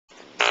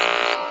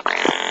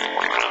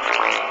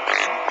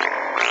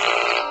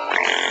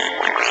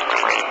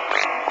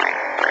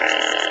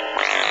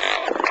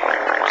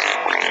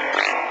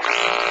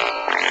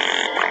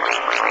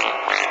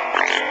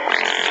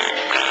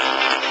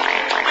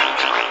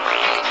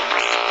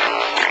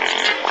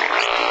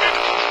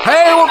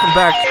Hey, welcome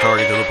back to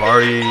Target to the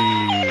Party,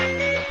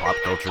 a pop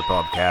culture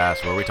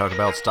podcast where we talk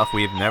about stuff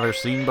we've never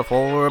seen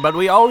before, but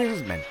we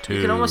always meant to.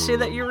 You can almost say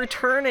that you're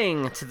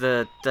returning to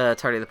the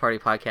Tardy the Party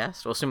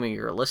podcast. Well, assuming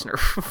you're a listener.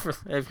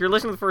 If you're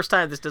listening the first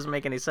time, this doesn't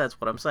make any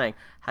sense. What I'm saying.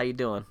 How you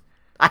doing?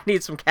 I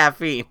need some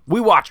caffeine. We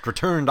watched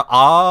Return to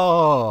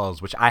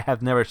Oz, which I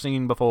have never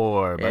seen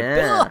before, but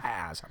Bill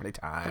has. How many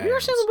times? Have you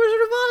ever seen The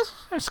Wizard of Oz?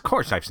 Yes, of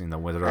course I've seen The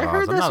Wizard of Oz. I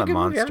heard I'm that's not a a good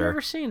movie. I've monster.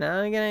 never seen it.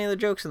 I don't get any of the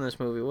jokes in this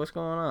movie. What's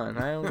going on?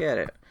 I don't get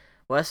it.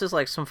 Wes is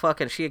like some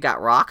fucking... She got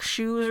rock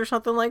shoes or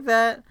something like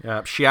that.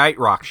 Yeah, Shiite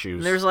rock shoes.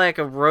 And there's like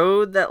a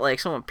road that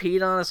like someone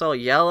peed on. It's all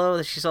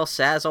yellow. She's all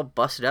sad. It's all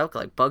busted up.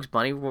 Like Bugs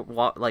Bunny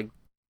like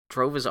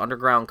drove his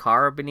underground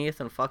car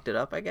beneath and fucked it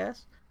up, I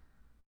guess.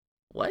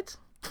 What?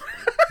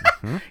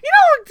 Mm-hmm. You know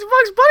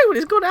Bugs Bunny when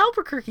he's going to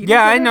Albuquerque.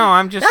 Yeah, I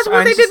know. That's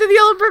what they did to the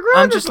Yellow Brick Road.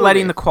 I'm just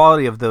letting the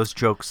quality of those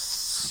jokes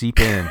seep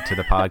into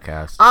the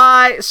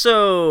podcast.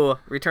 So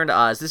Return to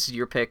Oz. This is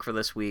your pick for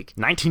this week.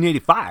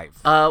 1985.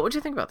 What'd you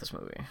think about this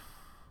movie?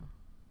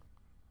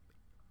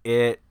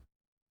 It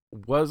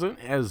wasn't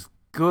as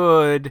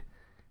good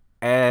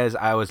as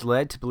I was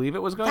led to believe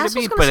it was going to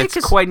be, but it's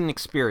quite an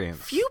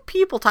experience. Few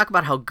people talk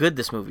about how good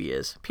this movie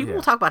is. People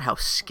Yeah. talk about how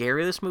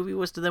scary this movie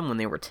was to them when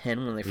they were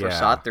 10, when they first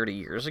saw it 30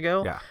 years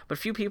ago. Yeah. But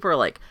few people are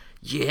like,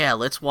 yeah,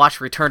 let's watch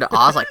Return to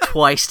Oz like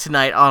twice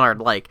tonight on our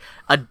like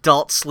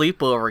adult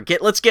sleepover.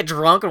 Let's get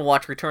drunk and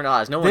watch Return to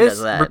Oz. No one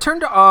does that.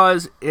 Return to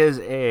Oz is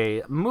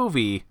a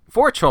movie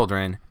for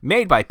children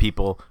made by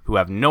people who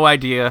have no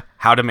idea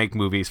how to make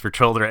movies for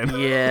children.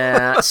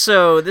 Yeah.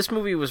 So this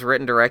movie was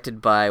written, directed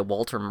by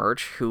Walter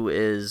Murch, who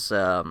is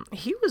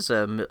he was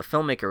a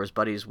filmmaker, was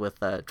buddies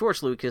with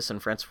George Lucas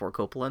and Francis Ford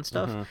Coppola and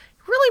stuff. Mm-hmm.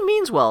 Really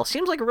means well.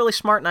 Seems like a really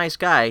smart, nice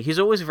guy. He's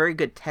always a very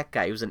good tech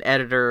guy. He was an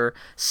editor,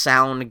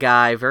 sound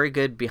guy, very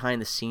good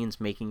behind the scenes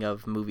making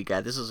of movie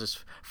guy. This is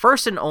his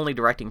first and only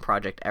directing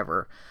project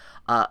ever.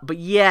 But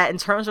yeah, in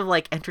terms of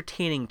like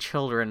entertaining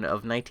children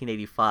of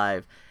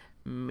 1985.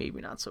 Maybe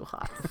not so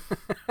hot.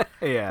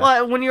 Yeah.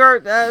 Well, when you're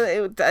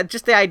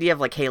just the idea of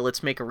like, hey,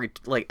 let's make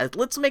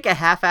a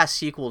half-ass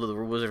sequel to The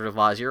Wizard of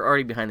Oz. You're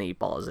already behind the 8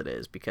 ball as it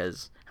is,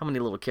 because how many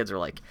little kids are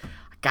like, I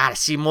gotta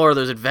see more of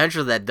those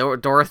adventures of that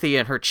Dorothy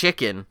and her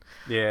chicken.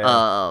 Yeah.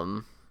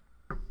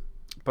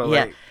 But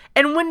yeah. like,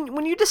 And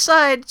when you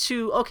decide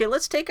to, okay,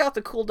 let's take out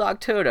the cool dog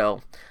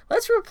Toto,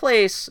 let's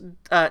replace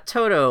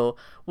Toto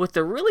with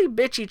the really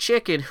bitchy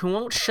chicken who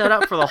won't shut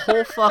up for the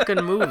whole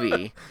fucking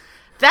movie.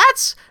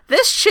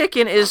 This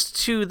chicken is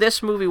to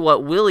this movie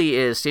what Willie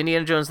is to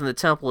Indiana Jones and the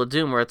Temple of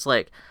Doom, where it's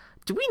like,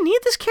 do we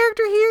need this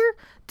character here?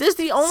 Does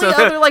the only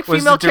other like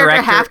female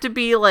character have to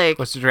be like?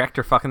 Was the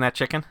director fucking that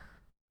chicken?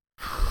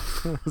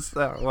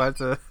 So what's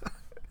a?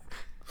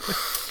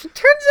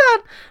 Turns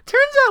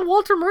out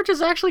Walter Murch is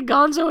actually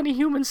Gonzo in a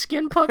human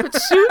skin puppet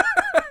suit,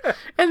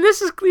 and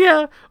this is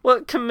Camille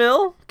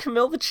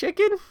the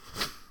chicken.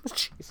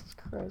 Jesus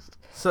Christ.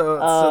 So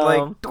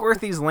like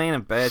Dorothy's laying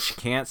in bed, she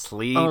can't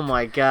sleep. Oh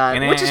my god!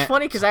 And Which is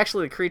funny because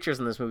actually the creatures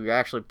in this movie are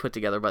actually put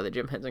together by the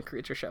Jim Henson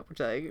Creature Shop,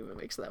 which I think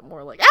makes that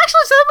more like.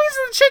 Actually, so that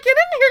means the chicken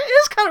in here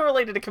is kind of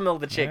related to Camilla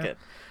the chicken. Yeah.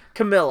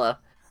 Camilla.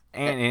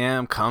 Aunt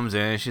Em comes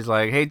in. She's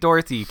like, "Hey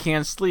Dorothy, you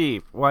can't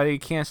sleep. Why you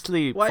can't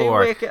sleep? Why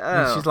for?" you wake up?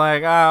 And she's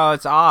like, "Oh,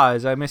 it's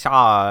Oz. I miss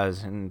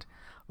Oz." And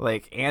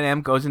like Aunt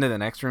Em goes into the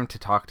next room to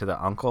talk to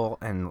the uncle,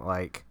 and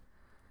like.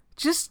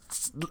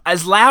 Just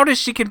as loud as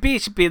she can be,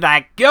 she'd be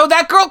like, "Yo,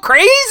 that girl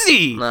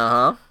crazy!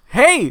 Uh-huh.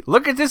 Hey,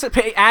 look at this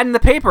ad in the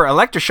paper,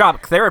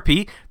 electroshock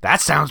therapy. That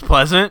sounds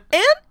pleasant."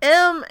 Aunt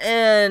Em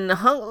and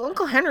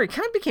Uncle Henry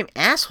kind of became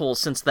assholes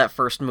since that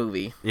first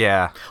movie.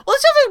 Yeah. Well,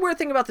 that's the weird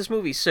thing about this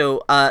movie.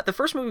 So, the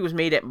first movie was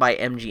made by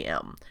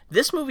MGM.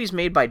 This movie's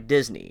made by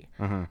Disney.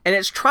 Mm-hmm. And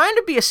it's trying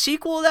to be a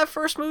sequel to that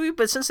first movie,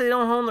 but since they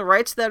don't own the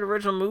rights to that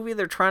original movie,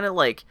 they're trying to,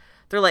 like...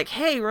 They're like,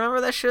 hey, remember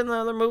that shit in the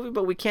other movie,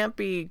 but we can't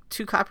be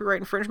too copyright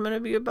infringement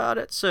of you about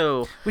it,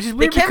 so... Which is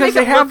weird because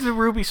they have the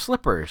ruby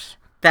slippers.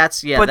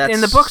 But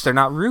in the books, they're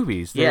not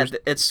rubies.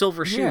 It's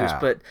silver shoes,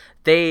 but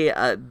they...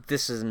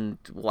 this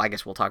isn't... Well, I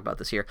guess we'll talk about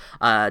this here.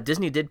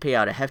 Disney did pay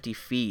out a hefty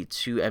fee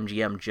to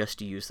MGM just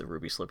to use the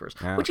ruby slippers,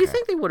 which you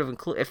think they would have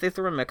included... If they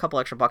threw in a couple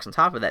extra bucks on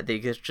top of that, they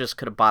just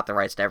could have bought the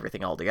rights to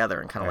everything altogether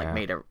and kind of like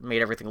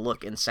made everything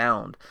look and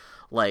sound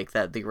like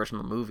the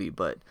original movie,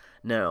 but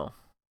no.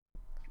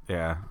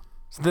 Yeah.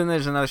 So then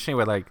there's another scene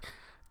where, like,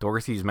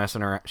 Dorothy's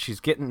messing around. She's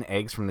getting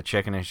eggs from the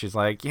chicken, and she's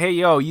like, "Hey,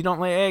 yo, you don't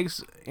lay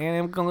eggs, and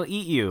I'm gonna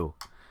eat you."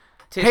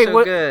 Tastes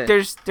so good.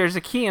 There's a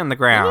key on the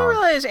ground. You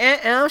realize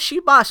Aunt she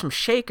bought some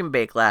shake and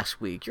bake last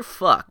week. You're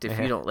fucked if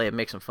you don't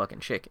make some fucking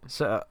chicken.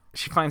 So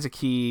she finds a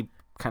key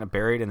kind of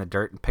buried in the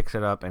dirt and picks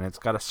it up, and it's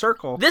got a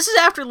circle. This is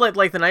after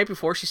like the night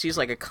before she sees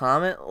like a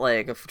comet,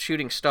 like a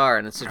shooting star,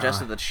 and it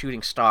suggested that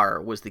shooting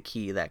star was the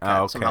key that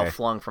got somehow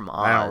flung from Oz.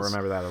 I don't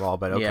remember that at all,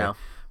 but okay. Yeah.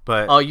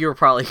 But you were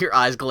probably your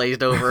eyes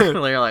glazed over. You're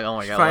like, oh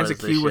my god. She finds a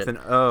key with an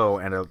O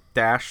and a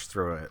dash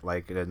through it,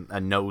 like a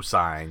no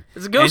sign.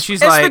 It's a ghost. It's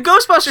the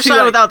Ghostbuster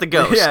sign without the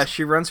ghost. Yeah,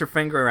 she runs her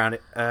finger around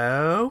it.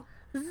 Oh,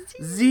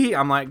 Z.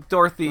 I'm like,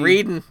 Dorothy.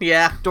 Reading,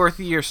 yeah.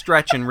 Dorothy, you're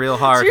stretching real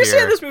hard So you're here.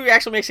 saying this movie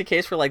actually makes a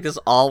case for like this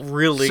all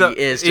really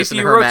is just in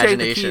her if you rotate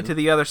imagination. the key to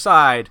the other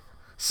side,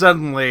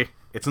 suddenly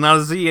it's not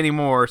a Z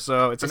anymore,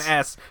 so it's an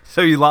S.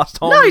 So you lost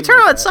all. No, you meaning turn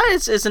with on that.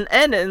 science is an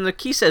N, and the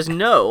key says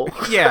no.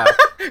 Yeah.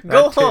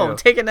 Go that too. home,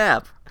 take a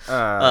nap.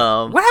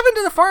 What happened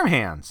to the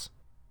farmhands?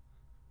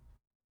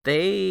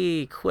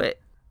 They quit.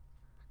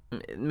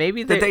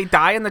 Maybe Did they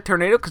die in the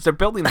tornado? Because they're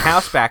building the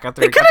house back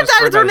after They it could got have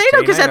died in a destroyed by this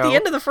tornado because at the tornado.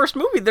 end of the first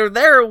movie, they're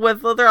there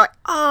with. They're like,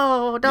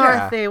 "Oh,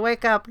 Dorothy,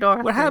 wake up,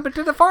 Dorothy." What happened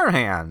to the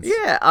farmhands?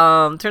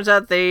 Yeah. Turns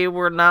out they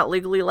were not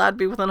legally allowed to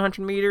be within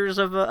 100 meters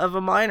of a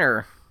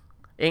minor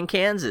in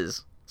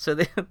Kansas. So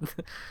they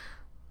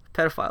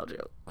pedophile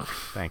joke.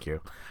 Thank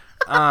you.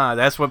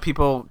 That's what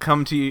people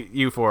come to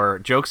you for.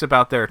 Jokes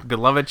about their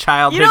beloved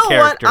childhood You know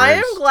what? characters. I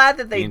am glad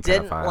that they being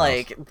didn't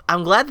pedophiles.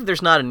 I'm glad that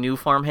there's not a new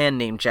farmhand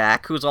named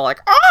Jack who's all like,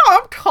 "Oh,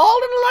 I'm tall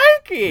and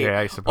lanky." Yeah,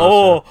 I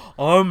suppose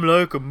I'm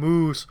like a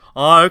moose.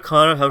 I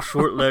kind of have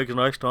short legs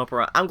and I stomp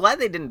around. I'm glad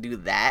they didn't do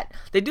that.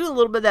 They do a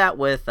little bit of that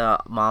with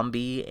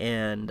Mombi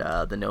and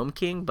the Gnome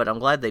King, but I'm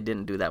glad they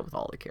didn't do that with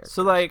all the characters.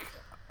 So, like,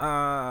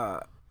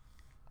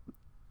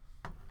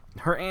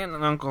 her aunt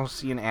and uncle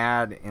see an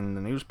ad in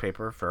the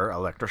newspaper for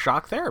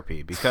electroshock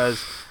therapy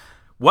because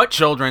what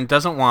children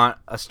doesn't want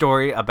a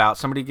story about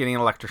somebody getting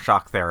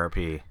electroshock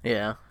therapy?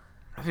 Yeah.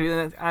 I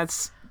mean,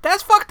 that's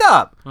fucked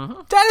up.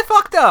 Mm-hmm. That is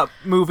fucked up.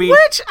 Movie.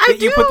 Which I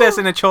that you put do- this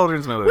in a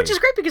children's movie. Which is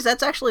great because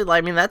that's actually,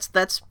 I mean,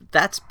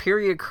 that's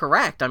period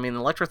correct. I mean,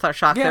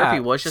 electroshock Yeah, therapy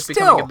was just still.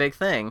 becoming a big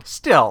thing.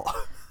 Still.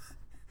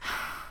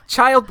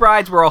 Child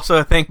brides were also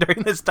a thing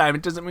during this time.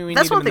 It doesn't mean we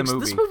That's need one them in thing. the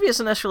movie. This movie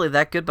isn't necessarily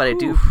that good, but I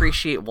do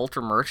appreciate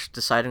Walter Murch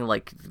deciding,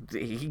 like,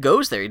 he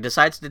goes there. He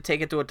decides to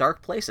take it to a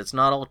dark place. It's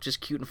not all just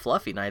cute and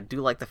fluffy, and I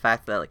do like the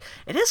fact that, like,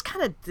 it is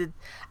kind of...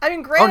 I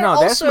mean, granted, no,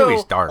 this also,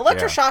 movie's dark, yeah.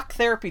 electroshock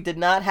therapy did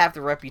not have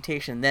the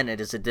reputation then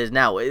as it does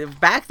now.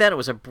 Back then, it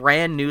was a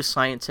brand new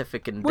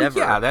scientific Well, endeavor.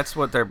 yeah, that's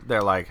what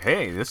they're like,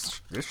 hey,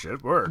 this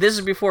shit works. This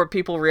is before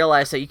people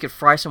realized that you could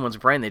fry someone's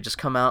brain. They just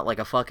come out like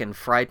a fucking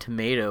fried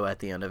tomato at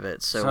the end of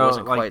it, so it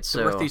wasn't like, quite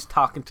so... Dorothy's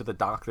talking to the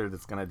doctor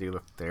that's gonna do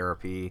the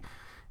therapy,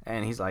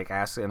 and he's like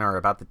asking her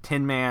about the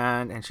Tin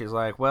Man, and she's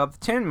like, "Well, the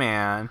Tin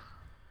Man,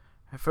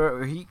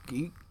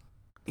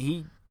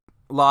 he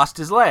lost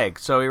his leg,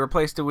 so he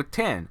replaced it with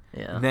tin.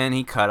 Yeah. Then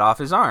he cut off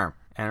his arm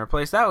and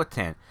replaced that with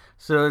tin.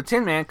 So the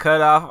Tin Man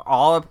cut off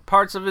all the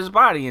parts of his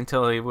body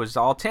until he was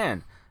all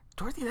tin.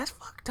 Dorothy, that's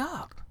fucked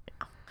up.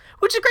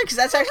 Which is great because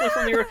that's actually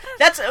from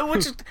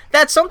the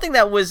that's something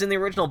that was in the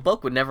original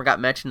book but never got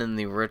mentioned in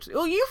the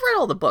original. Oh, you've read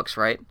all the books,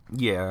 right?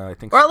 Yeah, I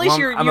think Or so. at least Well,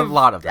 you're I'm a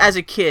lot of them. as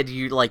a kid.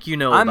 You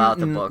know I'm about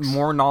the books.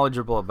 more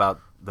knowledgeable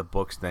about the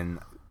books than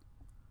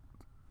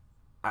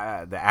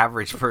the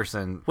average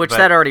person. Which but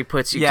that already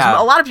puts you. 'Cause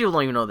yeah. a lot of people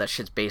don't even know that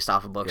shit's based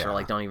off of books or Yeah.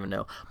 like don't even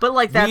know. But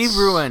like that's we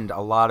ruined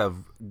a lot of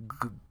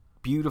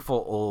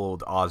beautiful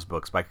old Oz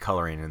books by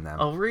coloring in them.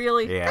 Oh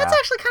really? Yeah. That's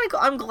actually kind of cool.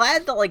 I'm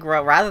glad that like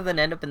rather than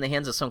end up in the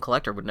hands of some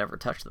collector would never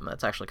touch them.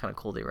 That's actually kind of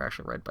cool. They were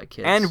actually read by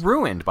kids. And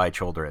ruined by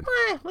children.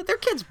 well, they're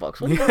kids'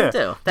 books. What are you gonna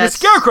do? The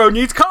scarecrow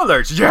needs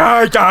colors.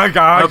 Yeah.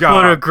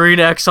 Put a green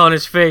X on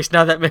his face.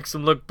 Now that makes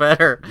him look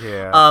better.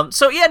 Yeah.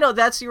 So yeah, no,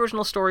 that's the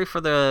original story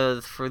for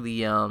the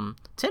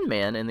Tin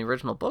Man in the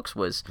original books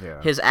was Yeah.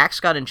 his axe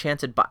got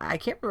enchanted by I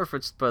can't remember if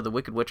it's by the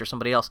Wicked Witch or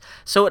somebody else.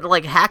 So it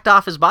like hacked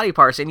off his body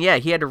parts, and yeah,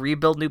 he had to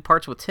rebuild new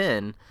parts with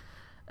tin,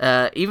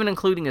 even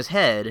including his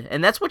head.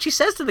 And that's what she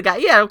says to the guy.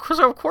 Yeah, of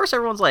course,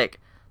 everyone's like,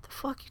 "The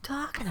fuck you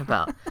talking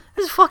about?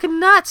 This is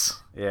fucking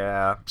nuts."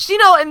 Yeah. You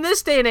know, in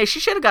this day and age, she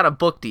should have got a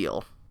book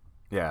deal.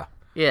 Yeah.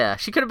 Yeah,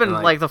 she could have been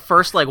Like- like the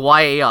first like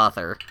YA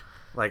author.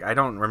 Like, I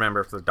don't remember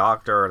if the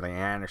doctor or the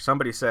aunt or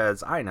somebody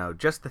says, I know,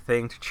 just the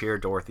thing to cheer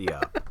Dorothy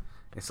up.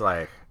 It's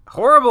like,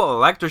 horrible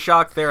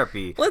electroshock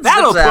therapy. Let's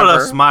That'll zap put a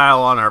her.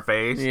 smile on her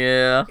face.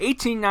 Yeah.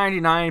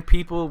 1899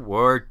 people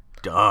were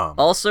dumb.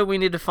 Also, we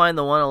need to find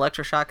the one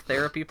electroshock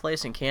therapy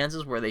place in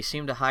Kansas where they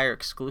seem to hire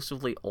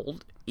exclusively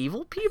old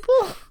evil people.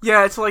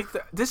 Yeah, it's like,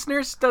 this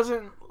nurse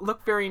doesn't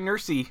look very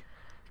nursey.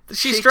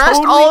 She's She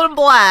dressed totally- all in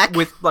black.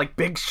 With, like,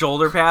 big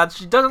shoulder pads.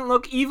 She doesn't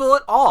look evil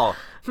at all.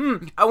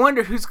 I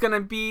wonder who's gonna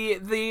be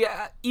the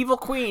evil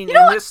queen know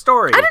in what? this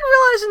story. I didn't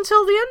realize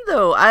until the end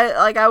though.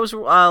 I was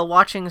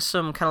watching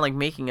some kind of like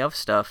making of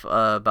stuff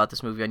about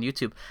this movie on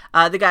YouTube.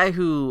 The guy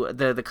who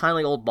the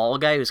kindly old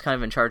bald guy who's kind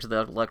of in charge of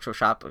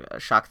the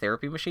shock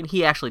therapy machine.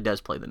 He actually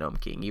does play the Gnome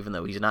King, even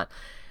though he's not.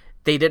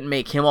 They didn't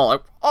make him all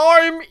like,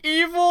 I'm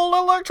evil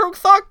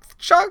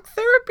electroshock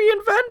therapy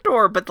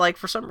inventor, but like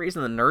for some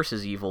reason the nurse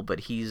is evil,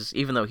 but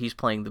even though he's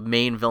playing the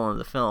main villain of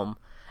the film.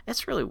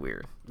 It's really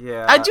weird.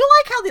 Yeah. I do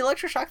like how the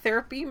electroshock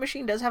therapy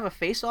machine does have a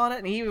face on it,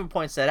 and he even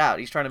points that out.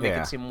 He's trying to make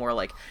Yeah. it seem more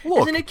like,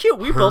 Look, isn't it cute?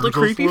 We built a here's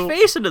creepy little-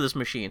 face into this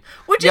machine.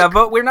 Which Yeah, is...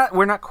 but we're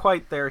not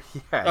quite there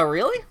yet. Oh,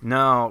 really?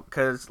 No,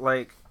 because,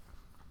 like,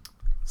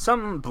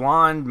 some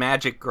blonde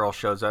magic girl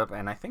shows up,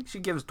 and I think she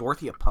gives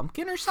Dorothy a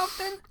pumpkin or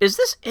something? Is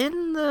this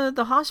in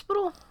the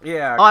hospital?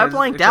 Yeah. Oh, I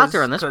blanked out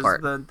there on this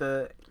part.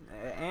 The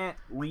aunt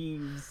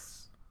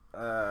leaves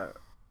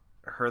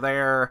her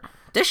there.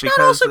 They should not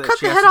because also cut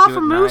she the has head to off do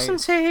of it Moose night.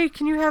 and say, hey,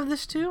 can you have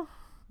this too?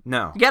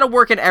 No. You gotta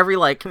work in every,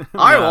 like, I'm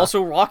No.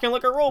 also walking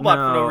like a robot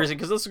for no No. reason,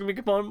 because this is gonna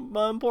become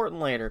important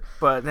later.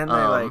 But then they,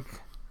 like,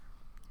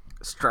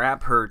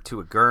 strap her to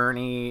a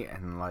gurney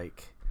and,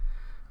 like...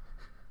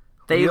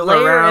 They wheel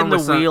layer around in the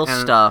with some- wheel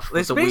and stuff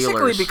with It's the basically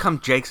wheelers. become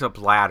Jacob's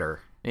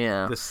Ladder,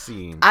 Yeah. this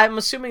scene. I'm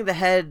assuming the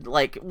head,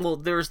 like, well,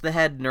 there's the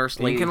head nurse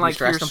And lady you can, who's like,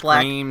 hear dressed in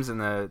black. screams in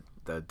the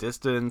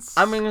distance.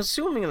 I'm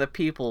assuming the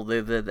people,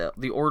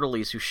 the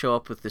orderlies who show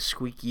up with the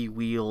squeaky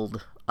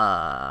wheeled,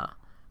 the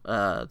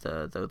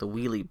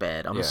wheelie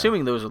bed. I'm Yeah.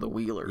 assuming those are the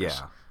wheelers.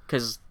 Yeah.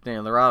 Because, you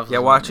know, they're obviously... Yeah,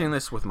 watching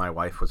this with my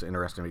wife was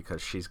interesting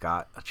because she's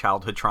got a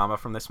childhood trauma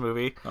from this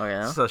movie. Oh,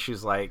 yeah? So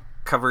she's like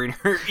covering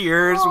her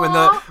ears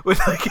Aw. with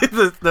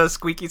like the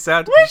squeaky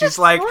sound. Which She's is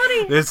like,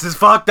 funny. "This is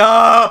fucked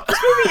up." This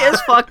movie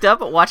is fucked up,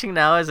 but watching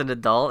now as an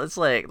adult, it's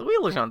like, the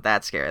wheelers aren't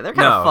that scary. They're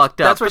kind of No,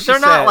 fucked up, that's what but she they're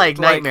not, said. like,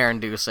 Like-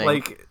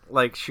 nightmare-inducing.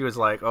 Like she was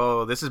like,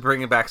 "Oh, this is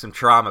bringing back some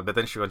trauma," but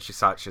then when she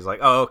saw it, she's like,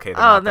 "Oh, okay."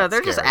 oh, no,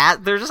 they're just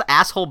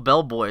asshole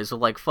bellboys with,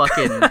 like,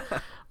 fucking...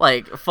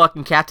 like,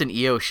 fucking Captain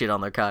EO shit on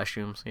their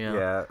costumes. Yeah.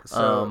 Yeah.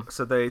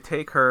 So they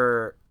take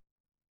her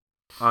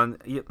on.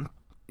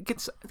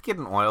 Get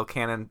an oil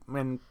cannon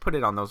and put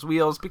it on those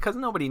wheels because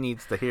nobody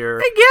needs to hear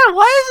Again,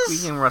 why is this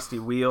squeaking rusty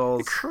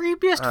wheels. the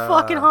creepiest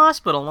fucking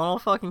hospital in all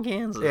fucking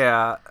Kansas?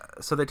 Yeah,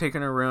 so they take her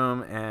in a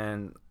room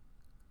and,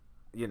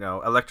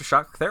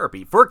 electroshock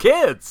therapy for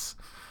kids.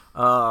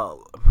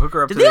 Hook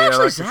her up Did to they the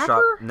actually electroshock. zap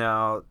her?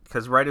 No,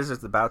 because right as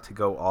it's about to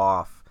go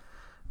off,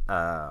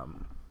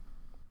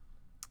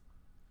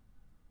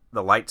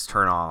 the lights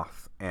turn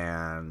off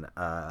and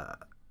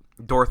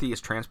Dorothy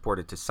is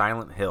transported to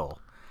Silent Hill,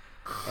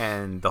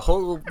 and the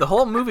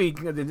whole movie.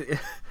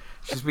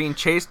 She's being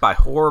chased by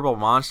horrible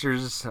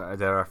monsters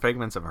that are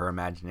figments of her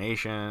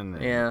imagination.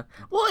 And Yeah.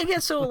 Well,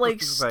 again, so, like,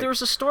 It's like- there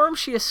was a storm,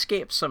 she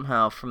escaped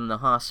somehow from the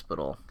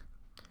hospital.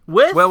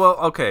 With Well,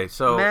 okay,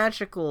 so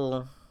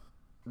magical...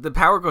 the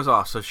power goes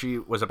off, so she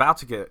was about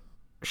to get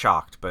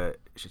shocked, but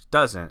she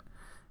doesn't.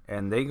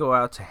 And they go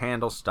out to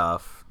handle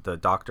stuff, the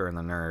doctor and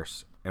the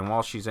nurse. And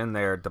while she's in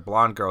there, the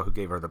blonde girl who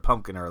gave her the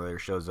pumpkin earlier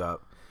shows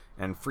up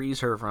and frees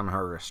her from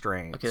her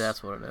restraints. Okay,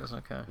 that's what it is,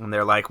 okay. And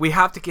they're like, "We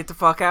have to get the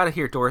fuck out of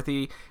here,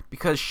 Dorothy,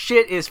 because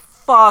shit is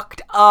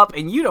fucked up,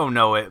 and you don't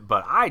know it,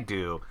 but I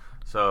do.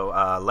 So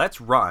let's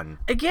run."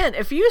 Again,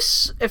 if you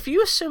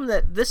assume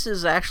that this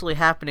is actually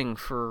happening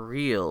for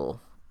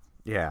real,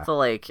 Yeah. so,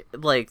 like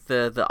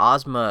the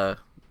Ozma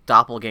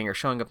doppelganger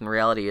showing up in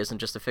reality isn't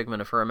just a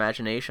figment of her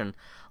imagination,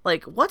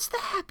 like, what's the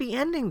happy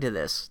ending to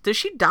this? Does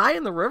she die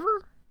in the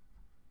river?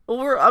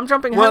 Well, I'm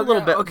jumping ahead a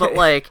little bit, but,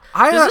 like,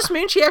 does this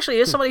mean she actually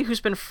is somebody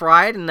who's been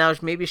fried and now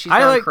maybe she's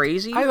gone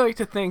crazy? I like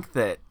to think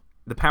that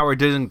the power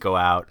didn't go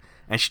out,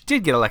 and she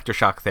did get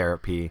electroshock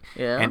therapy,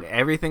 Yeah. and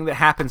everything that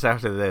happens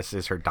after this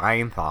is her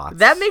dying thoughts.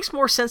 That makes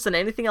more sense than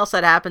anything else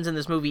that happens in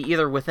this movie,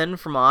 either within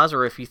From Oz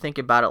or if you think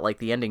about it like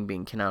the ending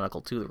being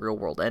canonical to the real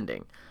world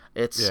ending.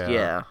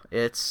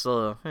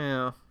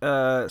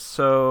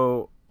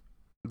 So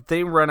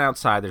they run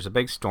outside. There's a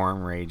big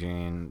storm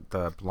raging.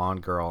 The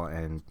blonde girl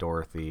and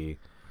Dorothy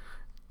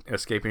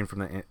escaping from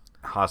the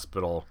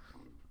hospital,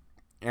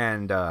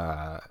 and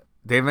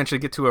they eventually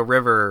get to a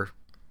river,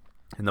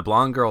 and the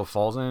blonde girl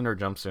falls in or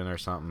jumps in or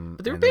something.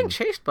 But they're and being then-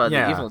 chased by the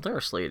yeah. evil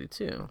nurse lady,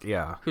 too.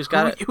 Yeah, Who's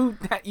got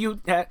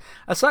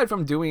aside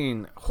from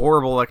doing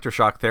horrible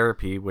electroshock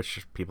therapy,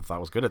 which people thought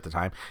was good at the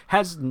time,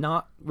 has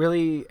not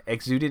really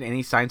exuded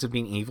any signs of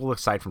being evil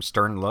aside from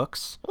stern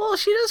looks. Well,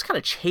 she does kind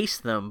of chase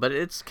them, but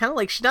it's kind of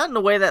like she's not in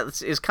a way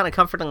that is kind of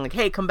comforting, like,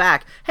 hey, come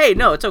back. Hey,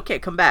 no, it's okay,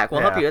 come back.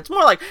 We'll help Yeah. you. It's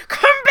more like,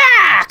 come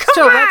back! Come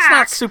So back! that's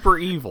not super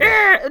evil.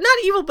 Not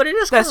evil, but it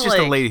is kind That's of just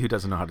like... a lady who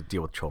doesn't know how to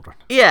deal with children.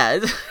 Yeah,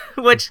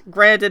 which,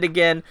 granted,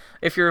 again,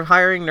 if you're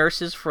hiring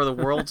nurses for the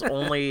world's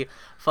only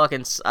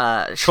fucking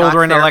Children shock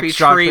therapy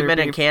electroshock treatment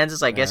in therapy.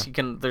 Kansas, I guess you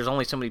can. There's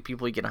only so many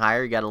people you can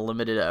hire. You got a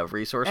limited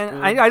resource And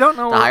pool I don't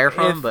know to hire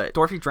from, if but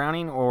Dorothy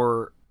drowning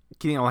or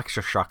getting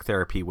electroshock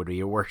therapy would be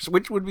a worse.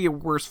 Which would be a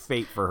worse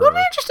fate for it would her?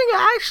 be interesting.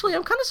 Actually,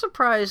 I'm kind of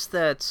surprised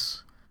that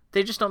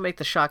they just don't make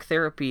the shock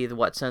therapy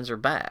what sends her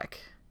back.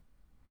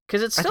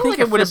 Because it's I still think like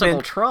a it would've physical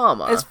been-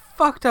 trauma. As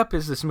fucked up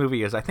as this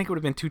movie is, I think it would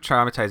have been too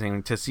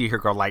traumatizing to see her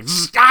go like,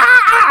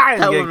 "Ah!"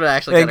 That would have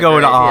actually and kinda go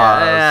to great.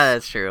 Oz. Yeah,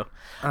 that's true.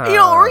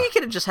 Or you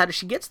could have just had her.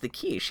 She gets the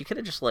key. She could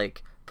have just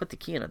like put the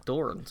key in a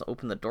door and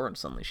open the door, and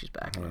suddenly she's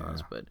back in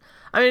Oz. But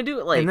I mean, do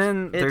it like. And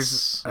then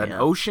it's, there's an yeah.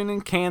 ocean in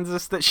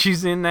Kansas that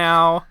she's in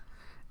now,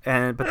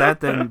 but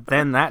that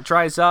then that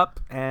dries up,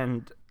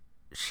 and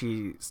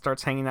she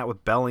starts hanging out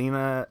with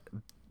Bellina,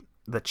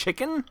 the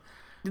chicken.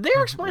 Did they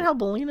ever explain how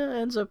Belina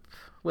ends up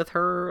with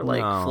her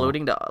like No,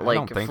 floating to I like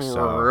don't think from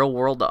so. real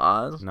world to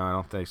Oz? No, I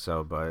don't think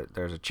so, but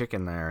there's a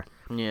chicken there.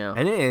 Yeah.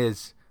 And it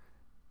is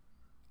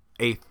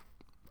a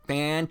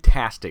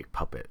fantastic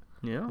puppet.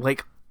 Yeah.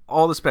 Like,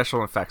 all the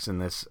special effects in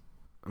this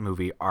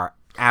movie are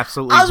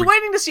absolutely I was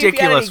waiting to see if you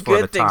had ridiculous any for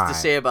the good things to time.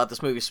 say about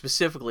this movie,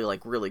 specifically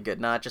like really good,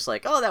 not just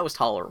like, oh, that was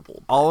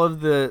tolerable. All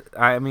of the...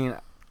 I mean,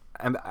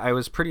 I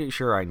was pretty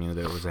sure I knew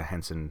that it was a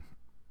Henson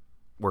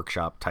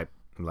workshop type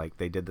like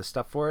they did the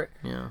stuff for it.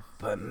 Yeah.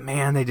 But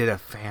man, they did a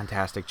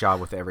fantastic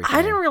job with everything.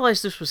 I didn't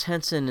realize this was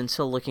Henson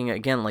until looking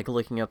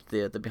up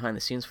the behind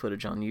the scenes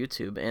footage on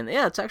YouTube, and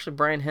yeah, it's actually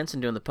Brian Henson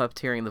doing the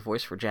puppeteering and the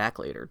voice for Jack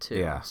later too.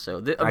 Yeah. So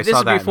I this saw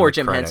is that in before the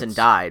Jim Henson credits.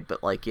 died,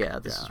 but like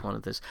this is one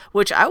of this.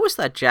 Which I always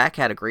thought Jack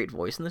had a great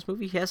voice in this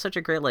movie. He has such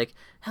a great like,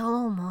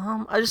 "Hello,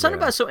 Mom." I just something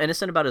about so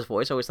innocent about his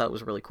voice. I always thought it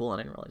was really cool, and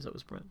I didn't realize it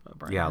was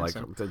Brian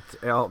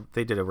Henson.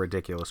 They did a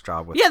ridiculous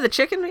job with. Yeah, the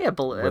chicken. Yeah,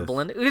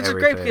 Belinda. It's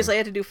great everything. because they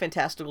had to do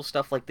fantastical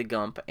stuff like the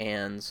Gump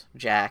and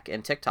Jack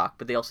and TikTok,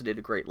 but they also did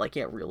a great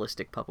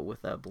realistic puppet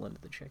with Belinda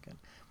the chicken.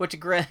 Which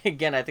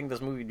again, I think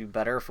this movie would do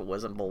better if it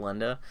wasn't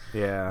Belinda.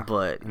 Yeah,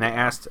 but and I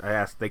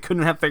asked, they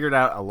couldn't have figured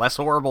out a less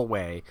horrible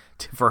way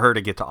for her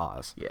to get to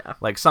Oz. Yeah,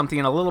 like something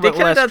a little bit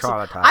less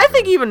traumatizing. I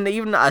think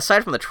even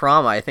aside from the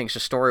trauma, I think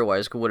just story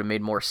wise would have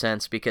made more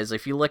sense because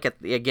if you look at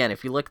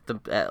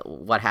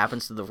what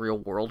happens to the real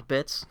world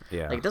bits,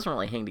 like it doesn't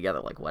really hang together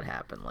like what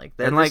happened. Like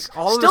and like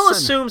all still of a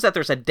sudden, assumes that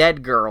there's a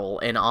dead girl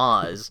in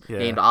Oz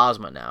named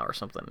Ozma now or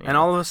something. And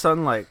all of a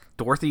sudden, like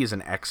Dorothy is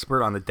an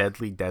expert on the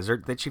deadly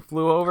desert that she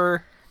flew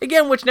over.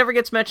 Again, which never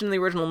gets mentioned in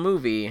the original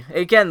movie.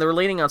 Again, they're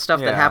leaning on stuff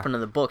that happened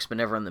in the books, but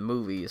never in the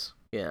movies.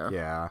 Yeah.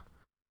 Yeah.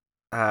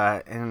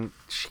 And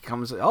she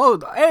comes.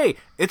 Oh, hey!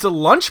 It's a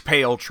lunch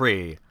pail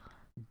tree.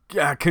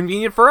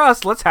 Convenient for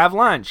us. Let's have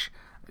lunch.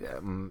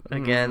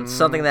 Again,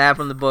 something that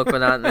happened in the book, but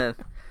not in the.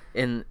 I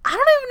don't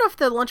even know if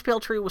the lunch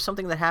pail tree was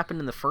something that happened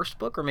in the first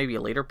book or maybe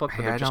a later book,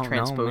 but they're just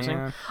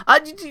transposing.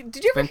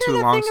 Did you ever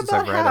hear that thing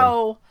about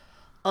how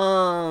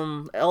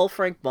L.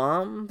 Frank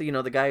Baum,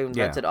 the guy who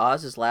invented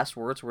Oz, his last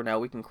words were, "Now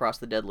we can cross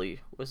the deadly."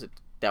 Was it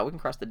 "Now we can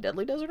cross the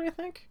deadly desert"? I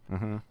think.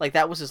 Mm-hmm. Like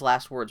that was his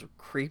last words.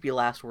 Creepy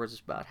last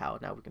words about how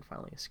now we can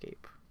finally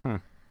escape. Yeah.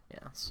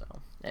 So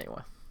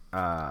anyway.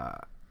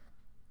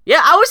 Yeah,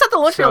 I always thought the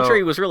lunch pail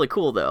tree was really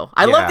cool, though.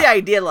 I love the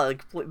idea,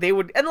 like, they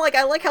would... And, like,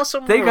 I like how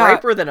some were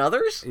riper than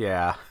others.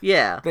 Yeah.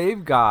 Yeah.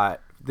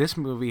 This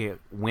movie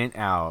went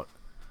out...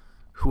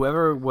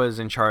 Whoever was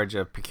in charge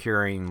of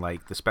procuring,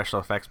 like, the special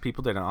effects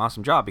people did an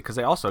awesome job because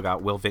they also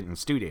got Will Vinton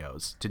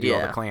Studios to do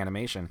all the clay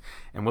animation.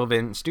 And Will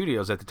Vinton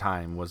Studios at the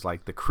time was,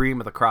 like, the cream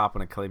of the crop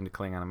when it came to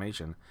clay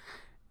animation.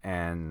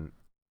 And...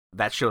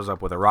 that shows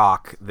up with a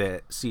rock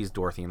that sees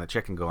Dorothy and the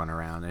chicken going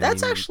around. And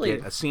that's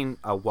actually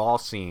a wall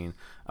scene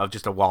of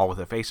just a wall with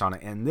a face on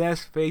it. And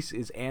this face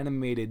is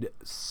animated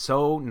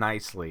so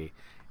nicely.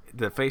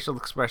 The facial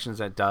expressions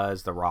that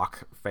does, the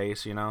rock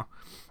face,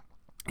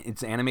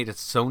 it's animated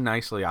so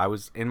nicely.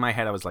 In my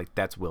head, I was like,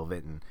 that's Will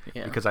Vinton.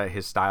 Yeah. Because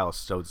his style is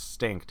so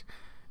distinct.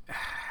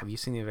 Have you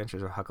seen The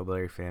Adventures of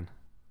Huckleberry Finn?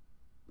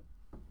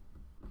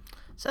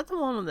 Is that the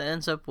one that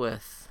ends up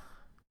with...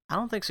 I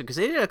don't think so, because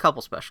they did a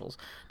couple specials.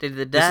 This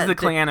is the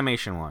clay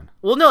animation one.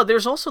 Well, no,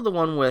 there's also the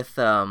one with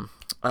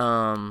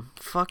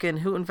fucking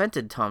who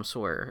invented Tom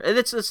Sawyer.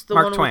 It's the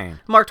Mark one Twain.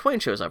 Mark Twain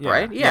shows up,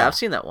 right? Yeah, I've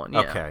seen that one. Yeah.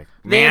 Okay.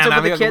 Man, I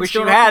wish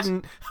you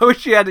hadn't. I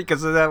wish you hadn't,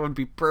 because that would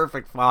be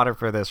perfect fodder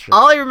for this shit.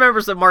 All I remember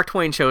is that Mark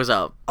Twain shows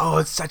up. Oh,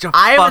 it's such a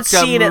I haven't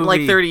seen movie. it in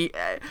like 30...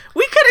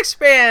 we could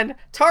expand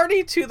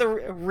Tardy to the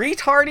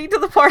Retardy to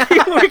the party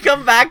when we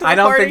come back to the party. I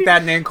don't think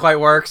that name quite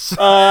works. We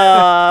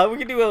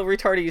could do a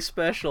Retardy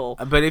special.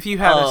 But if you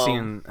haven't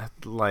seen,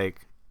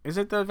 like... Is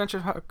it The Adventures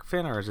of Huck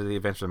Finn or is it The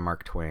Adventures of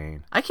Mark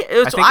Twain?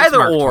 It's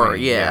either or,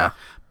 yeah.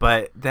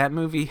 But that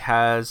movie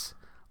has,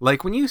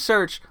 like, when you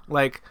search,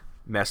 like,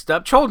 messed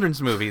up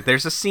children's movie,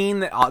 there's a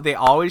scene that they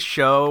always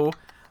show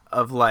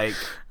of, like,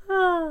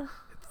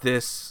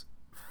 this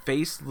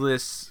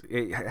faceless,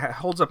 it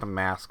holds up a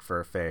mask for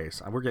a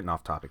face. We're getting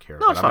off topic here,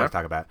 but I'm going to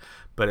talk about it.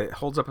 But it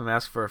holds up a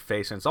mask for a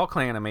face, and it's all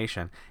clay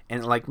animation,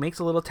 and it, like, makes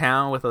a little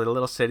town with a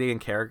little city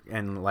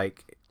and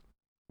like,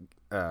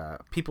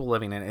 people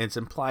living in it. It's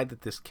implied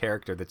that this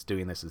character that's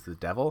doing this is the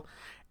devil,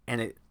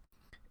 and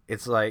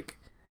it's like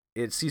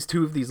it sees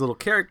two of these little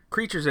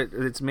creatures that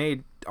it's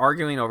made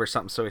arguing over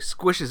something, so it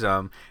squishes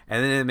them,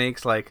 and then it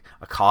makes like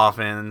a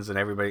coffins, and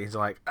everybody's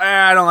like,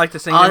 I don't like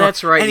this thing. Oh,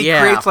 that's right. And he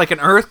creates like an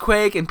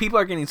earthquake, and people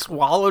are getting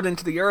swallowed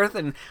into the earth,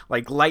 and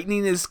like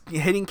lightning is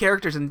hitting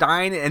characters and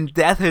dying, and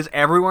death is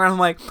everywhere. And I'm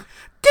like,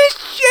 this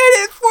shit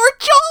is for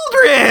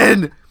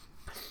children.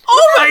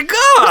 Oh my god!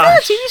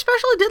 Was that a TV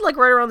special it did like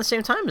right around the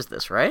same time as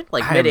this, right?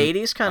 Like mid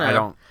 '80s, kind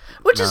of.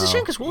 Which is a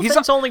shame because Will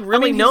Vinton's only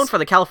really known for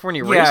the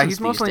California Raisins. Yeah, he's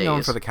mostly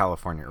known for the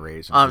California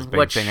Raisins, his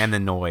big thing, and the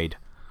Noid.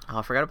 Oh,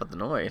 I forgot about the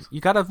Noid.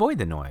 You gotta avoid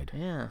the Noid.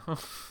 Yeah.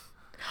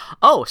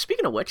 Oh,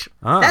 speaking of which,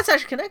 that's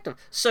actually connected.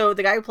 So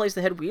the guy who plays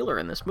the head wheeler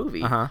in this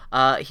movie,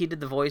 he did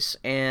the voice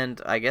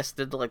and I guess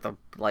did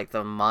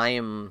the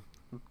mime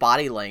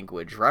body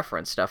language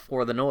reference stuff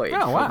for the Noid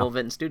for Will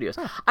Vinton Studios.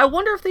 I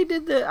wonder if they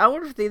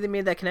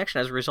made that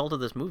connection as a result of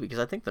this movie, because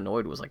I think the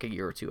Noid was like a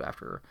year or two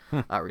after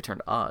Return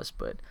to Oz,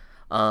 but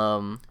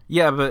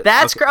but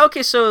that's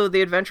okay. So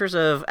the Adventures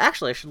of I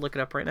should look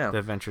it up right now.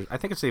 I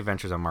think it's the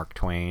Adventures of Mark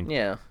Twain.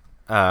 Yeah.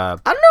 I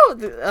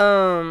don't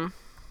know.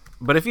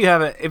 But if you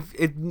haven't,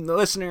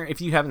 listener,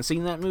 if you haven't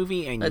seen that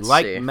movie and you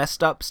like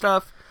messed up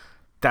stuff.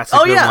 That's a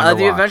good one to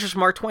The watch. Adventures of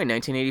Mark Twain,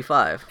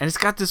 1985. And it's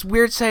got this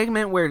weird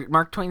segment where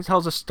Mark Twain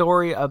tells a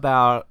story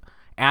about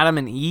Adam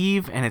and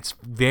Eve, and it's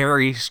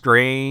very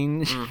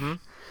strange. Mm-hmm.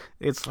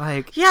 It's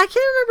like, Yeah, I can't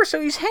remember.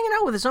 So he's hanging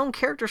out with his own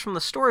characters from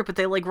the story, but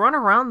they like run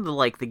around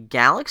the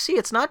galaxy.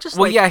 It's not just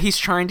well, yeah, he's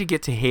trying to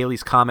get to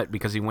Halley's Comet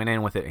because he went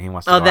in with it and he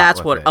wants to. Oh, go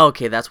that's out what. with it.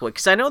 Okay, that's what.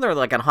 Because I know they're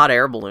like on hot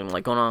air balloon,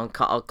 like going on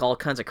all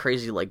kinds of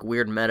crazy, like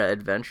weird meta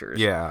adventures.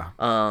 Yeah.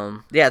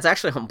 Yeah, it's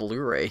actually on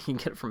Blu-ray. You can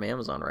get it from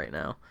Amazon right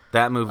now.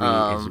 That movie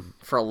is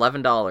for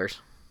 $11.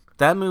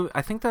 that movie.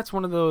 I think that's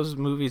one of those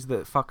movies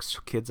that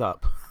fucks kids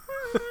up.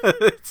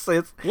 it's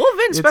Will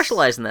Vinton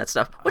specialized in that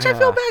stuff, which I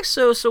feel back.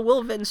 So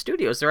Will Vinton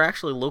Studios, they're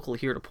actually local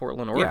here to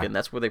Portland, Oregon. Yeah.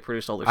 That's where they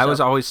produce all their I stuff. was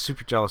always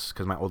super jealous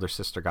because my older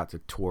sister got to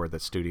tour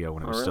the studio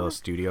when it was still really? a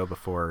studio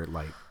before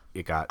like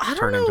it got I don't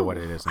turned know. into what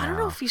it is now. I don't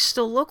know if he's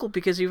still local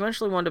because he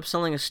eventually wound up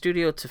selling a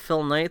studio to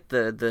Phil Knight,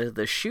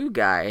 the shoe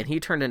guy, and he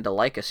turned into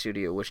Leica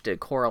Studio, which did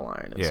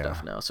Coraline and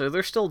stuff now. So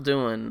they're still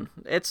doing.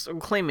 It's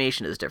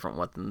claymation is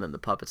different than the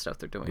puppet stuff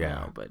they're doing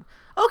now. But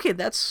okay,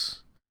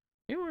 that's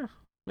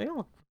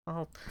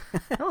I'll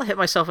hit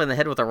myself in the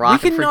head with a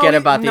rock and forget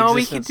about the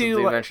existence of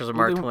the Adventures of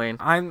Mark Twain.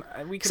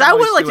 Because I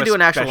would like to do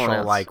an actual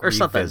one like or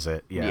something.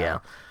 Revisit. Yeah.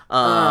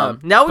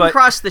 Now we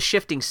cross the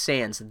shifting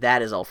sands.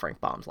 That is all Frank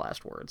Baum's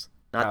last words.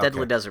 Not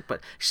Deadly Desert, but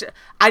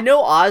I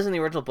know Oz in the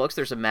original books.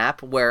 There's a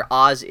map where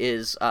Oz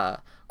is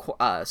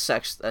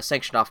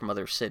sanctioned off from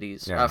other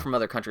cities, from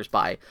other countries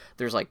by.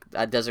 There's like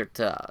a desert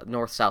to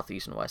north, south,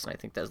 east, and west, and I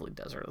think Deadly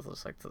Desert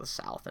is like to the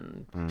south,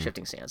 and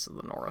Shifting Sands to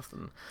the north,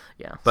 and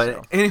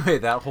But anyway,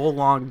 that whole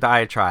long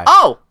diatribe.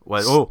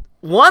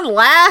 One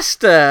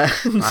last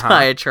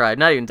diatribe,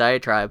 not even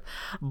diatribe,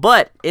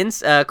 but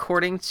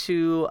according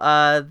to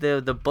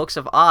the books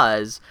of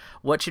Oz,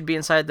 what should be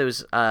inside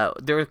those,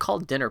 they're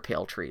called dinner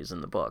pail trees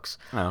in the books.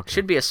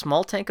 Should be a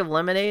small tank of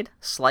lemonade,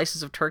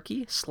 slices of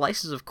turkey,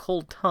 slices of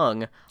cold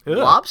tongue,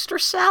 lobster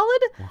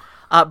salad,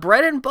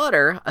 bread and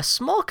butter, a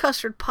small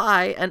custard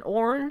pie, an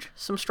orange,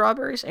 some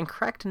strawberries, and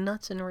cracked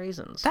nuts and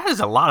raisins. That is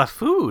a lot of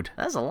food.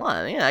 That's a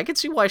lot. Yeah, I can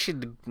see why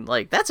she'd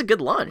like. That's a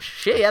good lunch.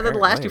 Shit, yeah, that'd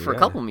last you for a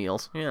couple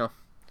meals. Yeah.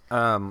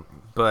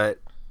 But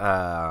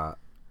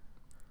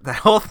that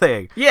whole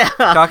thing. Yeah.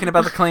 Talking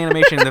about the clay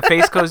animation, the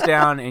face goes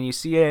down, and you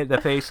see it.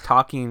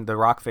 The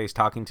rock face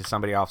talking to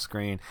somebody off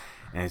screen,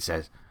 and it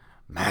says,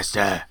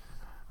 "Master,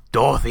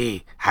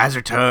 Dorothy has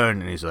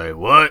returned," and he's like,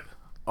 "What?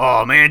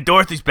 Oh man,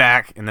 Dorothy's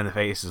back!" And then the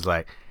face is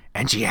like,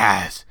 "And she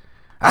has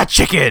a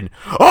chicken."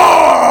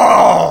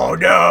 Oh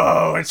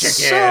no, a chicken!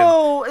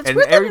 So it's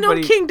weird that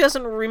No King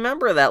doesn't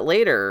remember that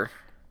later.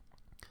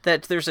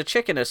 That there's a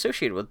chicken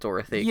associated with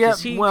Dorothy. Yeah,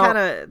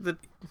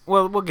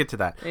 Well, we'll get to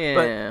that.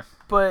 Yeah.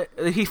 But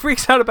he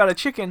freaks out about a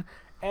chicken,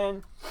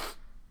 and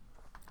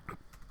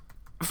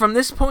from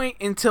this point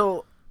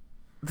until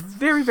the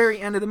very, very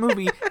end of the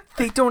movie,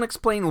 they don't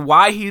explain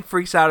why he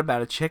freaks out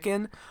about a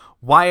chicken,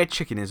 why a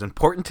chicken is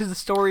important to the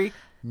story,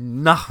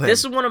 nothing. This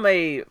is one of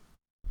my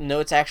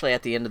notes actually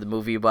at the end of the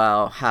movie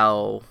about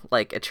how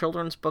like a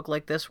children's book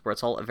like this where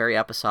it's all very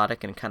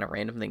episodic and kind of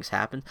random things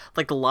happen,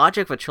 like the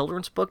logic of a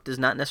children's book does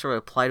not necessarily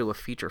apply to a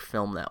feature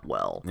film that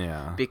well.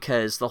 Yeah.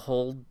 Because the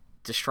whole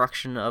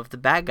destruction of the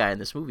bad guy in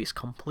this movie is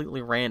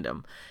completely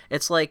random.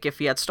 It's like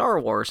if you had Star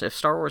Wars, if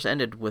Star Wars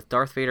ended with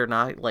Darth Vader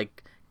not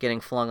like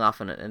getting flung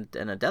off in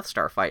a Death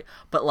Star fight,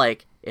 but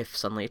like if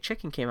suddenly a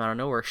chicken came out of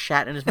nowhere,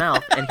 shat in his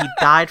mouth, and he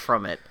died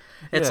from it.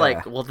 It's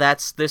like, well,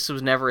 this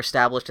was never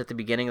established at the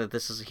beginning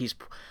that he's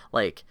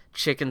like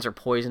chickens are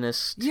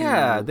poisonous.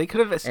 They could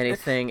have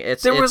anything.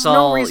 There was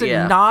no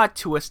reason not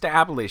to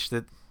establish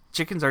that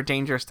chickens are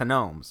dangerous to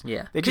gnomes.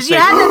 Yeah, because you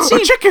hadn't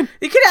seen a chicken.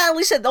 You could have at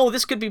least said, "Oh,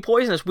 this could be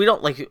poisonous." We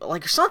don't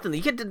like something.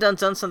 You could have done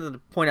something to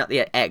point out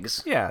the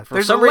eggs. Yeah,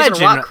 there's a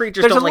legend. Rock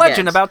creatures there's don't a like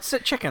legend eggs.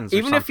 about chickens.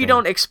 Even if you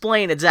don't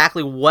explain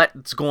exactly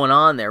what's going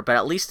on there, but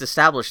at least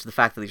establish the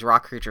fact that these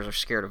rock creatures are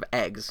scared of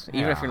eggs.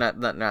 Even if you're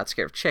not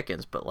scared of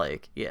chickens, but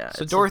like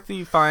So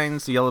Dorothy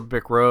finds the Yellow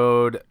Brick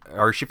Road,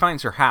 or she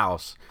finds her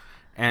house,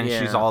 and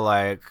she's all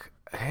like,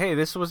 "Hey,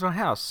 this was my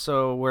house.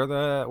 So where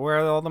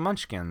are all the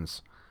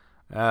Munchkins?"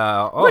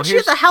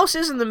 The house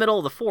is in the middle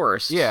of the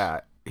forest. Yeah,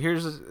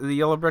 here's the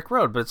Yellow Brick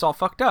Road, but it's all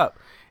fucked up.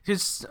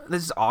 Does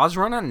Oz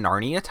run on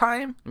Narnia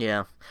time?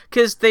 Yeah,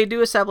 because they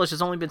do establish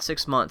it's only been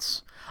 6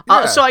 months.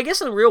 Yeah. So I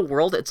guess in the real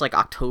world, it's like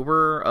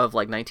October of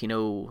like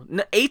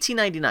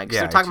 1899,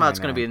 because they're talking about it's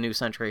going to be a new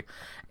century,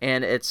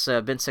 and it's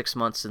been 6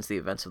 months since the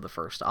events of the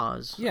first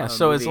Oz. Yeah,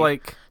 so movie. it's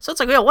like,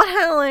 yeah, what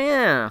hell?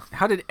 Yeah,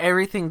 how did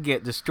everything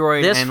get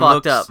destroyed? This and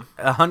fucked looks up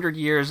 100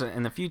 years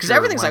in the future? Because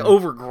everything's like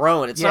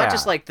overgrown. It's not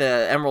just like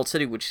the Emerald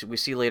City, which we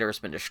see later has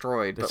been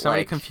destroyed. Did but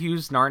somebody like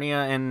confuse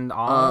Narnia and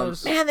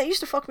Oz? Man, that used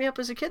to fuck me up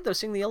as a kid though.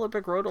 Seeing the Yellow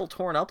Brick Road all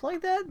torn up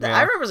like that.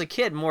 I remember as a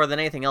kid more than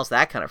anything else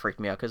that kind of freaked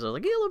me out because I was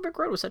like, Yellow Brick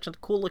Road was such a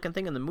cool looking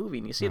thing in the movie,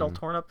 and you see it all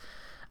torn up.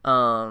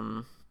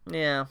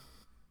 Yeah.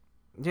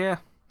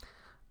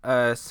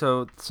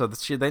 So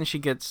she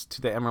gets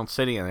to the Emerald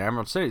City, and the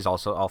Emerald City is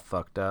also all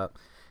fucked up.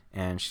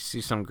 And she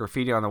sees some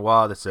graffiti on the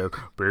wall that says,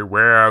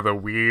 "Beware the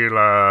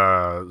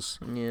Wheelers."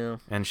 Yeah.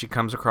 And she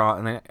comes across,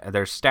 and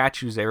there's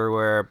statues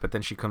everywhere, but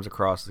then she comes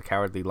across the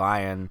Cowardly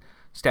Lion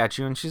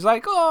statue, and she's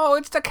like, "Oh,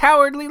 it's the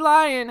Cowardly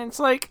Lion." And it's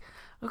like,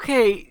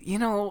 okay,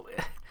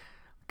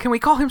 can we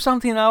call him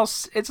something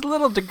else? It's a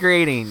little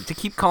degrading to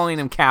keep calling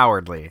him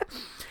cowardly.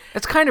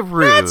 It's kind of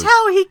rude. That's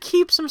how he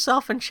keeps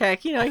himself in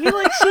check. He like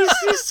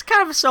he's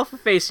kind of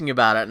self-effacing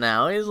about it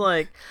now. He's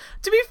like,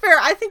 to be fair,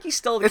 I think he's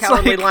still the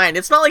cowardly lion.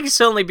 It's not like he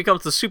suddenly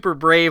becomes the super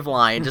brave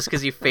lion just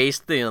because he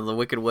faced the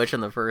Wicked Witch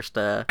in the first.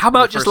 How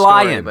about just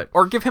lion,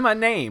 or give him a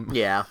name?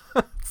 Yeah,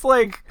 it's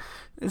like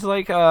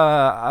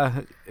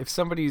if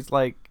somebody's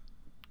like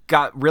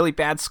got really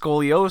bad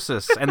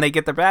scoliosis and they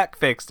get their back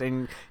fixed,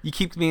 and you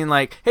keep being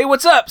like, "Hey,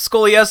 what's up,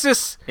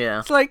 scoliosis?" Yeah,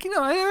 it's like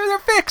they're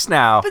fixed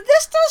now. But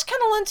this does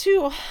kind of lend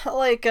to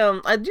like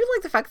I do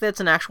like the fact that it's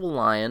an actual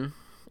lion.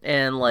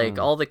 And, like,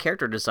 all the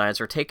character designs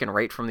are taken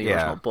right from the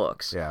original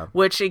books. Yeah.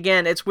 Which,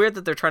 again, it's weird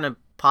that they're trying to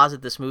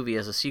posit this movie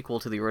as a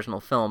sequel to the original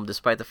film,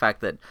 despite the fact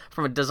that,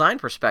 from a design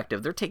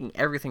perspective, they're taking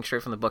everything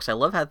straight from the books. I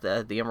love how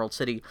the Emerald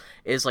City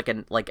is, like,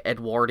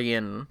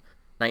 Edwardian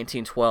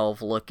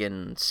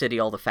 1912-looking city.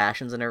 All the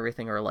fashions and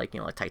everything are, like,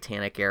 like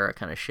Titanic-era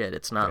kind of shit.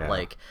 It's not,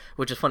 like...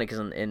 Which is funny, because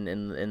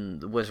in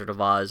the Wizard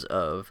of Oz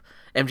of...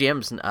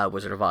 MGM's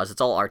Wizard of Oz,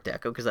 it's all Art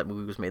Deco, because that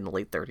movie was made in the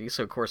late 30s,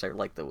 so, of course, I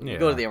like the... You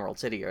go to the Emerald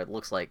City, it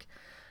looks like...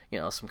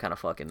 some kind of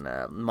fucking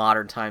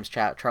modern times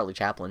Charlie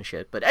Chaplin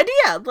shit. But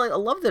yeah, like, I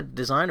love the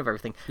design of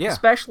everything. Yeah.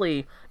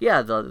 Especially,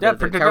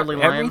 the Cowardly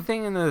Lion.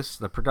 Everything in this,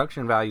 the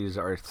production values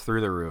are through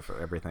the roof.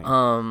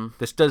 Everything.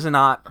 This does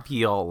not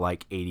feel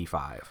like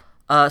 85.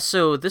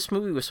 So this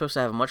movie was supposed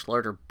to have a much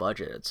larger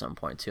budget at some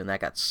point too, and that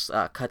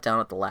got cut down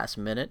at the last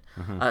minute.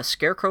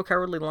 Scarecrow,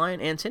 Cowardly Lion,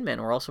 and Tin Man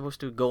were all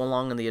supposed to go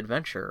along in the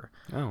adventure.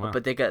 Oh, wow.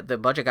 But the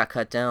budget got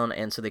cut down,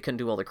 and so they couldn't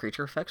do all the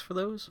creature effects for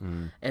those.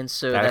 And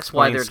so that's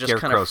why they're just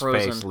kind of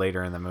frozen. Face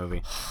later in the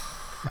movie.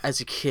 As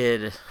a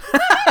kid,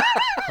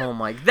 oh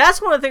my!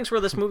 That's one of the things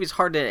where this movie's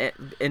hard to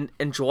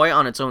enjoy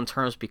on its own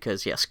terms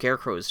because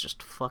Scarecrow is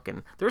just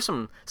fucking. There's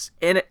some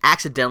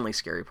accidentally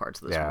scary parts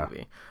of this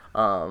movie.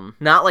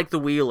 Not like the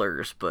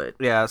Wheelers, but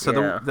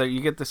so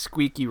you get the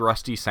squeaky,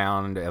 rusty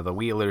sound of the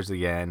Wheelers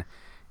again,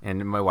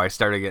 and my wife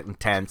started getting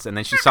tense, and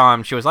then she saw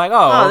him. She was like,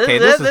 "Oh, okay,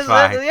 this is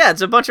fine."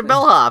 It's a bunch of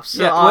bellhops.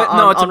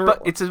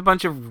 It's a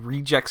bunch of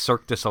reject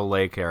Cirque du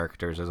Soleil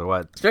characters, is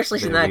what.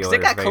 Especially in that, because they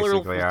got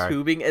colorful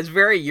tubing. It's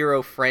very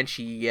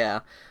Euro-Frenchy. Yeah.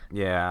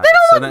 Yeah. They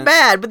don't look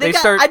bad, but I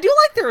do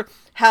like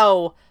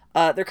how.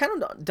 They're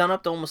kind of done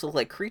up to almost look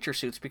like creature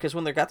suits because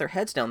when they got their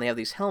heads down, they have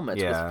these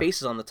helmets with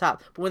faces on the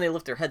top. But when they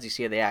lift their heads, you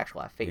see they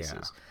actually have faces.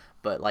 Yeah.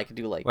 But like, I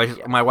do like.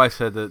 My wife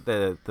said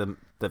the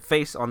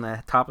face on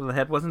the top of the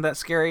head wasn't that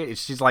scary.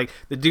 She's like,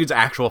 the dude's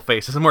actual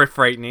face is more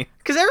frightening.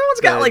 Because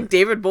everyone's got like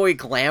David Bowie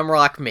glam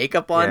rock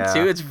makeup on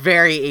too. It's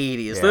very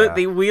 80s. Yeah.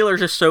 The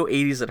Wheelers are so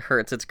 80s it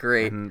hurts. It's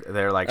great. And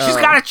they're like, she's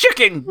got a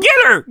chicken.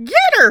 Get her. Get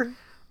her.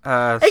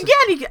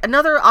 Again,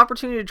 another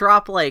opportunity to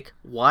drop like,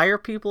 why are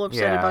people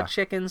upset about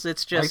chickens?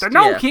 It's just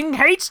King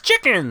hates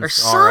chickens or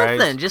something.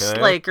 Right, just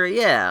good. Like,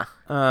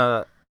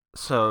 or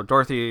So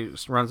Dorothy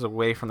runs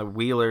away from the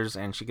Wheelers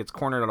and she gets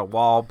cornered on a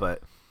wall,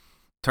 but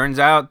turns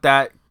out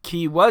that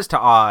key was to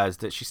Oz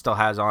that she still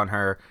has on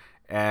her,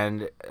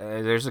 and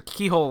there's a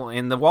keyhole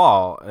in the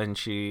wall, and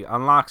she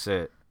unlocks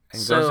it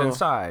and goes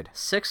inside.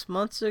 6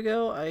 months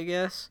ago, I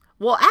guess.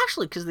 Well,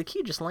 actually, because the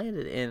key just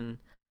landed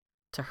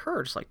to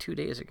her just like 2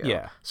 days ago.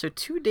 Yeah. So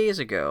 2 days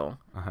ago,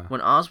 when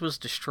Oz was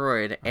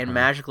destroyed and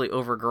magically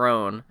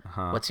overgrown,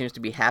 what seems to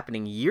be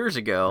happening years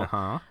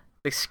ago,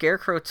 the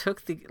Scarecrow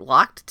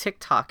locked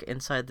TikTok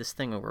inside this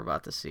thing we're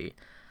about to see,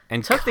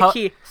 and took the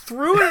key,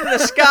 threw it in the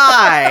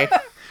sky.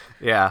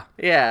 Yeah.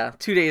 Yeah,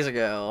 2 days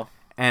ago.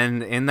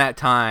 And in that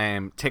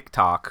time,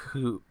 TikTok,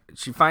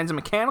 she finds a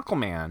mechanical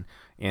man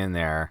in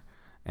there,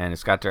 and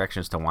it's got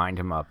directions to wind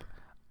him up.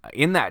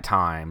 In that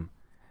time,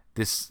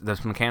 this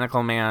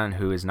mechanical man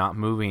who is not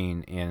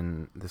moving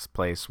in this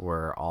place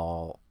where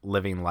all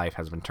living life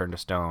has been turned to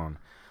stone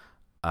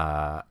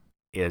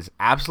is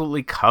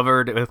absolutely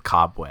covered with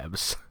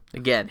cobwebs.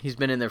 Again, he's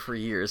been in there for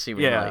years,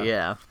 seemingly.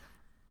 Yeah.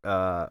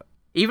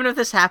 Even if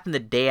this happened the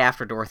day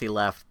after Dorothy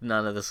left,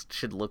 none of this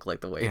should look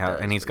like the way it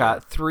does. And he's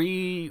got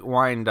 3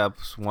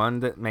 wind-ups. One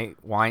that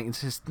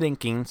winds his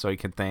thinking, so he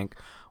can think.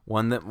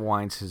 One that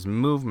winds his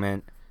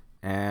movement.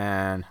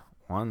 And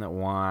one that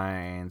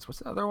winds... What's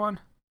the other one?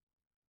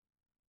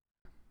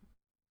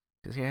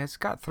 Yeah, it's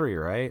got 3,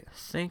 right?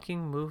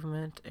 Thinking,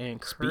 movement,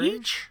 and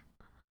speech?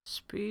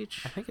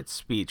 Speech? I think it's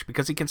speech,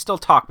 because he can still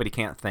talk, but he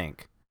can't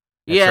think.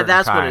 Yeah,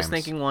 that's what it's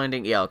thinking,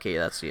 winding. Yeah, okay,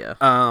 that's,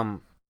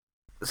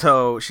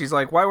 So she's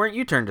like, why weren't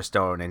you turned to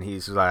stone? And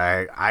he's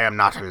like, I am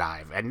not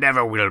alive, and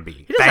never will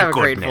be. He does have a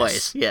great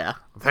voice, yeah.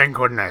 Thank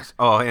goodness.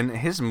 Oh, and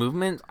his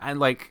movement,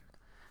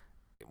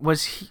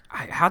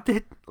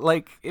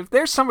 if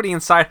there's somebody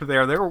inside of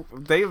there,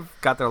 they've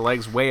got their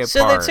legs way apart.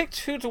 So they took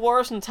 2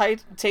 dwarves and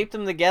taped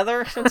them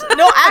together?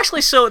 No,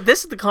 actually, so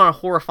this is the kind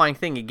of horrifying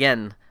thing,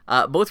 again.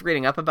 Both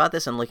reading up about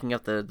this and looking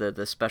up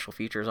the special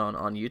features on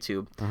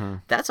YouTube.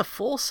 That's a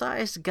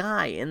full-sized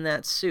guy in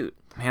that suit.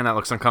 Man, that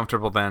looks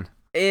uncomfortable then.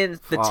 And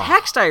the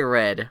text I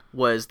read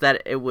was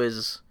that it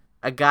was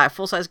a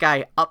full-size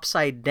guy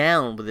upside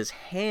down with his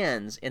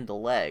hands in the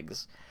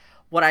legs.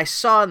 What I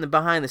saw in the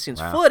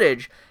behind-the-scenes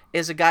footage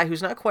is a guy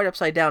who's not quite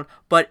upside down,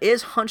 but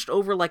is hunched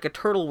over like a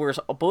turtle, where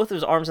both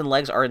his arms and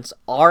legs are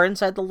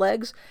inside the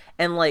legs,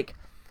 and like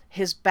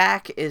his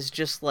back is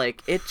just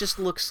like, it just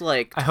looks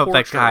like I hope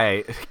torture.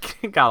 that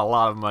guy got a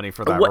lot of money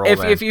for that role.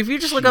 If you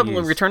just look up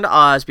Jeez. Return to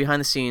Oz behind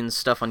the scenes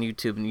stuff on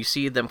YouTube, and you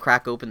see them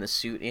crack open the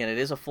suit, and it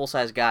is a full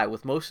size guy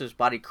with most of his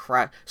body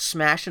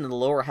smashed into the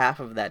lower half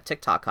of that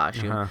TikTok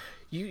costume.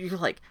 You're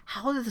like,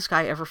 how did this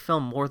guy ever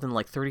film more than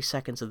like 30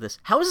 seconds of this?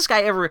 How is this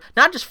guy ever,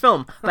 not just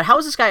film, but how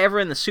is this guy ever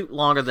in the suit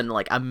longer than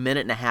like a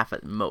minute and a half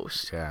at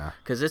most? Yeah.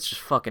 Because it's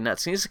just fucking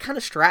nuts. And he's kind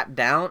of strapped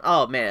down.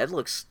 Oh man, it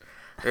looks,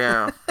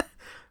 yeah.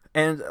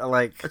 And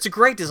like, It's a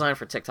great design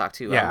for TikTok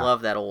too. Yeah. I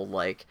love that old,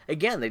 like,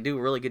 again, they do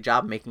a really good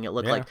job making it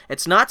look Yeah. like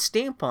it's not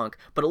steampunk,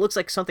 but it looks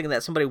like something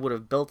that somebody would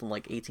have built in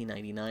like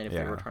 1899 if they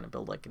Yeah. were trying to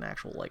build like an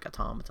actual like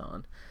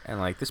automaton. and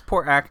like this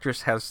poor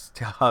actress has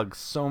to hug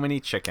so many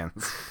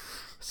chickens.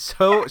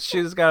 So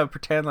she's got to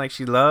pretend like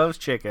she loves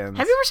chickens.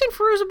 Have you ever seen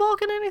Fairuza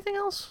Balk in anything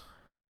else?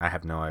 I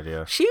have no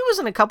idea. She was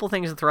in a couple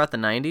things throughout the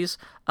 90s.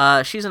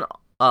 She's an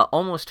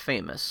Almost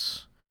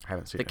Famous, I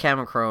haven't seen the it.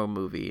 Cameron Crowe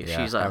movie. Yeah,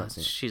 I haven't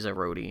seen it. She's a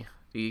roadie.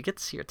 You get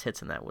to see her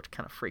tits in that, which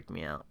kind of freaked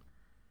me out.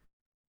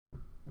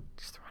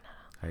 Just throwing it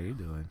out. How you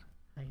doing?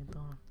 How you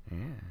doing?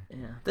 Yeah.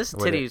 Yeah, this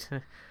Wait, titty.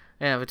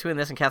 Yeah, between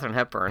this and Katharine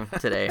Hepburn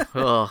today.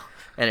 Oh,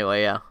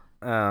 anyway, yeah.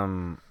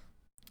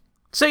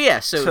 So yeah,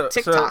 so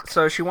TikTok.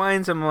 So she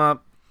winds him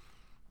up,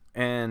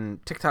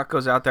 and TikTok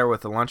goes out there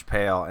with a lunch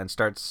pail and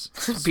starts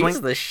Beats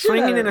the shit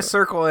swinging out in of a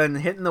circle and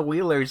hitting the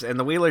Wheelers, and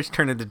the Wheelers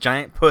turn into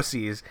giant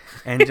pussies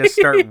and just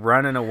start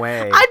running away.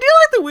 I do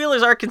like the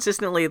Wheelers are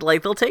consistently,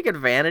 like, they'll take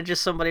advantage of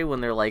somebody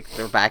when they're like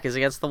their back is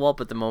against the wall,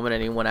 but the moment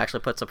anyone actually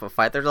puts up a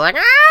fight, they're just like,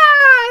 no,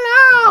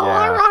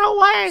 I Yeah. run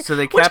away. So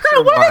they Which capture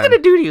kinda, what are they one.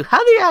 gonna do to you? How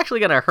are they actually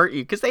gonna hurt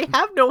you? Because they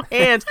have no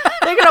hands.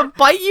 They're gonna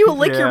bite you,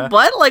 lick Yeah. your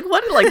butt. Like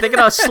what? Like they're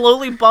gonna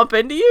slowly bump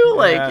into you.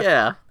 Like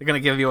yeah. They're gonna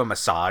give you a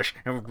massage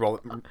and roll.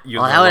 Use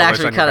Well, the that would rollers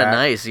actually on be your kind of back.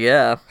 nice.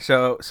 Yeah.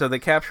 So they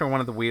capture one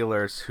of the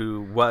Wheelers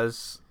who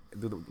was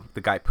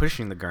the guy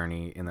pushing the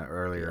gurney in the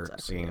earlier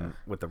scene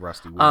with the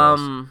rusty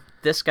wheels.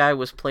 This guy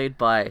was played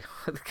by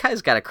the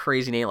guy's got a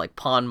crazy name like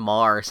Pon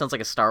Mar. Sounds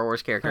like a Star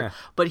Wars character. Yeah.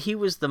 But he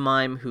was the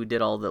mime who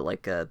did all the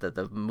like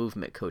the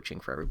movement coaching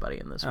for everybody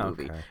in this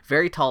movie. Okay.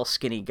 Very tall,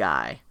 skinny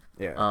guy.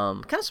 Yeah.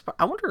 Kind of.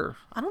 I wonder.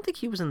 I don't think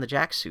he was in the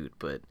Jack suit,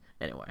 but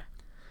anyway.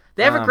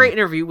 They have a great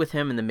interview with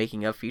him in the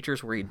making of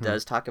features where he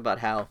does talk about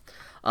how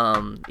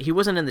he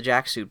wasn't in the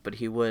Jack suit, but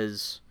he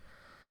was,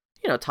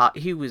 you know,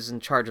 he was in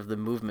charge of the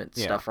movement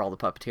stuff for all the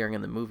puppeteering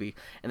in the movie,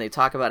 and they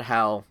talk about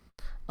how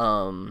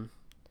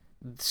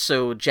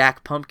so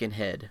Jack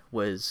Pumpkinhead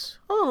was,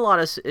 well, a lot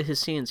of his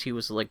scenes he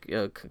was like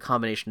a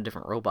combination of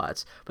different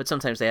robots, but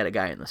sometimes they had a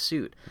guy in the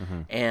suit,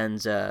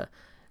 and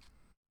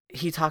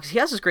he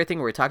has this great thing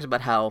where he talks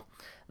about how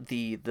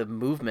the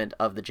movement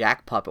of the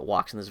Jack puppet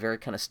walks in this very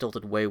kind of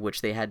stilted way, which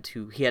he had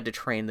to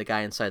train the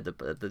guy inside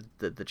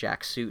the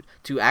Jack suit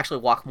to actually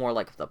walk more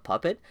like the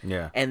puppet.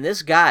 Yeah. And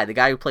this guy, the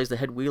guy who plays the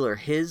head wheeler,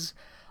 his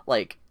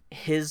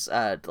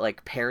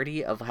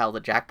parody of how the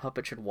Jack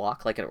puppet should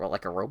walk like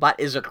a robot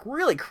is a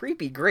really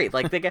creepy great.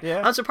 Like the guy,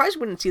 Yeah. I'm surprised we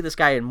wouldn't see this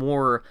guy in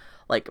more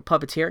like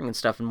puppeteering and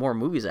stuff in more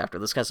movies after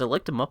this, because I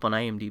looked him up on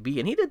IMDb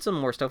and he did some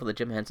more stuff with the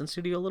Jim Henson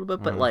Studio a little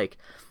bit, but like,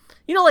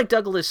 you know, like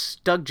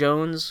Doug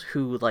Jones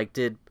who like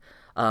did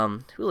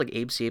Abe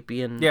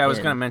Sapien. Yeah, I was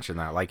gonna mention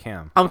that, like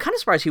him. I'm kind of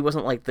surprised he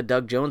wasn't like the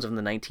Doug Jones of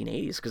the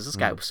 1980s, because this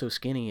guy was so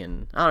skinny,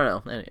 and I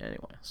don't know. Anyway,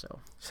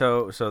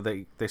 So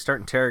they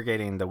start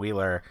interrogating the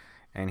Wheeler,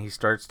 and he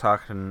starts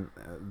talking.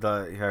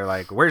 They're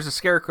like, "Where's the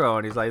Scarecrow?"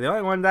 And he's like, "The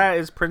only one that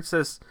is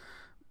Princess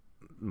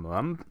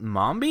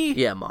Mombi."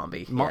 yeah,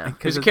 Mombi. Yeah,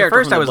 Because Who's a at character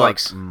first from I the was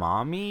books. like,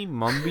 "Mommy,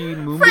 Mumby,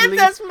 Moomby."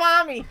 Princess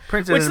Mommy.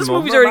 Princess Which this Mo-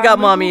 movie's already got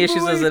mommy Mo-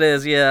 issues Mo- as it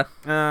is. Yeah.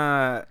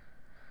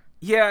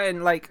 Yeah,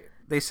 and like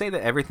they say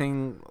that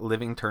everything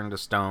living turned to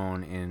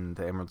stone in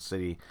the Emerald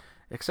City,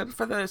 except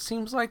for it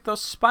seems like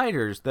those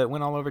spiders that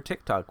went all over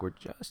TikTok were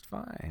just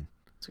fine.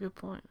 That's a good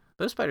point.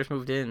 Those spiders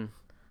moved in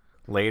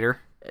Later.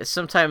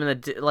 sometime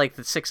in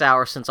the 6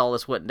 hours since all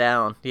this went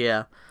down.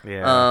 Yeah.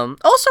 Yeah.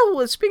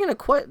 Also, speaking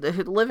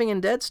of living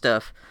and dead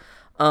stuff,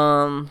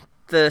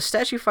 the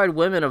statuified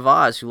women of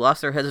Oz who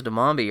lost their heads to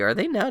Mombi, are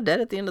they now dead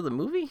at the end of the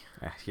movie?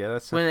 Yeah,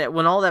 that's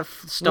When all that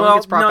stone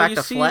gets brought back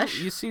to flesh?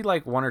 You see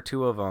like one or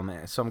two of them,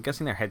 so I'm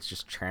guessing their heads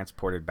just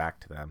transported back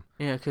to them.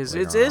 Yeah, because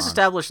later it is on.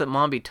 established that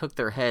Mombi took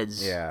their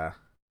heads. Yeah.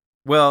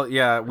 Well,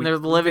 yeah. They're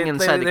living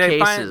inside the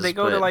cases, They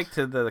go but- to like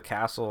to the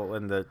castle,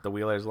 and the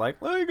Wheeler's like,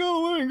 "Let me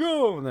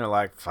go," and they're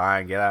like,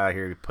 "Fine, get out of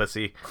here, you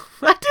pussy."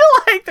 I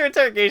do like their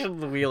interrogation of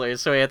the Wheelers,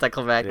 so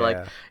anticlimactic. Yeah.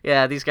 Like,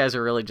 yeah, these guys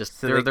are really just,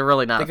 So they're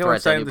really not They a go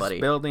threat to inside anybody.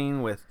 this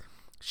building with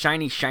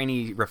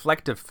shiny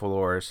reflective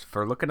floors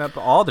for looking up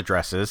all the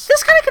dresses.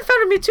 This kind of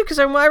confounded me too, because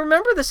I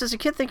remember this as a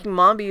kid thinking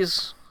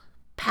Mombi's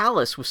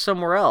palace was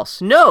somewhere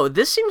else. No,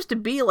 this seems to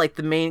be like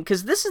the main,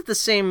 because this is the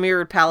same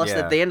mirrored palace Yeah.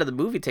 that the end of the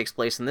movie takes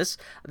place in. This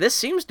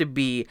seems to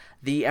be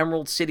the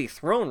Emerald City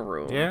throne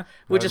room. Yeah,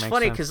 which that is makes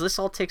funny sense. because this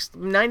all takes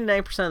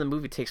 99% of the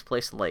movie takes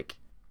place like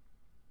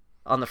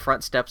on the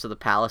front steps of the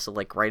palace,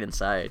 like right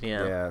inside.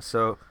 Yeah. Yeah.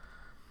 So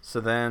So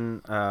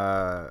then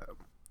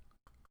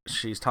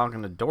she's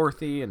talking to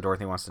Dorothy, and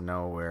Dorothy wants to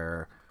know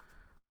where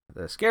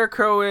the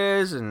Scarecrow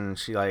is, and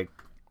she like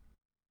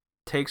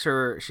takes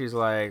her. She's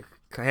like,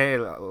 "Hey,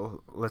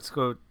 let's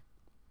go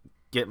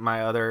get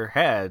my other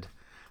head,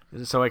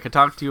 so I could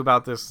talk to you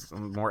about this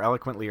more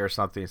eloquently or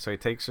something." So he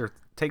takes her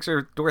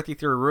Dorothy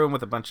through a room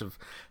with a bunch of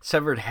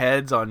severed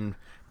heads on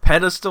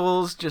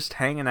pedestals, just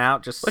hanging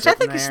out, which I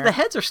think is the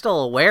heads are still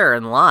aware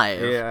and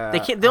live. Yeah, they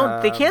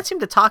can't seem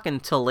to talk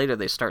until later.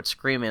 They start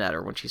screaming at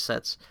her when she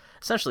sets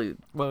essentially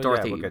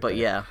Dorothy. We'll but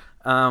there.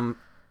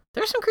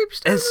 There's some creepy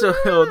stuff. And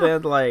so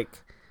then like,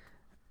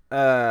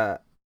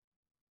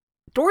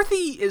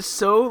 Dorothy is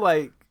so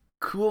like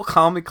cool,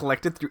 calm, and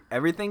collected through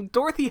everything.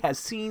 Dorothy has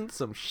seen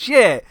some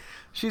shit.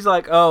 She's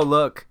like, "Oh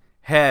look,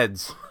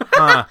 heads."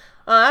 Huh.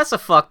 Oh, that's a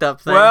fucked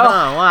up thing. Well,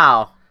 huh?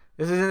 Wow.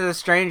 This isn't the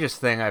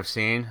strangest thing I've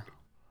seen.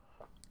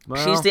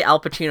 Well, She's the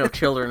Al Pacino of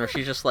children, where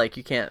she's just like,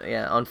 you can't,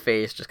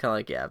 unfazed, just kind of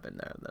like, yeah, I've been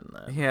there.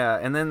 Then yeah,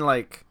 and then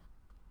like,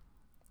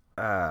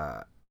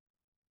 the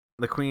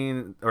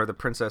queen or the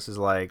princess is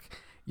like,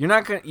 "You're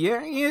not gonna, you're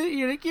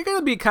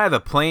gonna be kind of a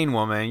plain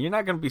woman. You're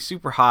not gonna be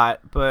super hot,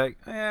 but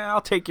I'll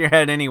take your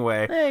head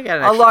anyway.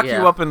 I'll lock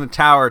you up in the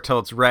tower till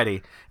it's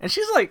ready." And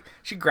she's like,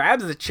 she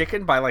grabs the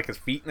chicken by like his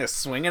feet and is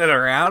swinging it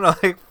around. I'm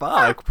like,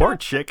 fuck, poor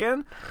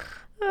chicken.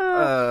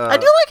 I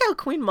do like how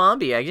Queen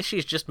Mombi, I guess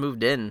she's just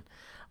moved in,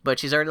 but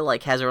she's already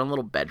like has her own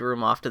little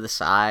bedroom off to the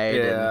side.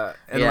 Yeah,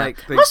 and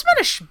like must have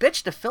been a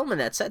bitch to film in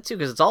that set too,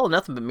 because it's all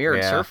nothing but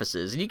mirrored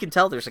surfaces, and you can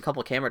tell there's a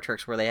couple camera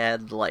tricks where they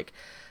had like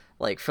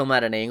film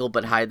at an angle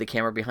but hide the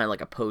camera behind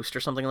like a post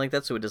or something like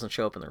that, so it doesn't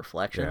show up in the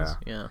reflections.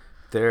 Yeah.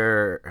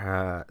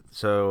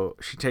 So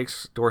she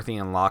takes Dorothy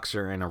and locks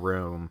her in a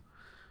room,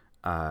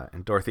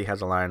 and Dorothy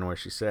has a line where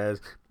she says,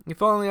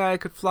 "If only I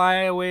could fly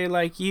away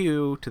like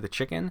you," to the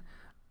chicken.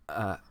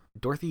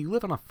 Dorothy, you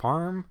live on a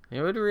farm.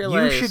 You would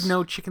realize you should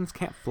know chickens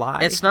can't fly.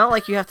 It's not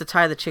like you have to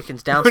tie the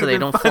chickens down so they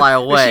don't fly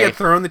away. She had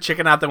thrown the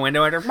chicken out the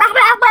window and her.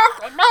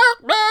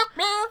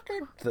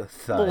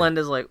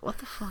 Belinda's like, "What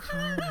the fuck's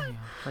wrong with you?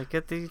 Like,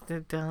 get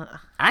the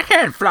I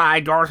can't fly,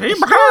 Dorothy.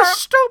 You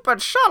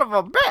stupid son of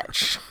a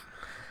bitch."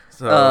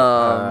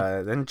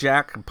 So then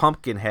Jack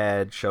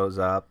Pumpkinhead shows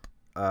up.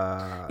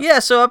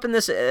 So up in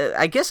this,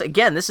 I guess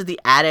again, this is the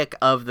attic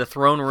of the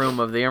throne room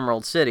of the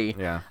Emerald City.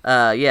 Yeah.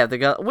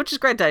 Which is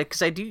great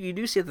because you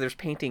do see that there's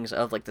paintings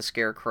of like the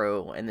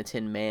Scarecrow and the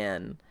Tin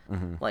Man,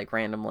 like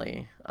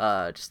randomly,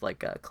 just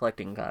like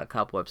collecting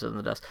cobwebs in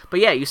the dust. But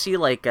yeah, you see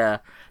like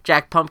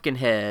Jack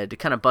Pumpkinhead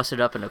kind of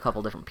busted up into a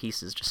couple different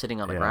pieces, just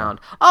sitting on the ground.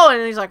 Oh,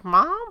 and he's like,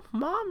 "Mom,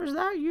 is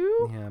that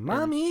you?" Yeah,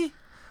 Mommy.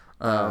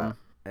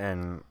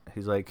 And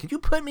he's like, "Could you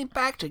put me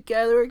back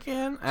together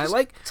again?" And I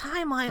like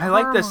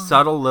the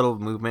subtle little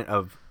movement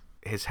of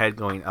his head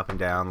going up and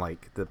down,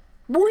 like the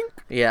boink.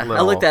 Yeah,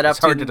 I looked that up. It's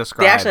hard to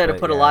describe. They actually had to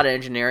put a lot of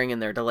engineering in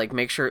there to like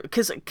make sure,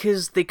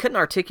 because they couldn't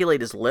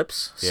articulate his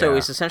lips, so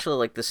he's essentially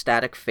like the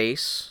static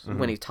face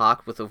when he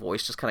talked, with the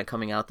voice just kind of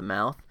coming out the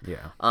mouth.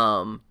 Yeah.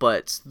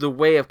 But the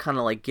way of kind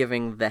of like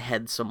giving the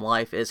head some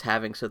life is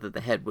having so that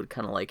the head would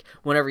kind of like,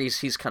 whenever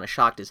he's kind of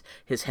shocked,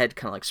 his head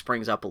kind of like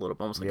springs up a little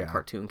bit, almost like a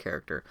cartoon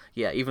character.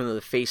 Yeah, even though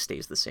the face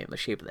stays the same, the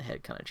shape of the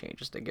head kind of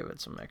changes to give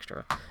it some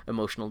extra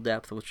emotional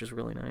depth, which is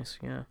really nice.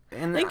 Yeah.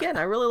 And again,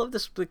 I really love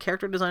the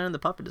character design and the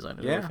puppet design.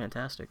 It's really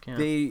fantastic. Yeah.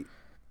 They,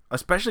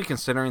 especially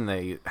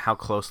considering how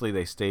closely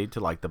they stayed to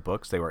like the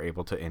books, they were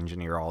able to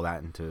engineer all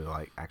that into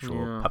like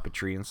actual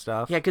puppetry and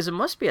stuff. Yeah, because it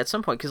must be at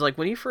some point, because like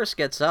when he first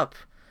gets up,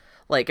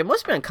 like it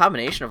must be a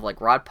combination of like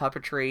rod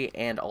puppetry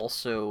and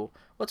also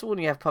what's when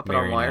you have puppet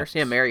on wires?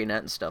 Yeah,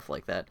 marionette and stuff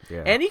like that.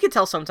 Yeah. And you can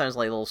tell sometimes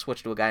like they'll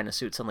switch to a guy in a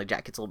suit, suddenly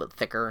Jack gets a little bit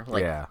thicker.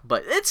 Like,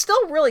 but it's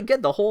still really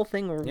good. The whole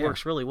thing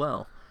works really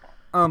well.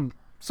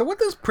 So what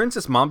does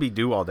Princess Mombi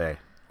do all day?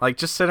 Like,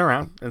 just sit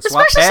around and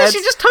swap heads? Especially since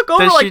she just took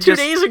over like 2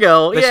 days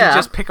ago. Does she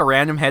just pick a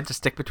random head to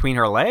stick between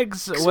her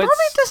legs?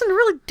 Mombi doesn't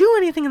really do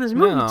anything in this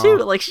movie, too.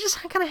 Like, she just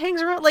kind of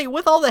hangs around, like,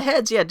 with all the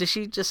heads. Yeah, does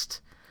she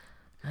just...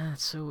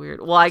 That's so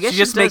weird. Well, I guess she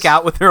just make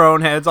out with her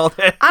own heads all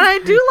day. And I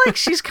do like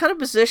she's kind of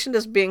positioned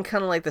as being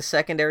kind of like the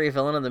secondary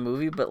villain of the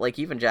movie, but, like,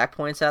 even Jack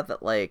points out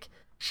that, like,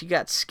 she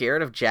got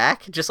scared of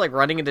Jack, just like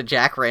running into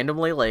Jack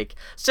randomly. Like,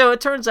 so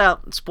it turns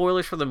out,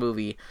 spoilers for the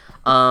movie,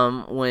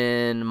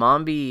 when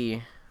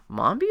Mombi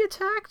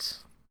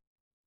attacked?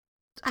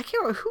 I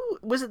can't remember who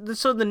was it.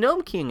 So the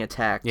Gnome King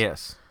attacked.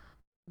 Yes.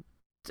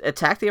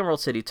 Attacked the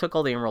Emerald City, took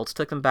all the emeralds,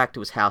 took them back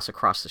to his house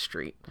across the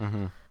street.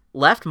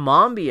 Left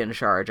Mombi in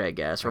charge, I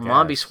guess, or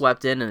Mombi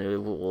swept in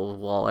and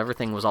while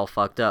everything was all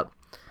fucked up.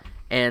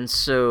 And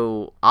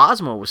so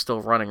Ozma was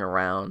still running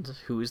around,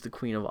 who is the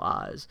Queen of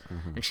Oz,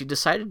 and she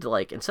decided to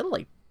like, instead of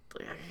like,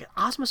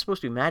 Ozma's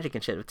supposed to be magic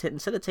and shit.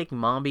 Instead of taking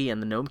Mombi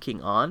and the Gnome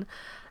King on,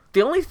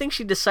 the only thing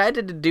she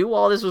decided to do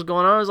while this was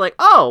going on was like,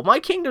 oh,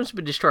 my kingdom's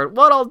been destroyed.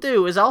 What I'll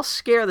do is I'll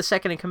scare the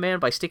second-in-command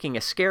by sticking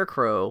a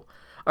scarecrow,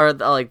 or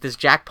like this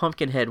Jack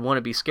Pumpkinhead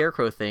wannabe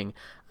scarecrow thing,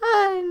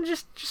 and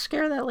just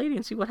scare that lady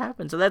and see what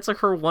happens. And that's like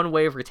her one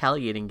way of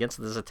retaliating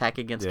against this attack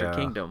against her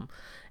kingdom.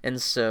 And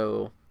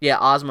so, yeah,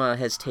 Ozma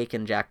has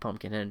taken Jack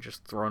Pumpkinhead and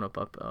just thrown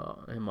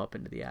him up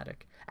into the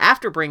attic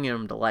after bringing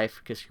him to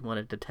life because she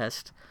wanted to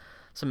test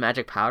some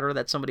magic powder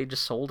that somebody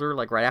just sold her,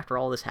 like right after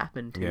all this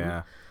happened too.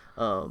 Yeah.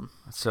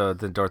 So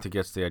then Dorothy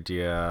gets the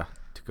idea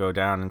to go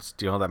down and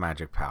steal that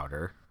magic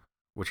powder,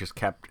 which is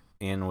kept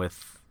in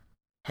with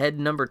head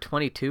number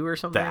 22 or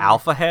something. The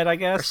alpha head, I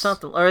guess, or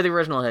something, or the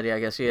original head, I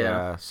guess.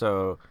 Yeah.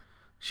 So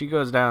she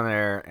goes down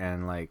there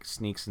and like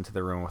sneaks into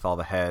the room with all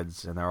the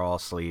heads, and they're all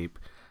asleep.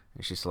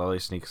 And she slowly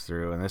sneaks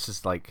through, and this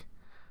is like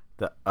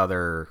the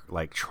other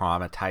like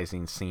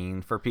traumatizing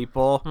scene for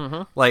people.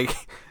 Mm-hmm. Like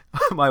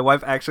my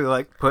wife actually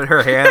like put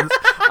her hands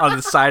on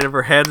the side of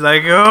her head,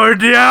 like, oh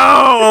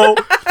no.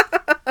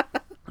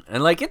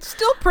 And like it's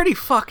still pretty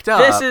fucked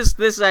up. This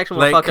is actually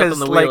like, fucked up on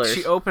the Wheelers. Like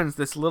she opens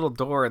this little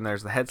door and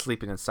there's the head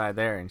sleeping inside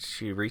there, and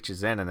she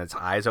reaches in and its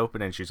eyes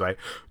open and she's like,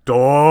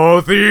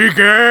 Dorothy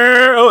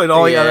girl, and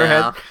all the other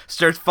head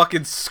starts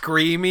fucking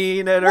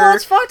screaming at her. Well,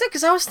 it's fucked up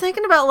because I was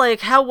thinking about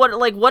like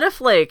what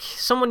if like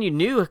someone you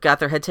knew got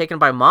their head taken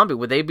by Mombi?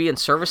 Would they be in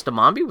service to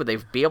Mombi? Would they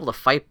be able to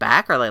fight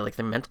back? Are they like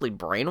they're mentally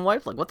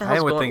brainwiped? Like what the hell's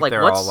I would going? think Like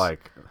they're what's all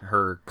like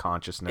her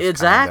consciousness.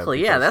 exactly?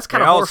 Kind of, yeah, that's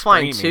kind of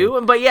horrifying too.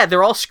 But yeah,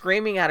 they're all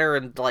screaming at her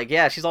and like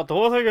she's all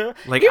Dorothy.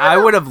 Like I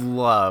would have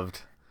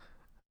loved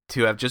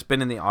to have just been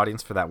in the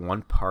audience for that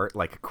one part,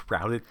 like a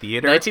crowded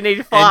theater,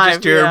 1985,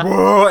 and just hear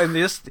whoa, and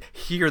just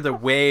hear the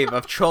wave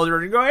of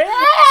children going.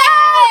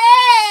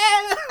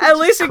 At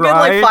least a good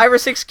like 5 or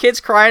 6 kids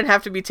cry and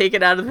have to be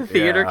taken out of the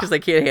theater because they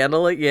can't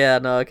handle it. Yeah,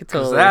 no, I could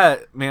totally.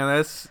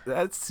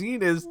 That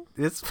scene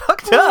it's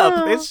fucked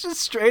up. It's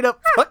just straight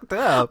up fucked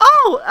up.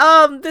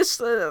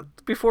 This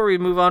before we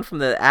move on from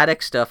the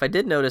attic stuff, I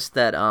did notice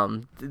that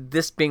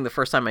this being the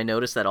first time I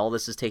noticed that all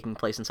this is taking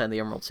place inside the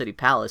Emerald City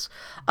Palace.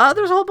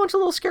 There's a whole bunch of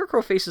little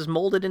scarecrow faces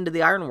molded into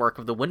the ironwork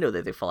of the window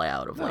that they fly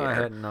out of later. I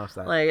hadn't noticed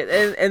that. Like,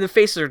 and the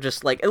faces are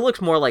just like it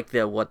looks more like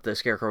what the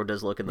scarecrow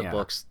does look in the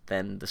books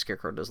than the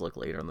scarecrow does look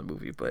later in the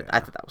movie. But I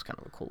thought that was kind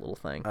of a cool little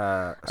thing.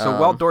 So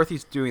while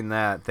Dorothy's doing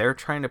that, they're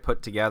trying to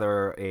put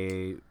together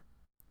a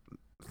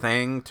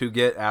thing to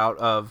get out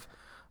of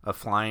a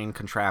flying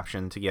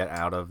contraption to get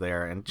out of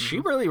there, and she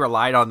really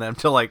relied on them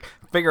to like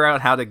figure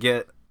out how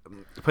to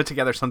put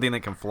together something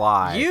that can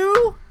fly.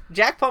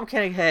 Jack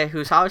Pumpkinhead,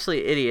 who's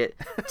obviously an idiot,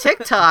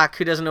 TikTok,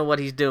 who doesn't know what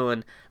he's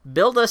doing,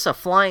 build us a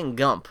flying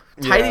gump.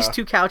 Tie these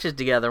 2 couches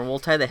together, and we'll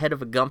tie the head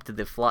of a gump to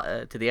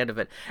the end of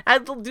it. I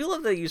do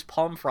love they use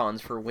palm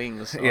fronds for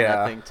wings on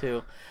that thing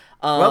too.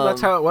 Well, that's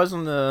how it was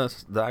in the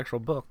actual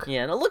book.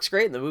 Yeah, and it looks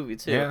great in the movie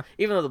too. Yeah.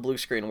 Even though the blue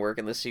screen work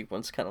in this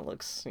sequence kind of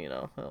looks, what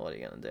are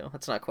you gonna do?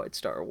 It's not quite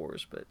Star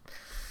Wars, but.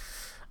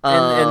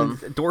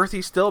 And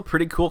Dorothy's still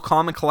pretty cool,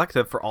 calm, and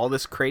collective for all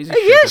this crazy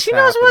shit. Yeah, she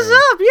knows what's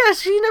up. Yeah,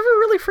 she never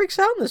really freaks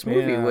out in this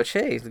movie, which,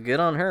 hey, good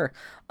on her.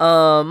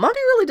 Mombi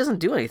really doesn't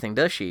do anything,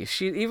 does she?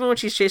 Even when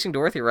she's chasing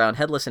Dorothy around,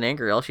 headless and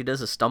angry, all she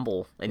does is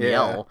stumble and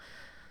yell.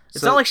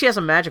 It's not like she has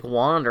a magic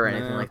wand or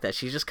anything like that.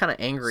 She's just kind of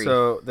angry.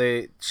 So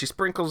she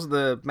sprinkles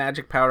the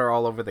magic powder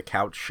all over the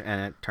couch, and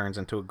it turns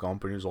into a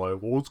gump, and he's like,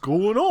 what's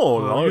going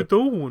on? How you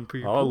doing,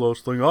 people?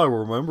 Last thing I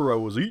remember, I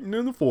was eating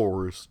in the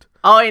forest.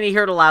 Oh, and he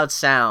heard a loud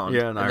sound.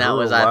 Yeah, and that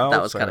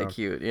was kind of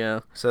cute,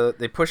 yeah. So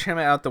they push him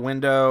out the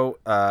window.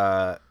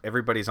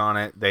 Everybody's on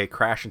it. They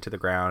crash into the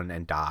ground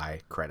and die.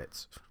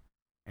 Credits.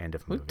 End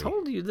of movie. Who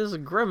told you this is a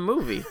grim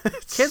movie?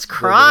 Kids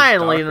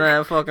crying leading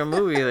that fucking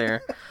movie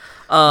there.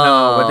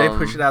 No, but they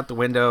push it out the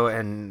window,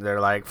 and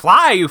they're like,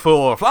 fly, you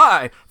fool!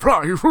 Fly!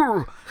 Fly, you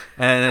fool!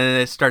 And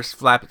then it starts to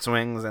flap its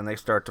wings, and they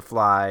start to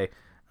fly.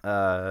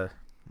 And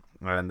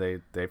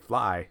they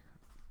fly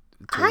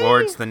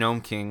towards the Gnome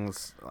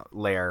King's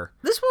lair.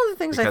 This is one of the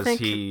things I think... Because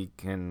he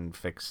can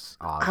fix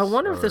Oz. I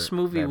wonder if this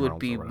movie would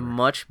be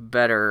much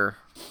better...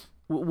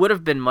 Would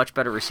have been much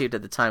better received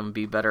at the time, would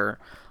be better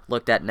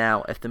looked at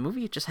now if the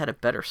movie just had a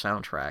better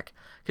soundtrack.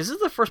 Because this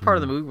is the first part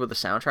of the movie where the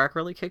soundtrack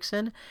really kicks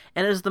in,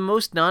 and it is the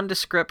most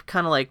nondescript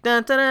kind of like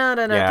dun, dun, dun,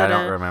 dun, I dun,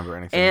 don't remember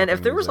anything. And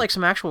if there was like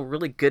some actual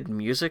really good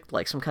music,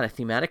 like some kind of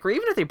thematic, or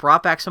even if they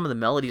brought back some of the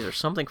melodies or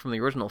something from the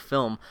original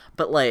film,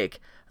 but like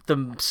the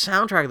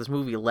soundtrack of this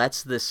movie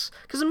lets this,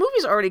 because the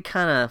movie's already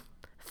kind of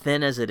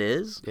thin as it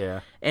is,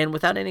 and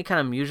without any kind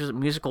of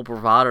musical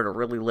bravado to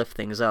really lift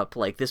things up,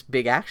 like this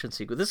big action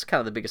sequence, this is kind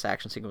of the biggest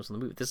action sequence in the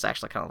movie. This is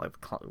actually kind of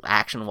like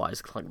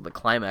action-wise the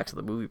climax of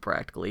the movie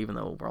practically, even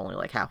though we're only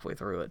like halfway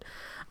through it.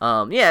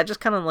 Just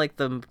kind of like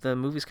the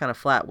movie's kind of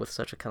flat with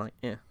such a kind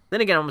of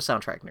Then again, I'm a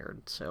soundtrack nerd,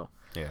 so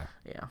yeah.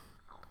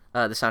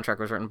 The soundtrack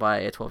was written by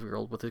a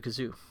 12-year-old with a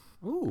kazoo.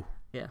 Ooh,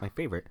 yeah, my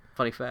favorite.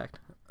 Funny fact.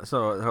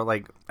 So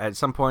like at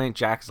some point,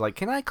 Jack's like,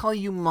 "Can I call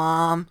you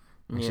Mom?"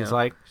 And she's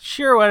like,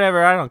 sure,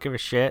 whatever, I don't give a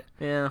shit.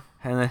 Yeah.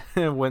 And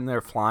then when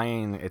they're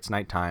flying, it's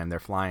nighttime, they're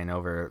flying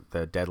over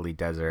the deadly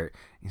desert.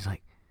 He's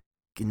like,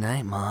 good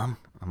night, Mom.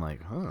 I'm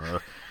like,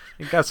 oh.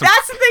 That's the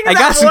thing. I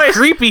got some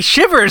creepy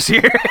shivers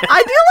here.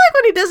 I do like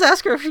when he does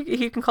ask her if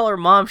he can call her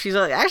Mom. She's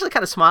actually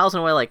kind of smiles in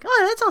a way like,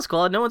 oh, that sounds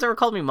cool. No one's ever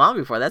called me Mom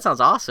before. That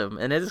sounds awesome.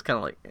 And it is kind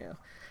of like,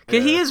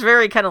 Because he is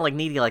very kind of like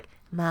needy, like,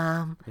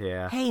 Mom.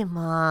 Yeah. Hey,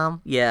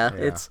 Mom. Yeah,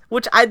 it's...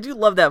 Which I do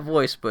love that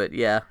voice, but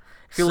yeah.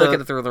 If you look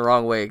at it through the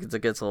wrong way,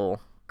 it gets a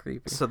little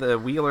creepy. So the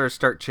Wheelers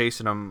start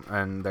chasing him,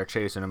 and they're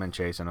chasing him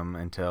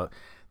until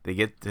they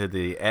get to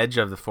the edge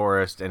of the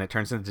forest, and it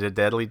turns into the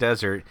Deadly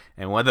Desert,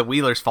 and one of the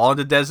Wheelers fall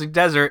into the Deadly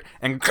Desert,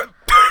 and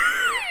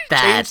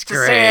That's to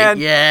great. sand.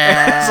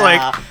 Yeah. It's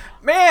like,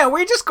 man,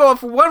 we just going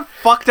from one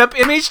fucked up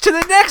image to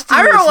the next.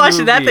 I remember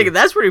watching that thing.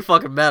 That's pretty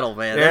fucking metal,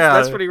 man.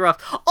 That's pretty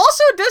rough.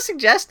 Also, it does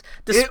suggest,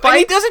 despite...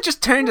 he doesn't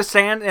just turn to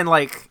sand and,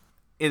 like,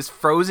 is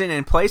frozen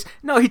in place.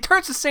 No, he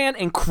turns to sand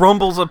and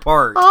crumbles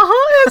apart.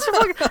 There's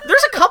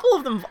a couple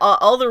of them.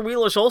 Other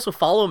Wheelers also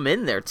follow him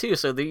in there too.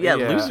 So the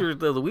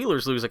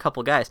Wheelers lose a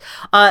couple guys.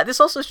 This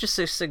also just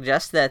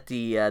suggests that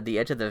the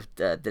edge of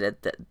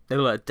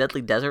the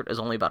Deadly Desert is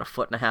only about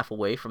 1.5 feet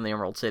away from the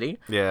Emerald City.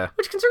 Yeah.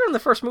 Which, considering the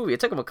first movie, it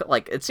took him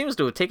it seems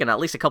to have taken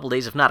at least a couple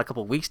days, if not a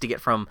couple weeks, to get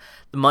from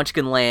the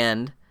Munchkin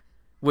Land,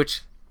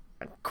 which,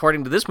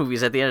 according to this movie,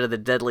 is at the end of the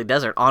Deadly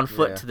Desert, on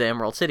foot to the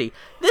Emerald City.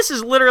 This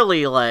is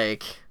literally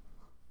like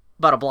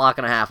about 1.5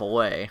 blocks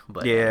away.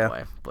 But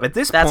anyway, at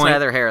this that's point,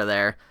 neither here or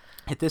there.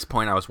 At this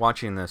point, I was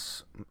watching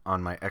this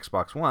on my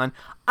Xbox One.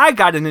 I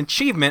got an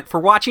achievement for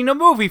watching a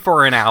movie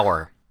for an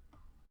hour.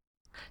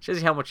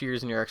 Shows you how much you're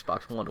using your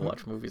Xbox One to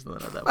watch movies. And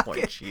then at that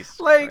point, Jesus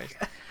like. Christ.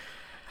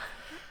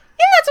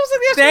 Yeah, it sounds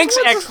like thanks,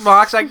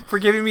 Xbox, for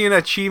giving me an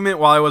achievement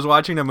while I was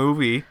watching a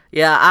movie.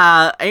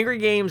 Yeah, Angry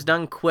Games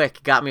Done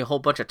Quick got me a whole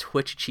bunch of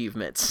Twitch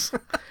achievements.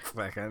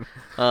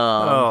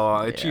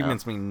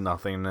 Achievements mean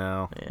nothing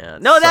now. Yeah,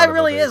 no, that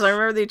really is. I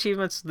remember the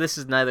achievements. This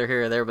is neither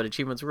here or there, but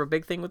achievements were a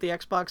big thing with the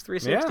Xbox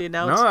 360. And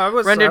now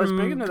it's rendered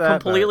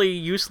completely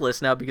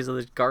useless now because of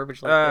the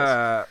garbage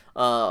like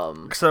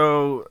this.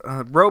 So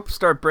ropes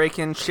start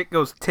breaking. Shit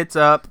goes tits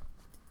up.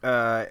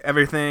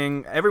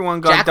 Everyone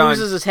gone Jack done.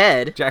 loses his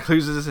head. Jack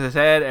loses his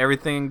head.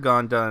 Everything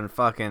gone done.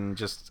 Fucking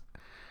just.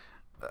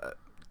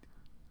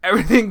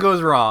 Everything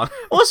goes wrong.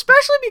 Well,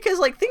 especially because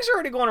like things are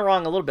already going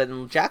wrong a little bit,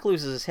 and Jack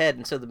loses his head,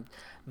 and so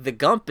the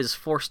Gump is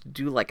forced to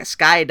do like a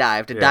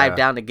skydive to dive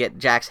down to get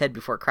Jack's head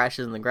before it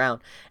crashes in the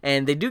ground.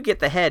 And they do get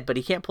the head, but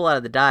he can't pull out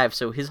of the dive,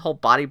 so his whole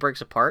body breaks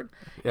apart.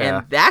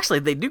 Yeah.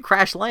 And they do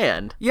crash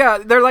land. Yeah,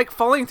 they're like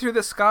falling through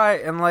the sky,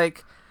 and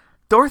like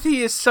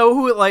Dorothy is so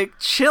like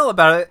chill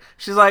about it.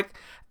 She's like,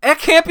 "It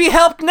can't be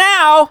helped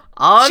now."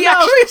 Oh she no!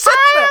 I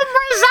am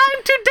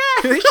resigned to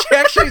death. She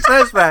actually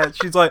says that.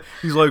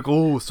 He's like,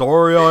 "Oh,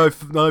 sorry, I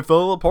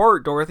fell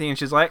apart, Dorothy," and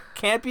she's like,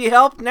 "Can't be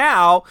helped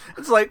now."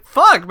 It's like,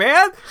 fuck,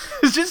 man.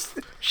 It's just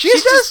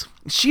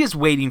she is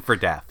waiting for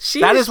death.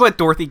 That is what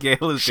Dorothy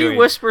Gale is doing. She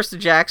whispers to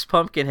Jack's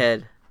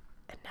Pumpkinhead,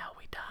 "And now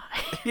we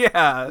die."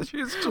 Yeah,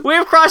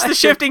 we've crossed the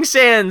shifting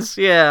sands.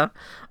 Yeah.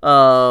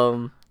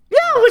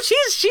 Yeah, well,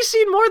 she's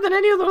seen more than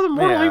any other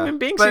mortal human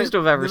being seems to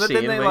have ever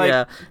seen.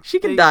 But she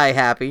can die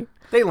happy.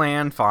 They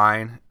land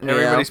fine.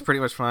 Everybody's pretty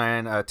much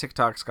fine.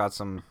 TikTok's got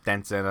some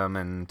dents in him,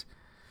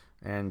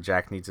 and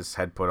Jack needs his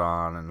head put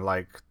on, and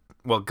like,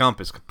 well, Gump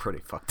is pretty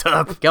fucked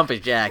up. Gump is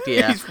jacked,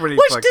 yeah. He's pretty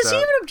fucked up. Which, does he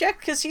even object?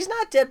 Because he's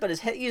not dead, but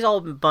his head, he's all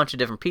a bunch of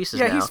different pieces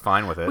now. Yeah, he's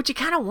fine with it. Which you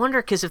kind of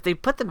wonder, because if they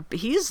put them...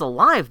 He's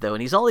alive, though,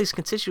 and he's all these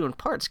constituent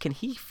parts. Can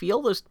he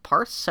feel those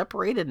parts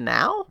separated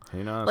now?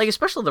 Who knows? Like,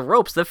 especially the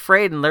ropes. They're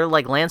frayed, and they're,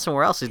 like, land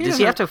somewhere else. Does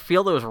he have to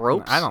feel those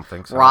ropes? I don't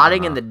think so.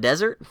 Rotting in the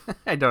desert?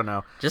 I don't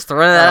know. Just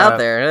throwing that out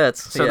there.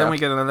 Then we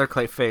get another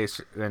clay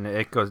face, and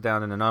it goes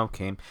down in the Gnome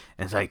King,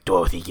 and it's like,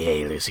 Dorothy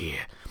Gale is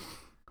here.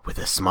 With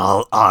a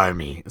small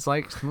army. It's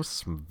like a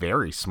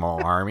very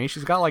small army.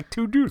 She's got like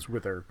 2 dudes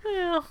with her.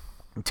 Yeah.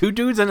 2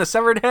 dudes and a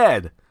severed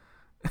head.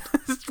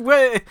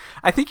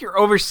 I think you're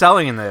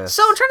overselling this.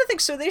 So I'm trying to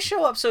think. So they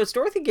show up. So it's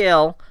Dorothy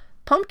Gale,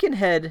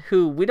 Pumpkinhead,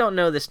 who we don't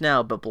know this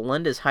now, but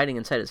Belinda's hiding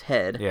inside his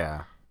head.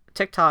 Yeah.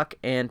 TikTok,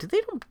 and do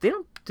they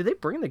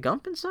bring the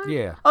Gump inside?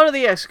 Yeah. Oh no,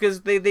 yes,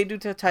 because they do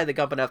tie the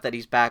Gump enough that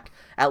he's back.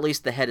 At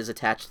least the head is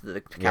attached to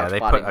the couch body.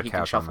 Put a he couch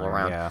can shuffle on there,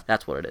 around. Yeah.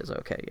 That's what it is.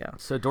 Okay, yeah.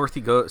 So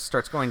Dorothy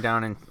starts going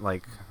down, and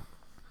like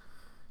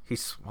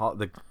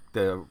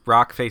the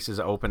rock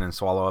faces open and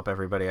swallow up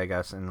everybody, I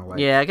guess, and like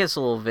it gets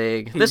a little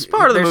vague. This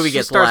part of the movie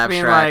gets a little abstract.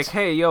 Being like,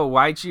 "Hey, yo,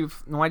 why'd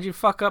you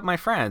fuck up my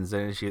friends?"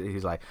 And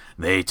he's like,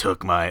 "They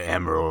took my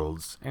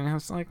emeralds," and I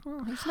was like,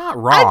 "Well, he's not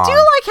wrong." I do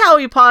like how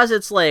he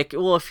posits, like,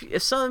 well,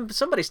 if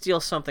somebody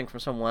steals something from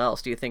someone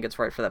else, do you think it's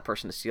right for that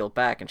person to steal it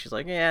back? And she's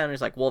like, "Yeah," and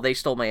he's like, "Well, they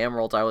stole my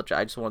emeralds.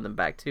 I just want them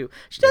back too."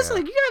 She does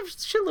like, "You have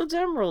shitloads of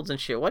emeralds and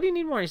shit. Why do you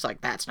need more?" And he's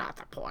like, "That's not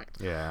the point."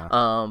 Yeah.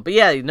 But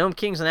yeah, Gnome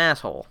King's an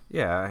asshole.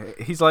 Yeah,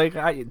 he's like,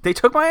 they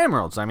took my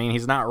emeralds. I mean,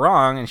 he's not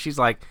wrong. And she's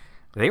like,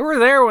 they were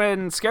there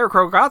when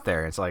Scarecrow got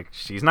there. It's like,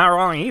 she's not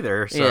wrong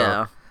either.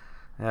 So,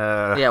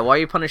 yeah, why are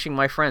you punishing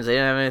my friends? They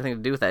didn't have anything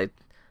to do with that.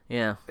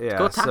 Yeah.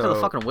 Go talk to the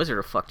fucking wizard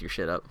who fucked your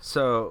shit up.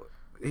 So,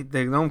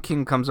 the Gnome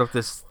King comes up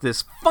with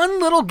this fun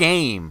little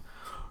game.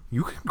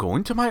 You can go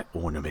into my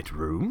ornament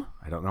room.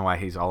 I don't know why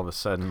he's all of a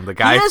sudden the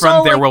guy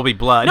from There Will Be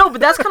Blood. No,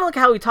 but that's kind of like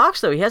how he talks,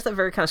 though. He has that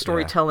very kind of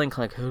storytelling,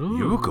 like, hello.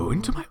 You will go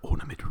into my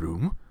ornament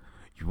room.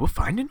 You will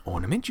find an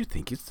ornament you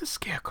think is the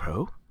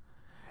Scarecrow,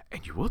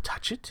 and you will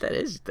touch it.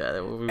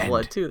 That would be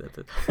blood too.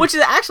 Which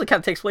actually kind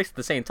of takes place at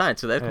the same time,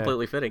 so that's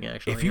completely fitting.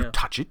 Actually, if you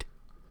touch it,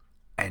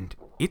 and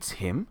it's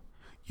him,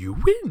 you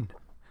win.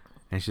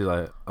 And she's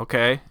like,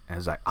 okay. And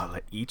it's like, I'll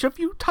let each of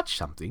you touch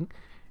something.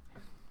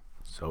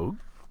 So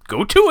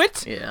go to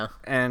it. Yeah.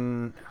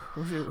 And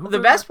the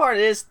best part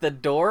is the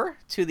door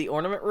to the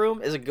ornament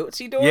room is a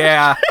goatsy door.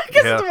 Yeah.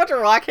 Because it's a bunch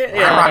of rocket.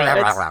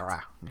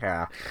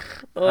 Yeah.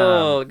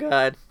 Oh,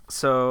 God.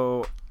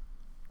 So.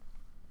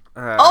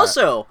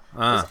 Also,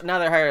 now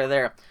they're higher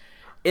there.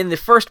 In the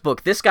first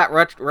book, this got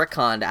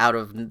retconned out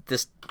of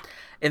this.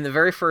 In the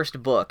very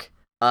first book,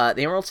 the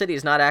Emerald City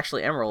is not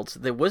actually emeralds.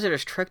 The wizard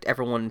has tricked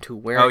everyone into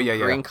wearing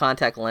green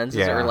contact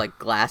lenses or like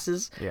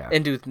glasses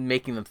into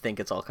making them think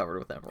it's all covered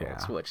with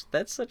emeralds. Which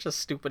that's such a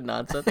stupid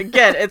nonsense.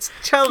 Again, it's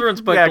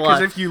children's book. Yeah,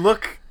 because if you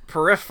look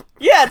peripheral.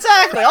 Yeah,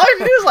 exactly. All you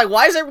can do is like,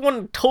 why is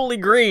everyone totally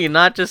green?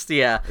 Not just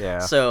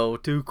So,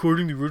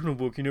 according to the original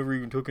book, he never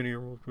even took any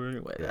emeralds. But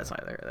anyway, that's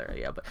neither there.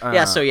 Yeah,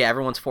 but So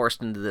everyone's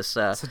forced into this.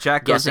 So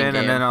Jack goes in,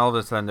 and then all of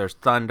a sudden there's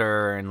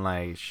thunder, and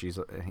like he's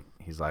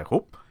like,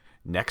 "Oh,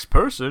 next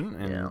person,"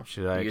 and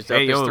she's like,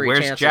 "Hey, yo,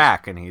 where's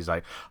Jack?" And he's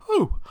like,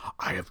 "Oh,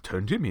 I have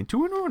turned him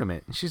into an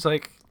ornament." And she's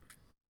like,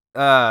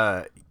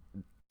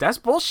 "That's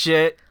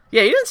bullshit."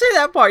 Yeah, you didn't say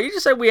that part. You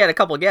just said we had a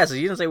couple of guesses.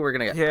 You didn't say we were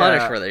going to get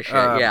punished for this shit.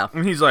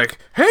 And he's like,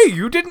 hey,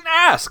 you didn't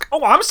ask.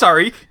 Oh, I'm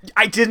sorry.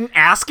 I didn't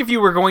ask if you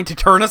were going to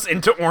turn us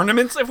into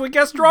ornaments if we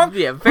guessed wrong.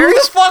 Yeah, who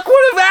the fuck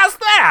would have asked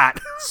that?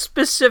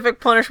 Specific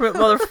punishment,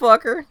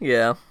 motherfucker.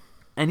 Yeah.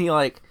 And he,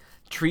 like,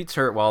 treats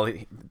her while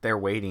they're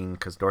waiting,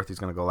 because Dorothy's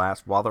going to go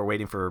last. While they're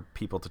waiting for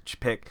people to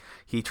pick,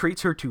 he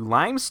treats her to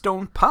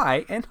limestone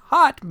pie and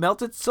hot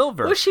melted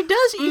silver. Well, she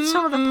does eat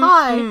some of the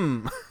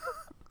pie.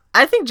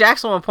 I think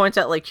Jackson one points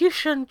out, like, you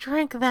shouldn't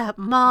drink that,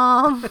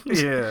 Mom.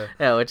 Yeah.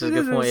 Yeah, which is a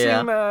good point, It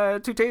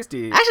doesn't seem too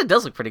tasty. Actually, it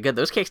does look pretty good.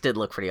 Those cakes did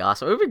look pretty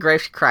awesome. It would be great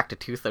if she cracked a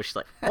tooth, though. She's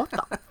like, what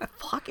the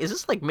fuck? Is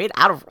this, like, made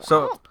out of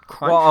while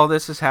all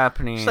this is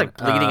happening... She's, like,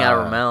 bleeding out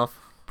of her mouth.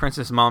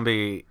 Princess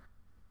Mombi...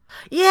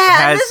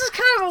 Yeah, this is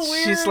kind of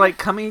weird. She's like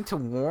coming to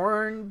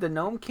warn the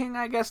Gnome King,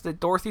 I guess, that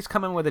Dorothy's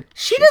coming with a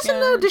She chicken. doesn't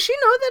know. Does she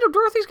know that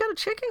Dorothy's got a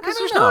chicken? Because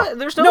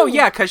there's no. No,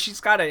 yeah, because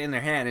she's got it in her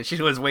hand and she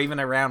was waving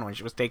it around when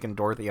she was taking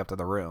Dorothy up to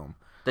the room.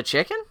 The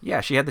chicken? Yeah,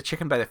 she had the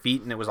chicken by the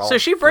feet and it was all. So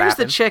she brings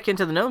flapping. the chicken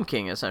to the Gnome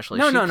King, essentially.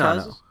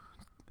 No.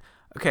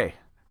 Okay,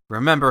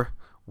 remember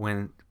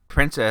when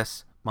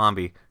Princess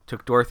Mombi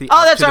took Dorothy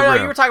up that's to the right. room.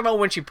 No, you were talking about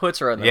when she puts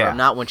her in the room,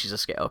 not when she's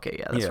escaped. Okay,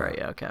 yeah, that's right.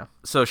 Yeah, okay.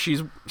 So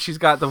she's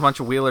got the bunch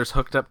of wheelers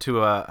hooked up to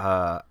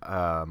like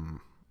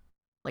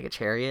a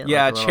chariot.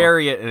 Yeah, like a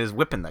chariot, and is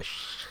whipping the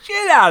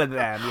shit out of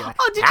them. Like,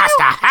 did you?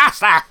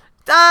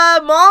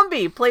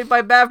 Mombi, played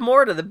by Bav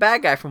Morta, the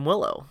bad guy from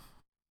Willow.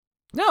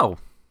 No.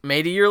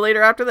 Made a year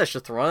later after this.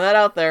 Just throwing that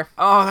out there.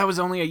 Oh, that was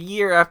only a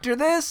year after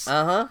this?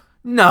 Uh-huh.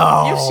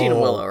 No. You've seen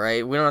Willow,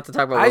 right? We don't have to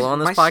talk about Willow on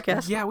this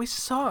podcast? Yeah, we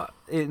saw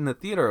it in the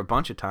theater a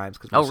bunch of times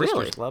because my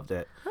sisters loved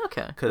it.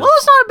 Okay. Well,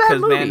 it's not a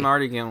bad movie. Because Van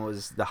Mardigan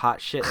was the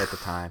hot shit at the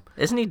time.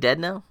 Isn't he dead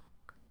now?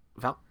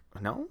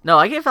 No? No,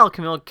 I get Val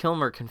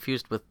Kilmer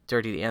confused with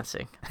Dirty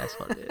Dancing. That's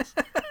what it is.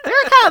 They're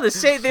kind of the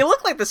same. They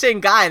look like the same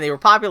guy, and they were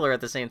popular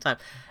at the same time.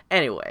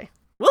 Anyway.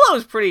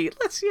 Willow's pretty.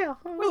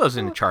 Willow's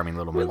a charming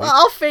little movie.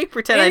 I'll fake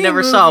pretend I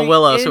never saw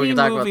Willow, so we can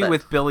talk about that. Any movie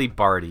with Billy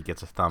Barty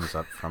gets a thumbs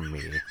up from me.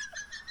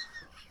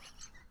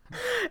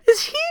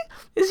 Is he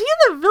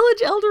the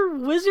village elder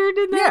wizard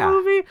in that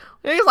movie?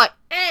 And he's like,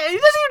 he doesn't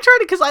even try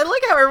to, because I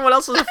like how everyone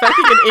else is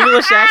affecting an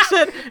English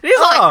accent. And he's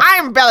like,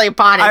 I'm Billy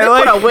Barty. They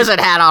put a wizard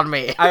hat on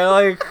me. I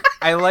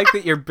like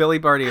that your Billy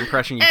Barty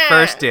impression you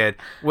first did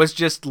was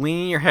just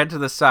leaning your head to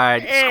the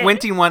side,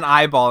 squinting one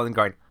eyeball, and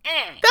going.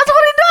 That's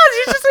what he does.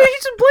 He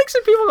just blinks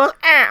at people and goes,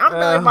 I'm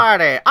Billy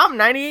Barty. I'm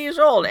 98 years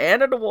old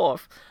and a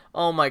dwarf.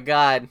 Oh my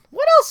god.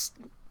 What else?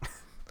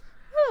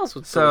 What else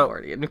was Billy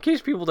Barty? And in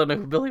case people don't know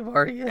who Billy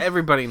Barty is.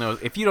 Everybody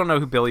knows. If you don't know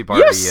who Billy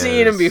Barty is. You've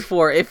seen him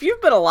before. If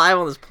you've been alive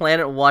on this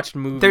planet and watched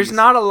movies. There's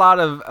not a lot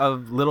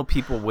of little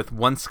people with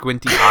one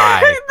squinty eye.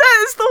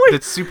 That is the way.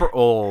 That's super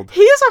old.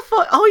 He is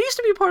he used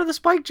to be part of the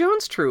Spike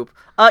Jonze troupe.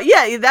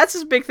 Yeah, that's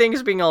his big thing,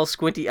 is being all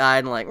squinty eyed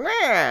and like,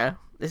 meh.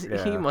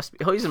 He must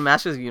be. Oh, he's in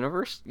Masters of the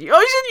Universe? Oh,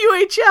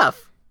 he's in UHF.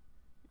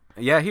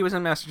 Yeah, he was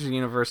in Masters of the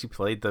Universe. He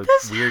played the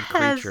weird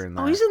creature in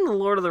that. Oh, he's in the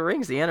Lord of the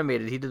Rings, the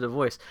animated. He did a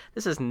voice.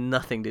 This has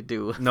nothing to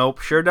do with... Nope,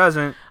 sure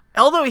doesn't.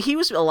 Although he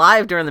was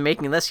alive during the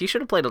making of this, he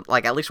should have played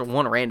like at least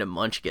one random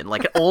Munchkin,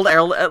 like an old...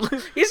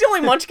 He's the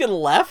only Munchkin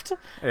left.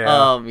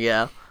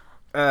 Yeah.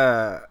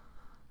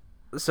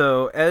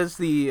 So as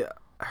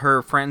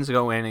her friends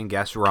go in and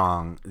guess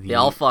wrong, they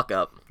all fuck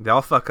up.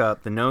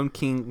 The Gnome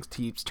King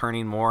keeps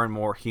turning more and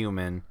more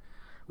human.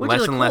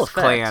 Less and less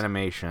clay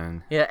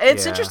animation. Yeah,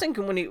 it's interesting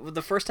when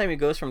the first time he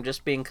goes from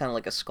just being kind of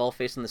like a skull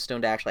face in the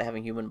stone to actually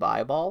having human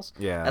eyeballs.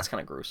 Yeah, that's kind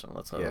of gruesome.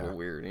 That's a little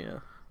weird.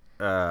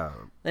 Yeah.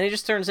 Then he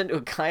just turns into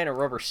a guy in a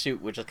rubber suit,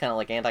 which is kind of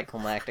like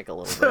anticlimactic a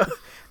little bit.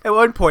 At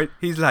one point,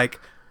 he's like,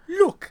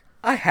 "Look,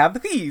 I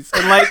have these,"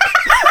 and like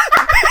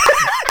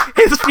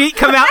his feet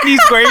come out, and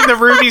he's wearing the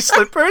ruby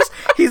slippers.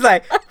 He's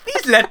like, "These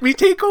Please let me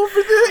take over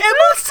the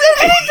Emerald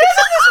City. And he does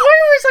this way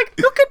where he's like,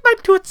 look at my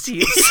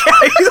tootsies.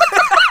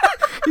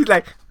 He's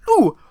like,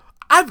 ooh,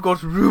 I've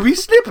got ruby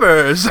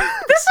slippers. This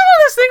is one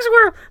of those things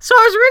where, so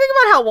I was reading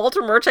about how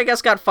Walter Murch, I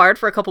guess, got fired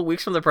for a couple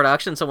weeks from the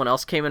production. Someone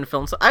else came in and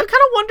filmed. So I kind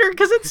of wonder,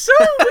 because it's such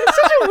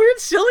a weird,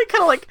 silly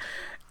kind of like,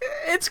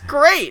 it's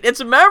great,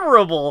 it's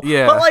memorable.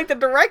 Yeah. But like the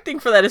directing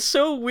for that is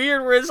so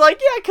weird. Where it's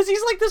like, yeah, because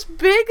he's like this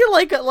big,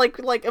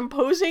 like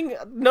imposing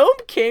gnome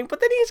king,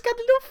 but then he's got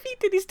the little feet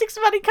and he sticks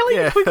them out. He kind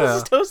of twinkles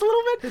his toes a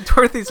little bit.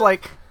 Dorothy's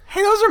like,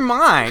 hey, those are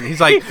mine. He's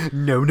like,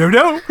 no.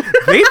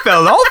 They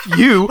fell off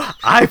you.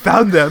 I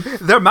found them.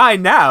 They're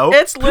mine now.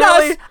 It's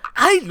literally... Plus,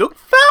 I look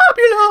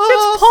fabulous.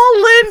 It's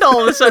Paul Lynde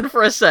all of a sudden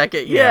for a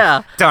second.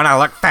 Yeah. Don't I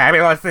look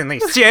fabulous in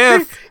these shoes?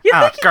 You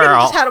think he could have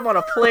girl. just had him on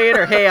a plate,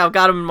 or hey, I've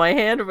got him in my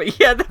hand, but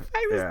yeah, the fact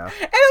is, Yeah.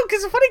 and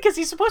because it's funny because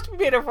he's supposed to be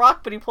made of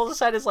rock, but he pulls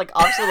aside his like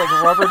obviously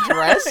like rubber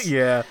dress.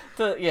 Yeah.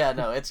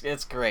 No,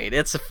 it's great.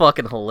 It's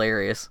fucking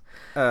hilarious.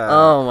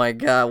 Oh my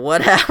god,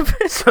 what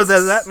happened? So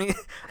does that mean?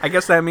 I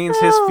guess that means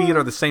his feet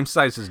are the same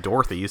size as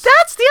Dorothy's.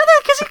 That's the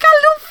other, because he got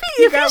little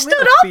feet. If he got stood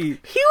little up,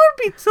 feet. he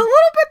would be a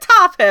little bit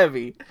top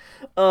heavy.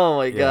 Oh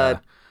my Yeah. god.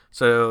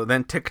 So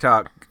then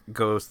TikTok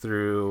goes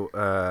through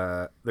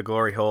the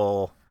glory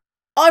hole.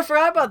 Oh, I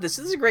forgot about this.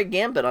 This is a great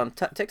gambit on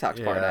TikTok's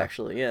part, Yeah.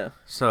 actually. Yeah.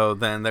 So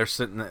then they're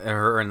sitting,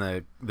 her and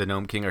the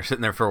Gnome King are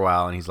sitting there for a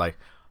while, and he's like,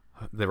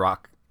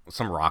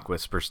 some rock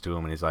whispers to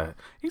him, and he's like,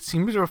 it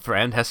seems your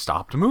friend has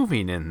stopped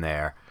moving in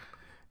there.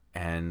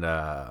 And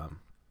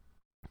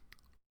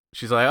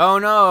she's like, oh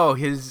no,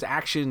 his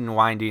action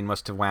winding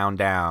must have wound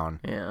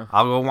down. Yeah.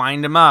 I'll go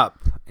wind him up.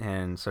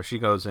 And so she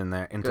goes in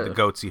there into the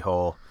Good. goatsy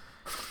hole,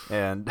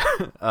 and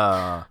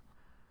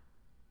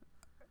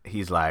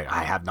he's like,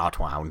 I have not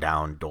wound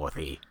down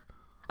Dorothy.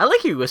 I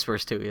like he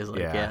whispers too. He's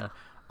like, yeah.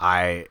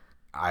 I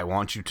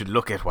want you to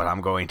look at what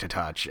I'm going to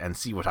touch and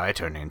see what I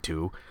turn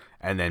into,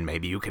 and then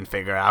maybe you can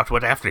figure out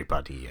what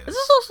everybody is. Is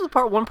this also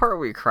the one part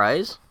where he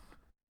cries?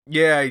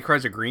 Yeah, he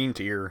cries a green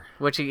tear.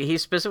 Which he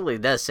specifically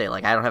does say,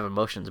 like, I don't have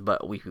emotions,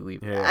 but weepy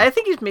weep. Yeah. I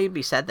think he's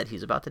maybe sad that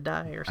he's about to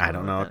die or something. I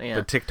don't know. Like that.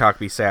 The TikTok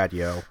be sad,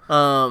 yo.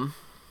 Yeah.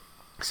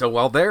 So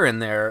while they're in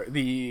there,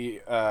 the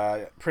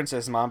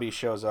Princess Mombi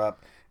shows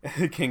up, and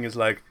the king is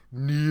like,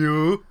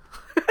 kneel.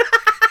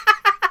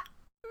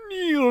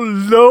 Kneel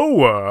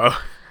lower.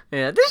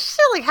 Yeah. Does she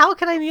say, like, how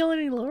can I kneel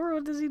any lower?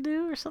 What does he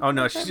do or something? Oh,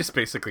 no, like she that? just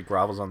basically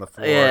grovels on the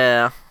floor.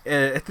 Yeah.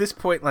 At this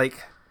point,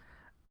 like,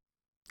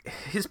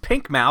 his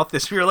pink mouth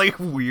is really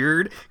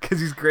weird because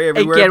he's gray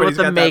everywhere. Again, but with he's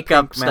the got that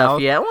makeup pink stuff,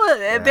 mouth. yeah. Well,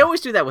 Yeah. they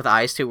always do that with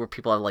eyes, too, where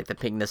people have, like, the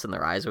pinkness in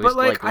their eyes. Always, But,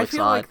 like, I looks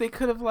feel odd like they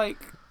could have, like,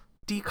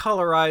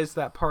 decolorized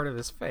that part of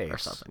his face. or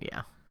something,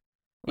 yeah.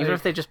 Even Like-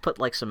 if they just put,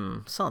 like,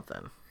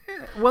 something.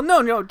 Well,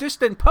 no,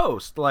 just in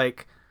post.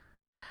 Like,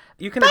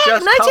 you can Back in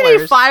adjust colors.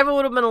 1985, it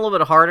would have been a little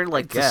bit harder,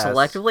 like, to guess.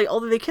 selectively.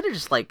 Although they could have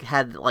just, like,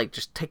 had, like,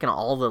 just taken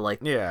all the, like,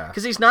 Yeah.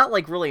 because he's not,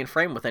 like, really in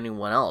frame with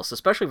anyone else,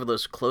 especially for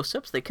those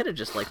close-ups. They could have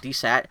just, like,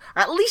 or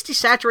at least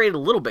desaturated a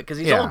little bit, because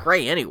he's all Yeah.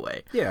 gray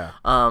anyway. Yeah.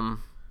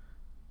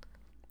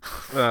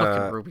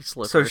 Fucking ruby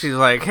slippers. So she's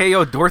like, hey,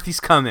 yo, Dorothy's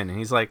coming. And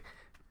he's like,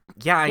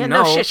 yeah, I yeah,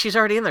 know. no shit, she's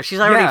already in there. She's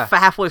already Yeah.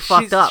 halfway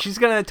fucked up. She's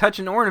going to touch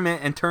an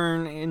ornament and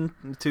turn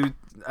into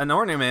an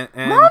ornament.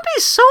 And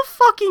Mombi's so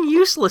fucking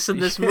useless in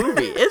this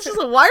movie. It's just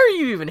like, why are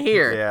you even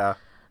here? Yeah.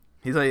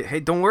 He's like, hey,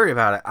 don't worry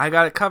about it. I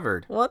got it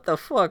covered. What the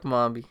fuck,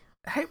 Mombi?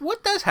 Hey,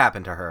 what does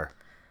happen to her?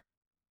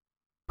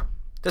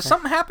 Does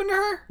something happen to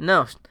her?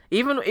 No,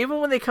 even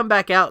when they come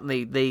back out and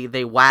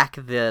they whack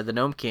the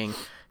Gnome King,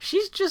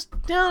 she's just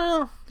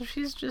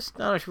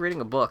she's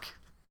reading a book,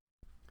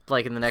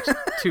 like in the next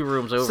 2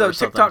 rooms over. So or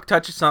something. TikTok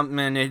touches something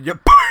and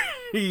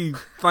he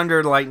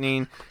thunder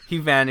lightning. He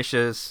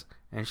vanishes,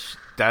 and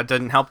that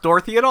doesn't help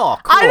Dorothy at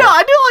all. Cool. I know,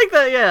 I do like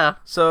that. Yeah,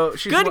 So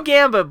she's good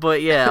gambit,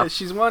 but yeah,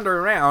 she's wandering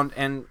around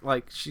and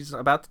like she's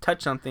about to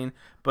touch something,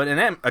 but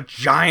a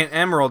giant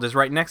emerald is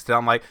right next to it.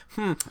 I'm like,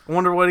 I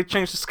wonder what he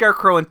changed the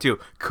Scarecrow into.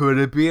 Could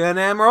it be an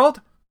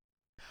emerald?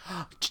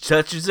 She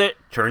touches it.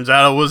 Turns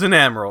out it was an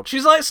emerald.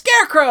 She's like,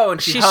 Scarecrow,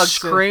 and she hugs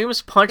him.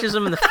 screams, punches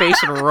him in the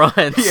face, and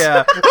runs.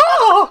 Yeah.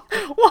 Oh,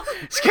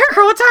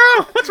 Scarecrow, what's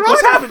wrong? What's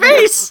wrong with your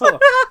face?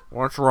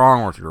 What's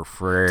wrong with your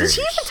face? Does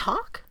he even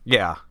talk?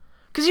 Yeah.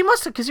 Because he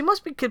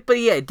must be. But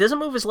yeah, it doesn't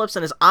move his lips,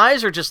 and his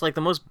eyes are just like the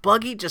most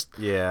buggy. Just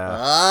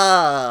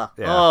Yeah.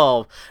 Yeah.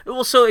 Oh.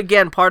 Well, so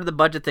again, part of the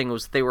budget thing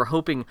was they were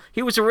hoping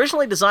he was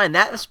originally designed.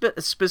 That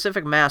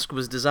specific mask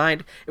was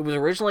designed. It was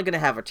originally going to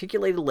have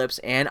articulated lips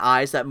and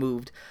eyes that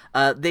moved.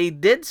 They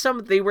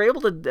were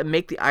able to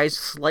make the eyes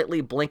slightly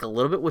blink a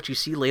little bit, which you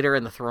see later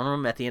in the throne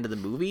room at the end of the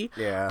movie.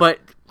 Yeah. But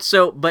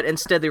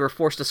instead they were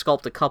forced to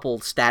sculpt a couple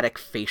static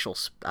facial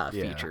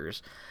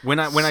features. When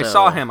I So-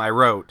 saw him, I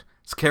wrote,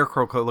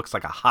 Scarecrow looks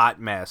like a hot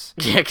mess.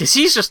 Yeah, because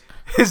he's just...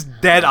 His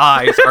dead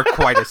eyes are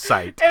quite a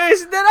sight. And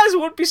his dead eyes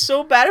wouldn't be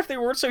so bad if they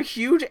weren't so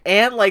huge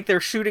and, like, they're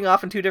shooting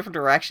off in two different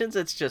directions.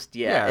 It's just,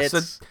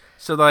 it's...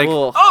 So like,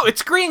 Ugh. oh,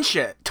 it's green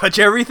shit. Touch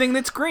everything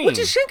that's green. Which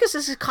is shame because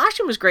his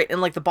costume is great, and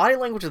like the body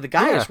language of the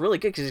guy Yeah. is really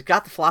good because he's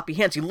got the floppy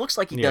hands. He looks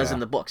like he does Yeah. in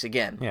the books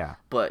again. Yeah.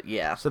 But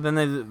yeah. So then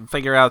they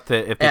figure out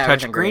that if they Yeah, touch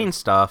everything green green.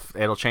 stuff,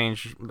 it'll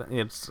change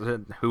it's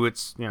who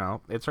it's,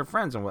 it's her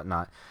friends and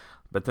whatnot.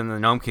 But then the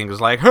Gnome King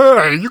is like,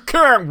 hey, you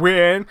can't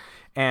win.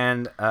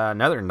 And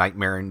another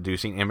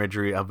nightmare-inducing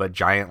imagery of a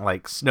giant,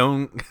 like,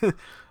 snow...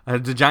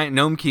 the giant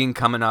Gnome King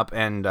coming up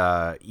and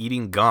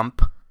eating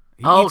Gump.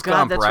 He eats God,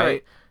 Gump, that's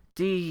right?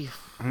 The...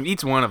 He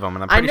eats one of them,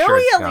 and I'm I pretty know sure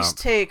he it's at Gump. least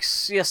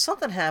takes... Yeah,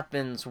 something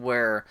happens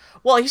where...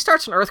 Well, he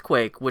starts an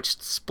earthquake, which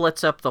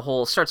splits up the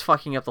whole... Starts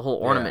fucking up the whole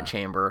ornament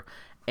chamber,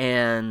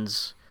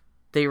 and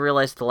they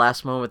realize at the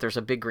last moment there's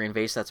a big green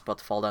vase that's about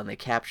to fall down. They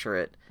capture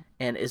it,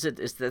 and does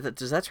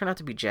that turn out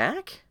to be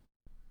Jack?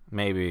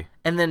 Maybe.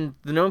 And then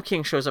the Gnome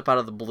King shows up out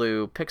of the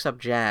blue, picks up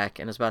Jack,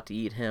 and is about to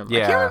eat him. Yeah.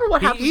 I can't remember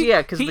what happens.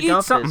 Yeah, because he the eats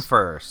Gump something is...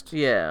 first.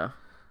 Yeah.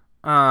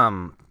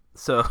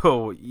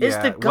 So, yeah. Is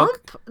the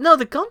Gump... No,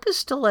 the Gump is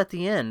still at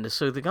the end,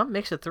 so the Gump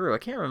makes it through. I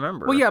can't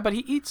remember. Well, yeah, but he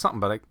eats something,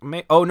 but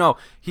oh, no.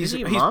 He's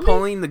he eat Mommy?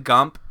 pulling the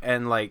Gump,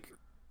 and, like,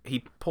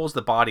 he pulls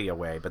the body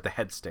away, but the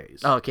head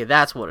stays. Oh, okay,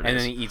 that's what it is. And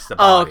then he eats the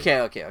Oh, body.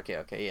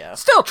 okay, yeah.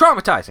 Still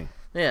traumatizing.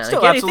 Yeah, Still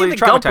again, absolutely you think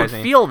the Gump would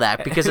traumatizing. feel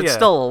that because it's Yeah.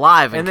 still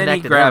alive and And then he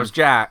connected grabs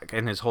to him. Jack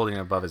and is holding it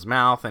above his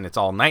mouth, and it's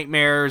all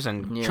nightmares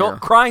and Yeah.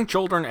 crying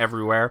children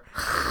everywhere.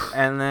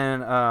 And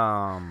then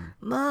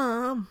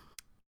Mom.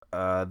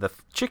 the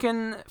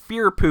chicken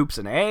fear poops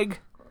an egg,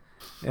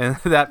 and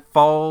that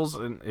falls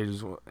and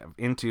is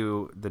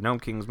into the Gnome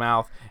King's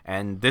mouth.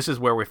 And this is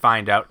where we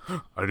find out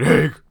an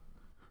egg,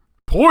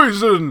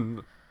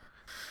 poison.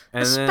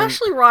 And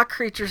Especially rock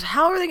creatures,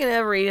 how are they going to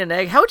ever eat an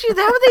egg? How would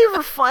they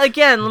ever find,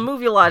 again, the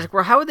movie logic,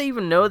 where how would they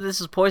even know this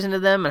is poison to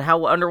them, and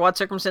under what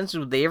circumstances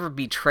would they ever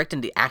be tricked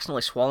into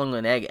accidentally swallowing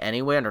an egg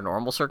anyway under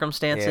normal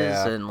circumstances?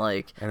 Yeah. And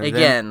like, And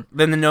again...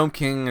 then the Gnome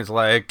King is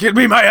like, "Give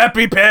me my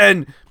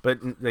EpiPen!"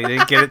 But they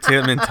didn't get it to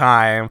him in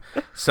time.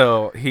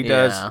 So he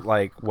does, Yeah.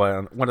 like,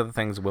 one of the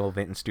things Will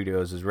Vinton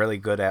Studios is really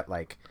good at,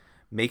 like,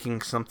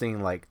 making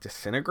something, like,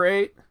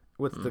 disintegrate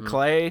with the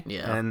clay.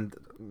 Yeah. And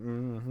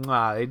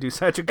they do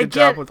such a good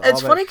job with all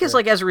it's that funny because, shit.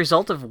 like, as a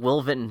result of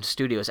Will Vinton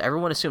Studios,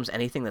 everyone assumes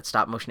anything that's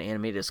stop motion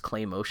animated is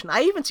clay motion.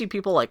 I even see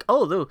people like,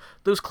 oh,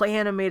 those clay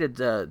animated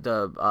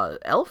the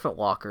elephant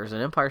walkers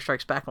in Empire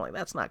Strikes Back. I'm like,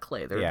 that's not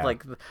clay. They're Yeah.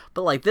 like,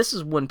 but like, this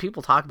is when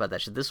people talk about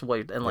that shit. This is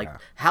what, and like Yeah.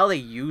 how they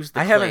use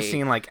the I clay haven't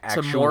seen, like, to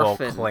actual morph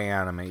and- clay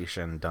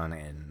animation done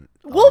in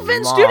Will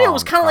Vinton Studio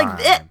was kind kind of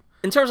like it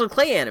in terms of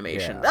clay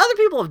animation. Yeah. The other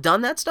people have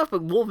done that stuff,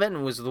 but Will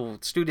Vinton was the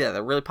studio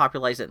that really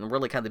popularized it and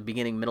really kind of the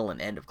beginning, middle,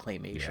 and end of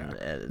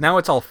claymation. Now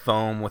it's all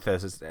foam with a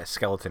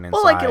skeleton inside.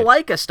 Well,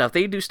 like Leica stuff,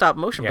 they do stop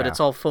motion, but Yeah.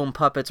 it's all foam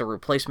puppets or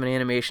replacement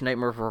animation.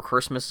 Nightmare Before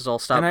Christmas is all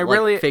stop, And I like,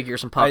 really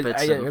figures and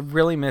puppets. I and,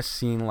 really miss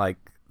seeing, like,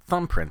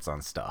 thumbprints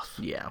on stuff.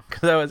 yeah,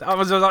 Because I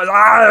was like,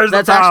 there's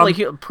that's the thumb.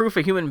 actually proof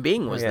a human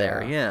being was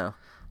there. Yeah,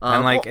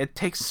 And, like, well, it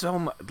takes so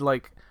much,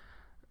 like,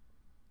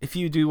 if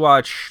you do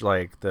watch,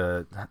 like,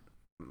 the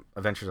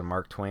Adventures of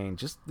Mark Twain,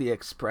 just the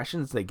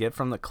expressions they get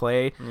from the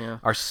clay Yeah.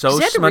 are so 'Cause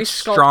they had to much resculpt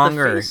the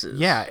stronger. faces.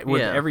 Yeah,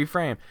 with Yeah. every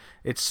frame.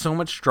 It's so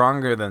much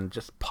stronger than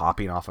just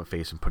popping off a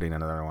face and putting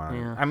another one on.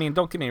 Yeah. I mean,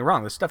 don't get me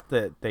wrong, the stuff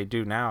that they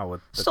do now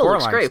with the still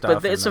looks Coraline great,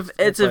 stuff but it's and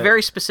a but-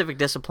 very specific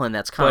discipline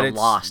that's but kind of it's-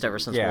 lost ever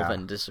since yeah. Will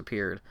Vinton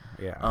disappeared.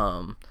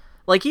 Yeah.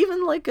 Like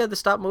even like the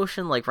stop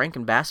motion like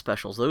Rankin Bass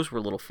specials, those were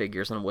little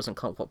figures and it wasn't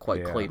quite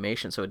Yeah.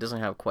 claymation, so it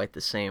doesn't have quite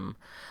the same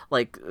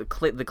like the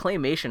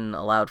claymation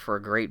allowed for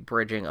a great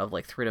bridging of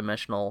like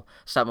 3-dimensional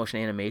stop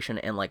motion animation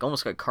and like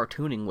almost like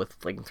cartooning with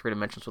like in 3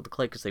 dimensions with the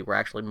clay because they were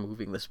actually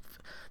moving this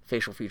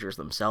facial features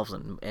themselves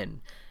and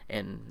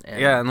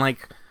Yeah, and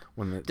like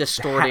when the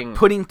distorting-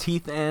 putting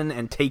teeth in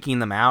and taking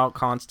them out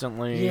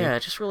constantly. yeah,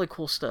 just really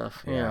cool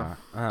stuff. Yeah.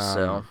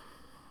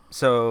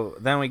 So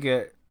then we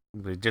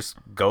just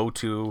go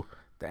to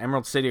the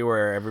Emerald City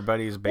where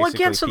everybody's basically Well,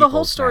 again, so the whole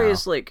peoples story now.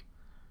 is like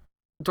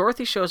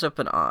Dorothy shows up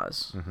in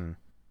Oz, Mhm.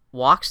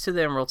 walks to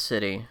the Emerald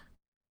City,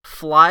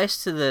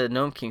 flies to the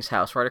Gnome King's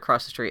house right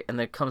across the street, and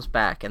then comes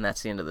back, and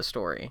that's the end of the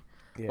story.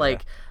 Yeah.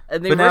 Like,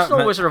 in the But now- original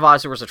but- Wizard of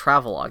Oz, there was a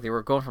travelogue. They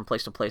were going from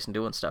place to place and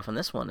doing stuff. And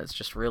this one, it's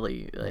just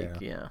really, like,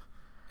 yeah.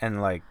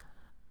 And like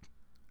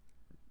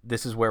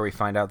this is where we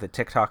find out that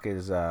TikTok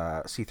is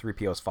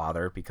C-3PO's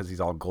father because he's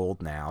all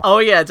gold now. Oh,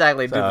 yeah,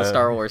 exactly. Do the So-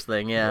 Star Wars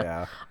thing,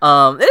 yeah.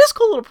 Yeah. It is a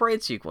cool little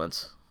parade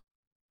sequence.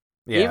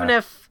 Yeah. Even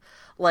if,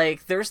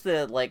 like, there's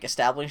the, like,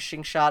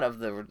 establishing shot of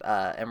the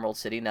Emerald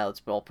City now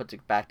that's all put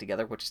back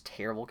together, which is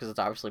terrible because it's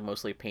obviously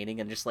mostly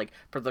painting and just, like,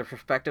 the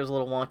perspective's a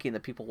little wonky and the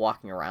people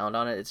walking around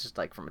on it, it's just,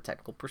 like, from a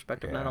technical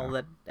perspective, not all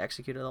that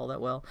executed all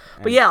that well.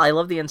 But yeah, I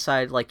love the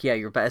inside, like, yeah,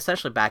 you're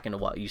essentially back into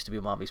what used to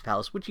be Mombi's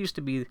Palace, which used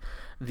to be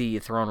the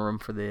throne room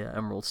for the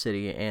Emerald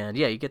City, and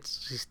yeah, you get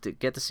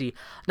to see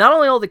not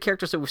only all the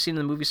characters that we've seen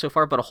in the movie so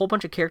far, but a whole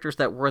bunch of characters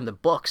that were in the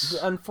books.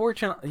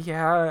 Unfortunately,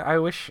 yeah, I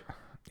wish.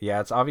 Yeah,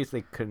 it's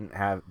obviously they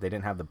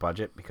didn't have the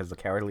budget because the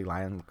Cowardly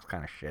Lion looks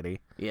kind of shitty.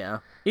 Yeah.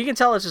 You can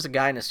tell it's just a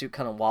guy in a suit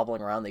kind of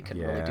wobbling around. They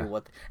couldn't really do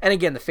what... And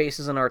again, the face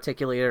isn't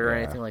articulated or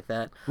anything like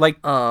that.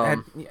 Like,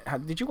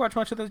 did you watch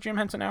much of the Jim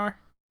Henson Hour?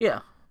 Yeah.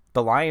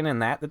 The lion in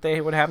that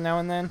they would have now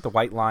and then, the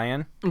white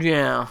lion.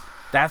 Yeah.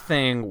 That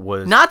thing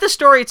was not the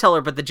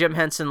storyteller, but the Jim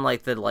Henson,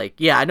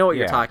 yeah, I know what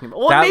you're talking about.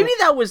 Well, maybe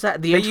that was the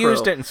intro. They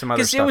used it in some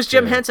other stuff because it was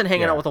Jim too. Henson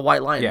hanging out with a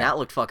white lion. That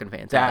looked fucking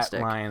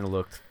fantastic. That lion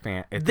looked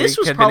fantastic. This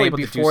was probably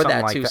before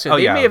that too, so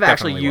they may have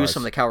actually used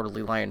some of the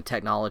Cowardly Lion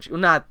technology.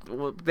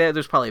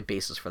 There's probably a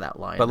basis for that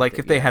lion. But like,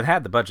 if they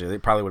had the budget,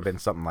 it probably would have been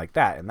something like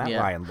that. And that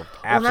lion looked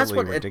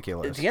absolutely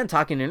ridiculous. Again,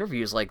 talking in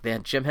interviews, like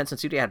Jim Henson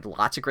Studio had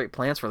lots of great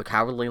plans for the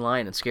Cowardly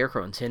Lion and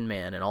Scarecrow and Tin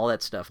Man and all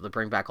that stuff to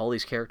bring back all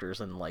these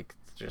characters, and like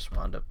just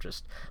wound up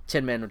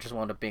Tin Man just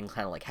wound up being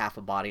kind of like half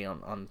a body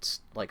on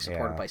like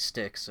supported by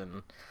sticks,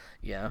 and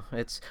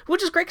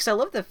which is great because I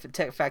love the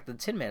fact that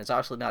Tin Man is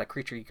obviously not a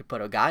creature you could put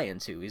a guy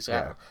into. He's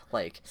got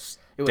like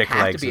it would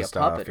have to be a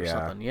puppet or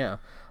something. Yeah.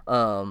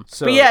 But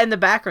in the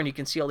background you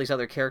can see all these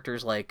other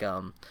characters like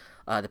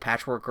the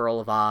Patchwork Girl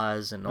of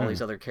Oz and all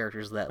these other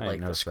characters that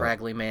like the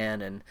Scraggly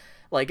Man, and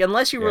like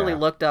unless you really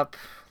looked up,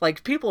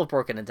 like people have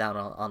broken it down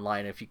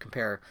online. If you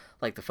compare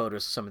like the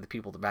photos of some of the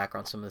people in the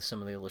background, some of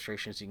the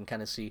illustrations, you can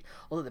kind of see.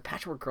 Although the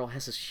Patchwork Girl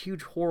has this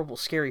huge, horrible,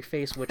 scary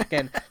face, which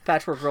again,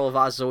 Patchwork Girl of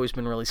Oz has always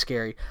been really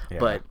scary. Yeah.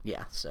 But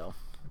So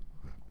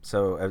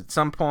at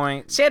some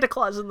point, Santa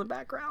Claus is in the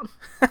background.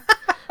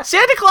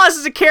 Santa Claus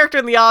is a character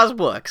in the Oz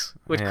books,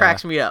 which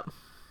cracks me up.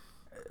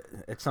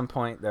 At some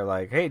point, they're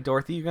like, "Hey,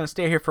 Dorothy, you gonna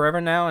stay here forever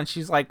now?" And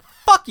she's like,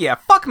 "Fuck yeah,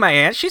 fuck my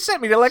aunt. She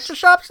sent me to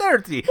Electroshock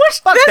Saturday.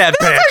 Fuck that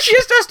bitch." She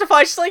just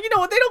justified. She's like, you know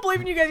what? They don't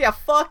believe in you guys. Yeah,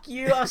 fuck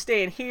you. I'm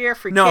staying here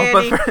for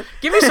candy.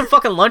 Give me some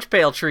fucking lunch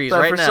pail trees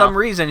right now. For some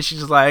reason,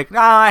 she's like,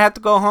 I have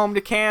to go home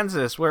to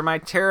Kansas, where my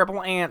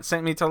terrible aunt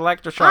sent me to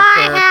Electroshock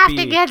Therapy. I have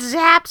to get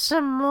zapped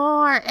some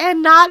more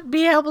and not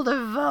be able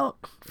to vote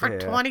for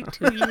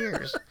 22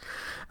 years.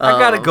 I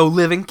gotta go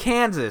live in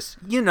Kansas.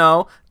 You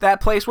know,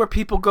 that place where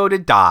people go to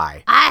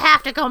die. I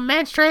have to go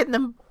menstruate in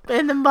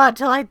the mud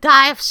till I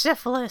die of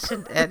syphilis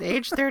at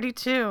age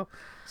 32.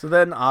 So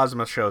then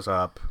Ozma shows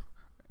up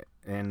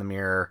in the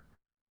mirror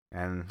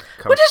and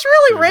comes which is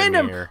really the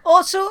random. mirror.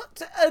 Also,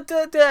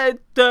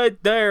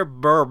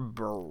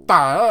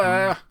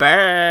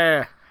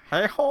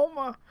 hey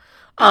Homer.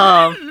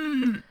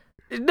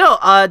 No,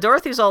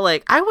 Dorothy's all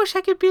like, I wish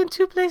I could be in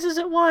two places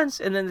at once.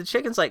 And then the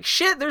chicken's like,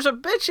 shit, there's a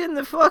bitch in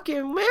the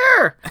fucking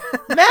mirror.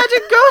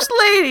 Magic ghost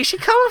lady. She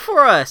coming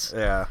for us.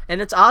 Yeah.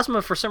 And it's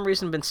Ozma, for some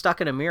reason, been stuck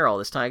in a mirror all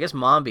this time. I guess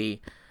Mombi,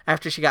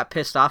 after she got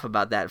pissed off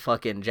about that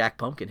fucking Jack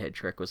Pumpkinhead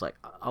trick, was like,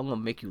 I'm going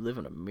to make you live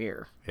in a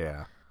mirror.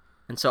 Yeah.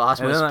 And so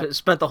Ozma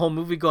spent the whole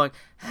movie going,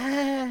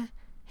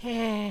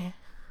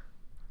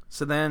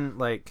 So then,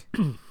 like,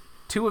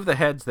 two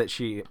heads that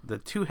you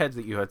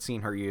had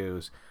seen her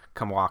use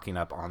come walking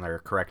up on their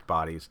correct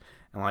bodies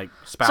and like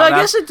spout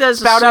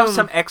out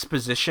some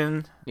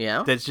exposition.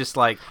 Yeah, that's just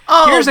like,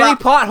 here's any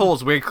plot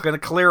holes we're gonna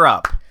clear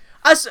up.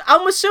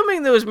 I'm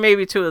assuming there was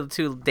maybe two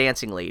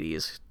dancing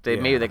ladies.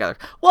 Maybe they got.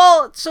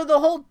 Well, so the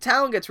whole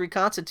town gets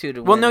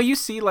reconstituted. Well, no, you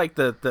see like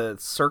the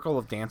circle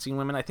of dancing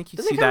women. I think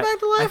you see that.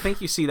 I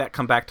think you see that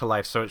come back to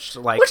life. So it's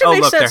like,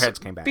 look, their heads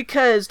came back.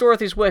 Because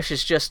Dorothy's wish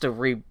is just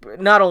to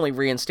not only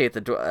reinstate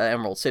the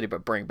Emerald City,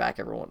 but bring back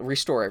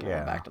restore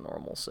everyone back to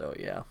normal. So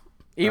yeah.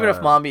 Even if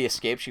Mombi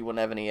escaped, she wouldn't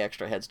have any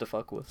extra heads to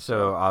fuck with.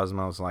 So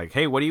Ozma's like,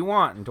 hey, what do you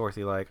want? And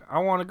Dorothy like, I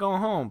want to go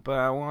home, but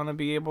I want to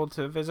be able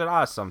to visit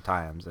Oz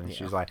sometimes. And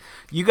she's like,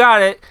 you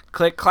got it.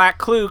 Click, clack,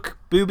 klook,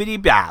 boobity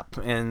bap.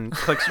 And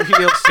clicks her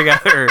heels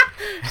together.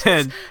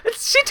 And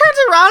she turns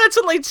around, it's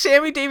like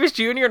Sammy Davis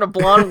Jr. in a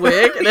blonde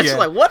wig. And it's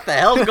like, what the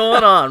hell's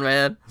going on,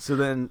 man? So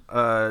then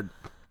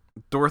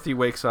Dorothy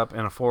wakes up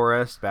in a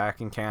forest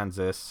back in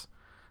Kansas.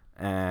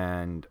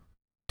 And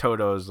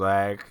Toto's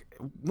like,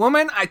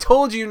 woman, I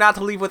told you not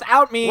to leave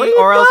without me,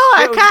 or else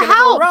it was gonna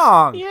go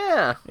wrong.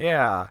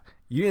 Yeah.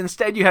 You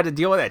had to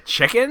deal with that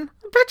chicken.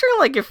 I'm picturing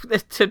like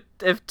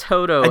if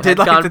Toto had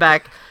gone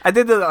back. I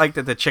did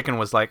the chicken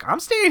was like, I'm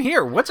staying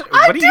here. What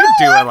are you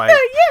doing? Like,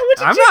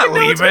 I'm not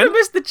leaving. I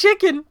missed the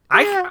chicken.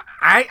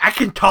 I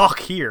can talk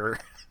here.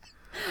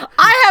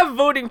 I have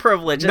voting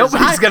privilege.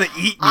 Nobody's gonna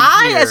eat me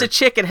here. As a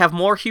chicken, have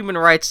more human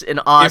rights in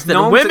Oz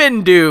than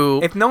women do.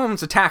 If no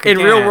one's attacking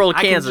in real world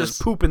Kansas, I can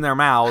just poop in their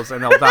mouths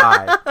and they'll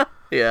die.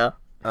 Yeah.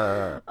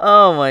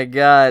 Oh my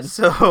god.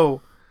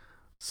 So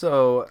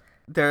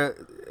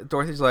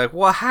Dorothy's like,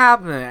 what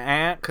happened,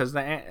 Aunt? Because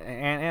the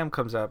Aunt Em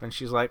comes up and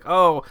she's like,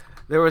 oh,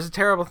 there was a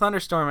terrible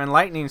thunderstorm and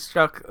lightning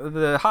struck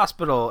the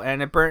hospital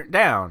and it burnt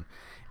down.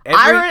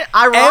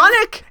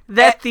 Ironic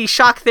that the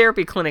shock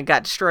therapy clinic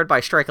got destroyed by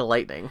a strike of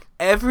lightning.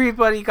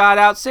 Everybody got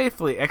out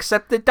safely,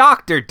 except the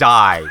doctor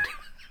died.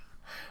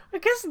 I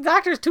guess the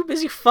doctor's too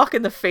busy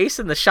fucking the face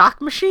in the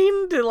shock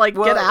machine to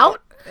get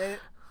out.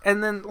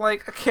 And then a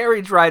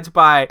carriage rides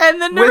by, and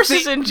the nurse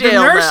is in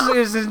jail. The nurse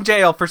is in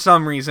jail for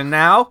some reason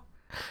now.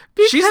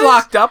 She's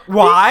locked up.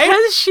 Why?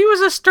 Because she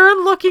was a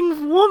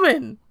stern-looking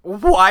woman.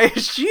 Why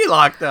is she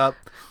locked up?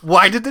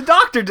 Why did the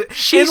doctor?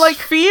 She's and, like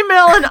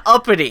female and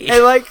uppity.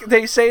 and like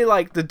they say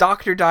like the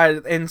doctor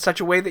died in such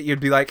a way that you'd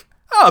be like,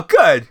 oh,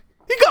 good.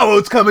 He got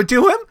what's coming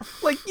to him.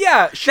 Like,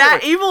 yeah, sure.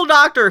 That evil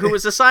doctor who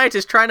was a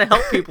scientist trying to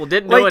help people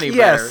didn't know any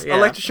yes, better. Yeah.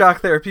 electroshock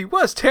therapy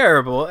was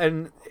terrible,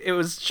 and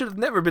it should have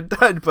never been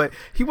done. But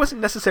he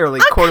wasn't necessarily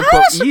I'm quote kind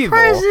unquote of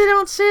surprised evil. they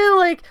don't say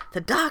like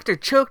the doctor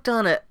choked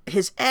on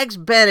his eggs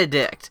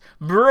Benedict,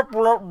 brr,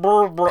 brr,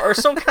 brr, brr, or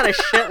some kind of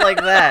shit like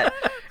that,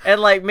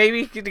 and like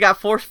maybe he got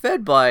force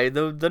fed by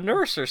the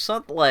nurse or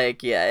something.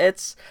 Like, yeah,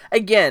 it's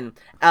again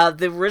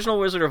the original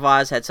Wizard of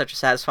Oz had such a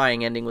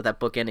satisfying ending with that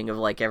book ending of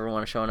like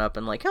everyone showing up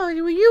and like, oh,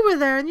 you were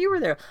there and you were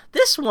there.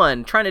 This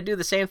one trying to do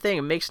the same thing,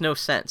 it makes no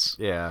sense.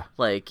 Yeah.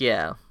 Like,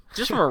 yeah,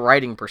 just from a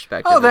writing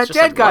perspective. Oh, it's that just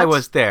dead like, guy what?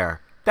 was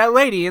there. That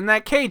lady in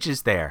that cage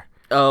is there.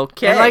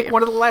 Okay. And like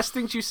one of the last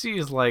things you see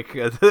is like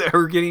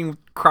her getting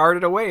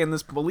carted away in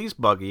this police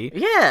buggy.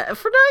 Yeah,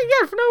 for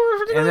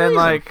no And then reason.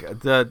 like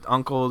the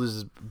uncle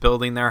is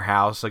building their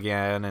house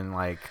again, and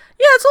like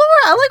Yeah, it's all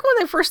right. I like when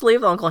they first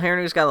leave the Uncle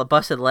Henry who's got a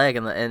busted leg,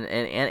 and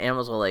Aunt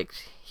Emma's all like,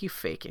 "He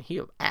faking, he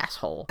an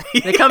asshole."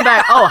 They come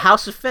back, oh,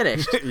 house is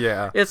finished.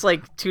 yeah. It's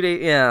like 2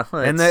 days. Yeah,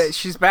 And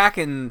she's back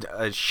in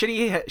a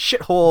shitty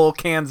shithole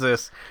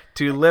Kansas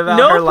to live out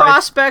no her life.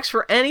 prospects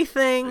for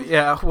anything.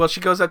 Yeah, well,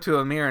 she goes up to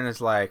a mirror and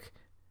is like,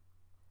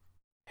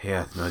 "Hey,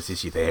 I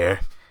noticed you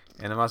there."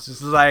 And Osmosis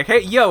is like,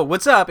 "Hey, yo,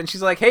 what's up?" And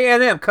she's like, "Hey,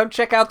 Aunt Em, come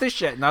check out this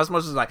shit." And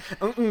Osmosis is like,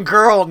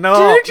 "Girl,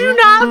 no." Did you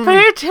not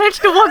pay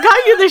attention to what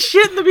got you the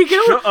shit in the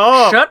beginning? Shut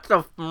up. Shut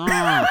the.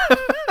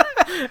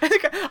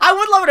 I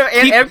would love it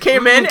if Aunt Em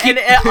came in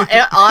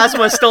and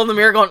Ozma's still in the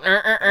mirror going,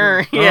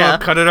 yeah.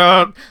 Cut it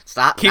out.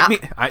 Stop.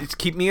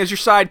 Keep me as your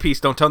side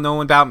piece. Don't tell no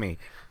one about me.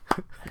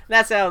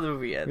 That's how the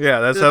movie ends. Yeah,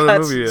 that's Just how the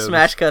cuts- movie ends.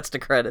 Smash cuts to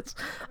credits.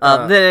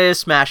 Then it is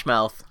Smash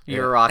Mouth.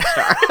 You're a rock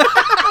star.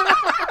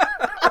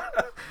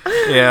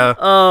 Yeah.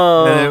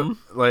 And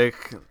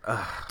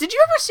Did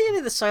you ever see any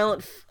of the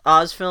Silent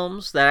Oz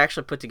films that are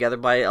actually put together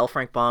by L.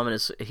 Frank Baum?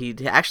 And he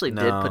actually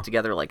did No. put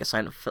together like a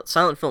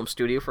silent film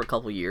studio for a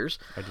couple of years.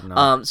 I did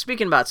not.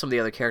 Speaking about some of the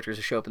other characters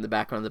who show up in the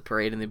background of the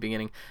parade in the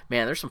beginning,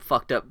 man, there's some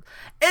fucked up.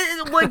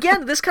 And, well,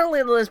 again, this kind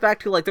of lends back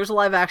to like there's a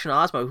live action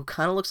Ozma who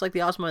kind of looks like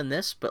the Ozma in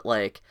this, but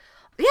like.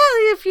 Yeah,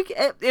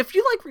 if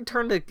you like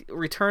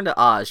Return to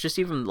Oz, just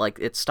even like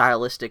it's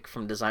stylistic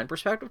from design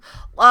perspective,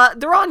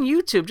 they're on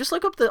YouTube. Just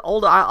look up the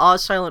old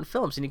Oz silent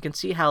films, and you can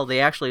see how they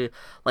actually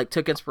like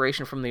took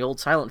inspiration from the old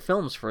silent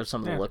films for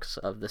some of the looks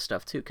of this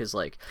stuff too. Because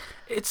like,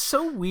 it's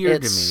so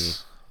weird to me.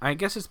 I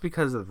guess it's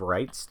because of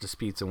rights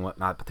disputes and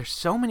whatnot. But there's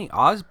so many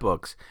Oz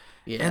books,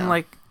 and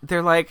like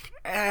they're like,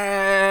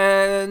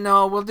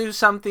 no, we'll do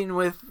something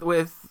with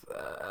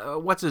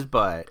what's his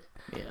butt.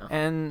 Yeah.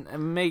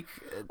 And make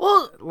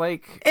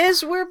like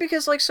it's weird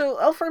because like so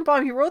L. Frank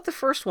Baum, he wrote the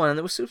first one and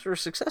it was super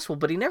successful,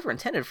 but he never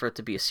intended for it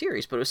to be a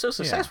series. But it was so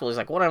successful, he's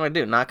like, what am I gonna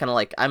do? Not gonna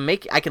like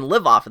I can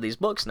live off of these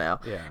books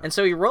now. Yeah. And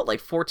so he wrote like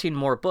 14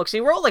 more books.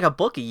 He wrote like a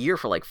book a year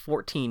for like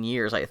 14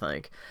 years, I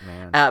think.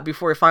 Man.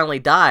 Before he finally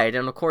died,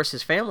 and of course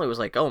his family was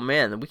like, oh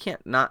man, we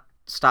can't not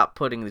stop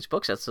putting these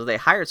books out, so they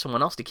hired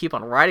someone else to keep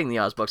on writing the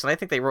Oz books, and I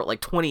think they wrote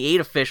like 28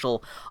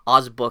 official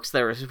Oz books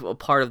that are a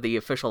part of the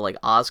official like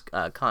Oz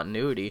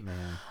continuity.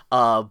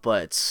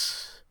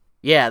 But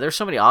yeah, there's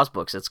so many Oz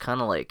books, it's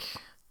kind of like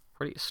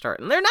where do you start?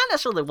 And they're not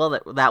necessarily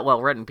that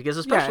well written, because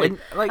especially and,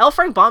 like, L.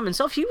 Frank Baum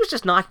himself, he was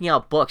just knocking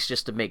out books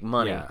just to make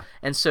money, Yeah.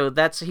 and so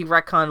he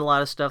retconned a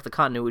lot of stuff. The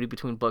continuity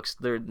between books,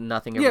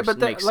 nothing ever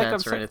makes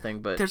sense or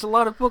anything. But there's a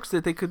lot of books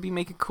that they could be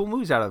making cool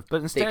movies out of,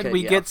 but instead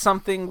we get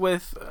something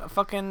with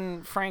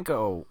fucking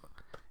Franco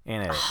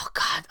in it. Oh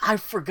God, I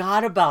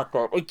forgot about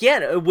that.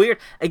 Again, weird.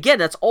 Again,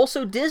 that's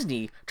also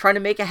Disney trying to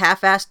make a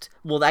half-assed.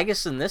 Well, I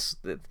guess in this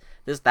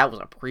that was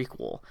a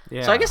prequel.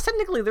 Yeah. So I guess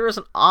technically there was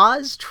an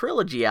Oz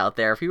trilogy out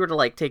there. If you were to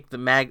like take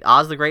the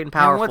Oz the Great and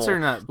Powerful, And what's her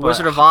name?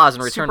 Wizard of Oz,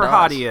 and Return Super to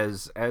Oz.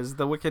 hottie as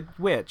the Wicked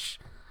Witch.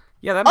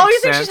 Yeah, that makes Oh, you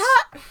sense. think she's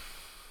hot?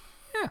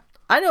 Yeah.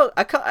 I know.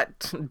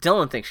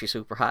 Dylan thinks she's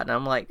super hot, and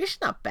I'm like, she's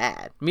not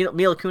bad.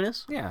 Mila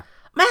Kunis. Yeah.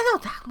 Man, no,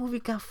 that movie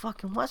got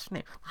fucking what's her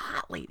name? The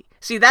Hot Lady.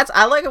 See,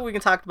 I like how we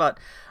can talk about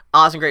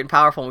Oz and Great and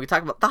Powerful, and we can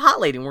talk about the Hot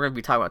Lady, and we're going to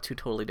be talking about two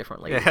totally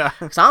different ladies. Yeah.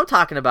 Because I'm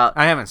talking about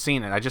I haven't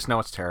seen it. I just know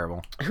it's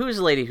terrible. who's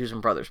the lady who's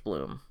in Brothers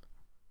Bloom.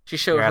 She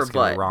showed You're her asking the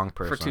butt wrong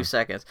for person. 2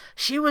 seconds.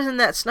 She was in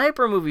that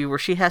sniper movie where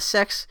she has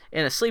sex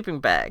in a sleeping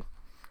bag.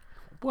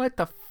 What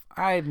the?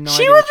 I have no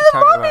She idea was what in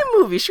you're the talking Mummy about.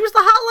 movie. She was the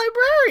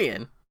hot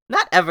librarian,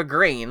 not Eva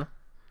Green.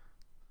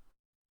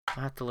 I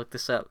have to look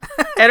this up.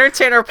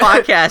 Entertainer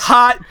podcast.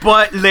 Hot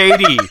butt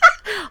lady.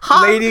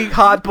 Lady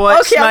hot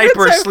butt Okay, I'm gonna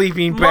sniper type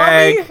sleeping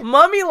bag.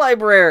 Mummy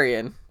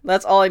librarian.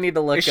 That's all I need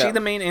to look Is up. she the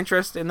main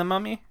interest in the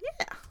Mummy?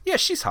 Yeah. Yeah,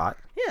 she's hot.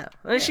 Yeah.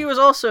 And she was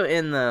also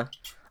in the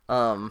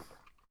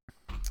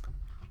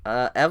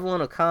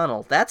Evelyn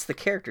O'Connell. That's the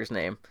character's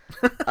name.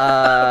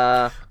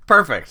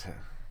 Perfect.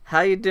 How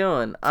you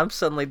doing? I'm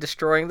suddenly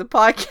destroying the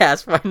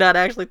podcast by not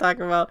actually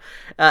talking about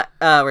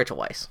Rachel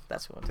Weisz.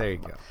 That's what I'm There you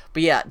talking go. about.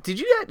 But yeah, did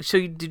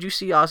you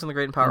see Oz and the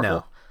Great and Powerful?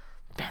 No.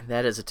 Man,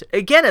 that is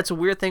again, it's a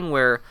weird thing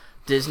where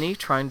Disney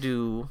trying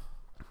to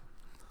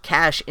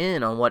cash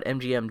in on what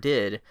MGM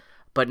did,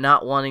 but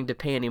not wanting to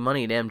pay any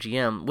money to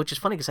MGM, which is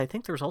funny because I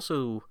think they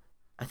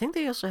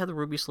also had the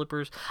ruby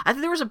slippers. I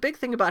think there was a big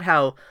thing about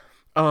how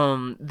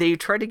they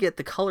tried to get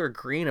the color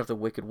green of the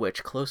Wicked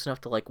Witch close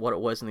enough to like what it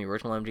was in the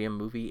original MGM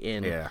movie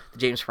in the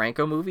James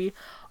Franco movie,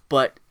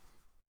 but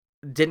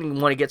didn't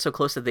want to get so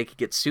close that they could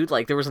get sued.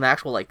 Like there was an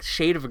actual like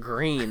shade of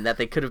green that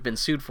they could have been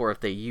sued for if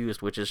they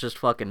used, which is just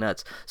fucking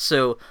nuts.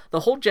 So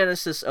the whole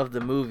genesis of the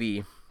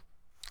movie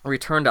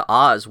Return to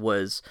Oz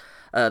was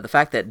the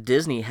fact that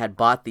Disney had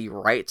bought the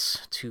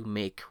rights to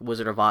make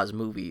Wizard of Oz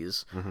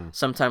movies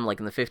sometime like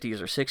in the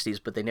 50s or 60s,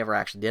 but they never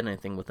actually did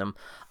anything with them.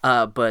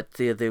 But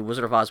the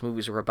Wizard of Oz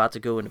movies were about to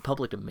go into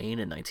public domain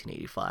in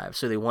 1985,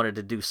 so they wanted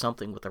to do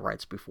something with the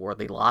rights before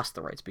they lost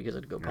the rights because it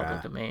would go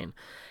public domain.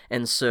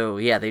 And so,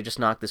 yeah, they just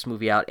knocked this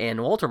movie out.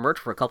 And Walter Murch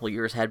for a couple of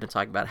years had been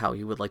talking about how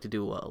he would like to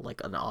do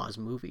an Oz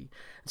movie.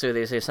 And so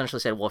they essentially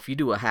said, well, if you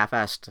do a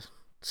half-assed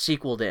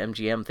sequel to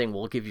MGM thing,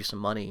 we'll give you some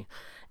money.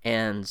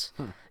 And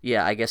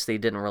yeah, I guess they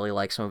didn't really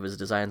like some of his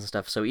designs and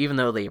stuff. So even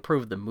though they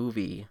approved the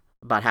movie,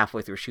 about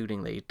halfway through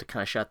shooting, they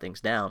kind of shut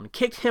things down,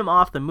 kicked him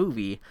off the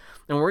movie,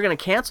 and we're going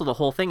to cancel the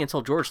whole thing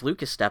until George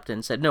Lucas stepped in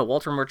and said, no,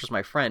 Walter Murch is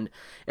my friend.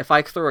 If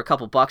I throw a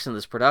couple bucks in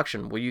this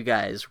production, will you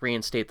guys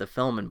reinstate the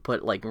film and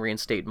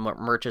reinstate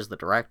Murch as the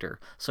director?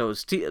 So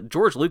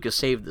George Lucas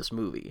saved this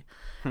movie,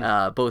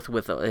 both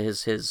with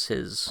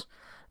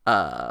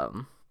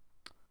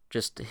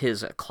just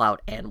his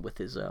clout and with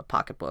his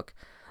pocketbook.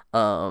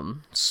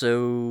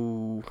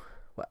 So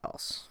what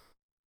else?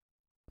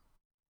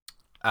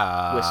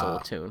 Whistle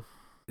a tune.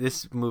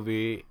 This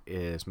movie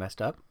is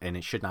messed up, and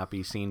it should not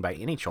be seen by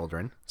any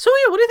children. So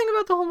yeah, what do you think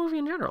about the whole movie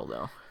in general,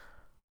 though?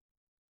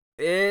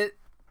 It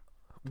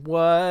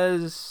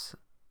was...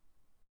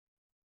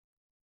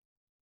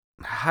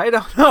 I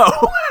don't know.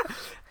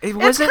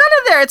 It's kind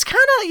of there. It's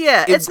kind of,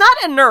 yeah. It's not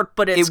inert,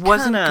 but it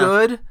wasn't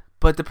good,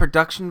 but the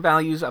production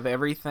values of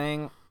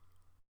everything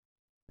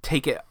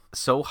take it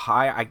so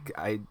high.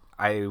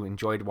 I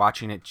enjoyed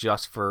watching it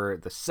just for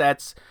the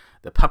sets,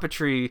 the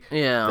puppetry,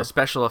 the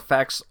special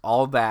effects,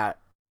 all that.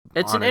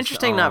 It's an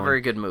interesting, not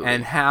very good movie.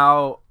 And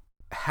how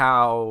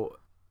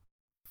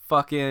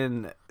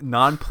fucking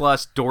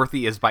nonplussed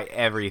Dorothy is by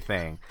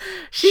everything.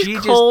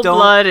 She's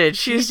cold-blooded.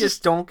 She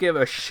just don't give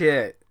a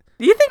shit.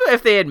 Do you think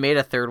if they had made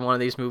a third one of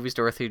these movies,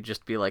 Dorothy would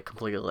just be like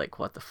completely like,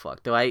 what the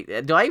fuck? Do I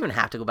even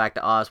have to go back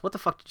to Oz? What the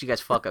fuck did you guys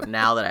fuck up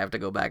now that I have to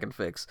go back and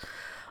fix?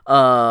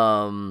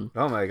 Oh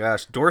my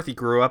gosh, Dorothy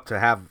grew up to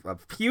have a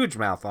huge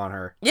mouth on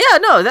her. Yeah,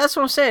 no, that's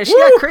what I'm saying. She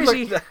got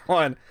crazy. Look at that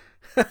one.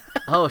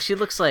 She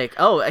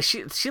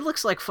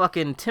looks like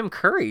fucking Tim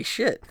Curry.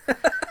 Shit.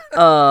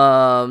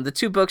 The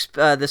two books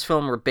this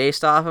film were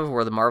based off of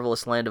were The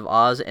Marvelous Land of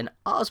Oz and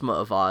Ozma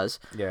of Oz,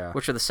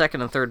 which are the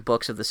second and third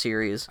books of the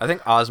series. I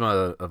think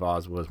Ozma of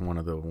Oz was one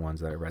of the ones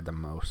that I read the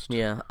most.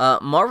 Yeah.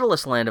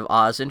 Marvelous Land of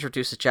Oz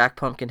introduces Jack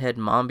Pumpkinhead,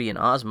 Mombi, and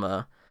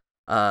Ozma.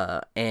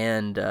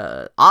 And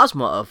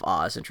Ozma of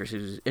Oz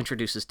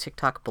introduces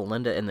TikTok,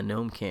 Belinda, and the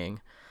Gnome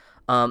King.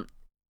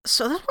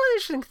 So that's one of the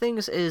interesting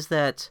things is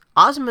that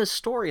Ozma's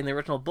story in the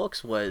original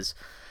books was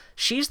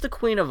she's the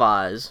Queen of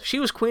Oz. She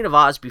was Queen of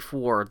Oz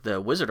before the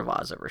Wizard of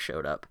Oz ever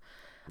showed up.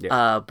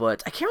 Yeah.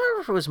 But I can't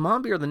remember if it was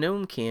Mombi or the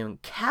Gnome King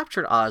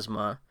captured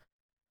Ozma.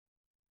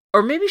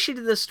 Or maybe she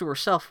did this to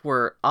herself,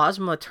 where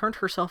Ozma turned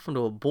herself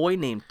into a boy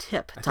named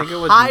Tip to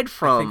hide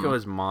from... I think it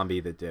was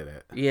Mombi that did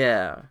it.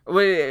 Yeah.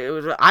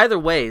 Either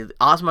way,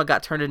 Ozma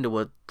got turned into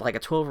a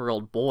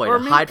 12-year-old boy to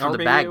hide from the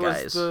bad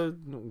guys. Or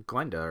maybe it was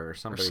Glenda or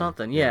something. Or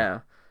something, yeah.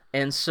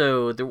 And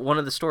so one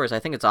of the stories, I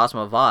think it's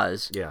Ozma of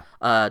Oz. Yeah.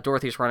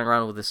 Dorothy's running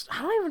around with this.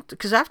 I don't even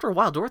because after a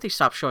while, Dorothy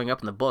stopped showing up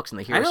in the books, and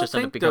the heroes just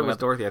ended up becoming. I don't think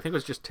that was Dorothy. I think it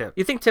was just Tip.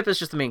 You think Tip is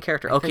just the main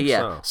character? Okay,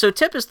 yeah. So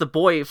Tip is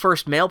the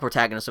first male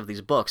protagonist of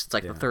these books. It's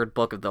like the third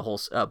book of the whole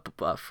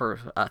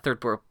third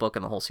book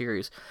in the whole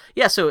series.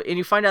 Yeah. So and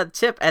you find out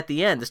Tip at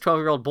the end, this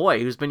 12-year-old boy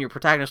who's been your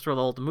protagonist through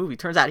the whole movie.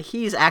 Turns out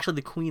he's actually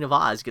the Queen of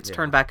Oz. Gets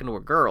turned back into a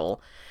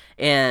girl,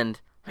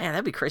 and. Man,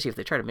 that'd be crazy if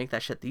they tried to make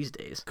that shit these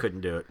days.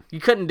 Couldn't do it. You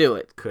couldn't do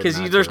it. Because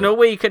there's no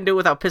way you couldn't do it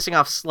without pissing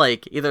off,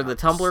 either the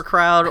Tumblr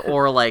crowd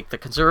or, the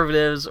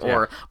conservatives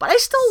or... Yeah. But I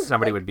still...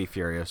 Somebody would be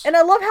furious. And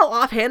I love how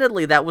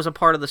offhandedly that was a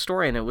part of the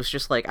story, and it was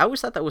just I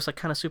always thought that was,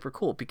 kind of super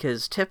cool,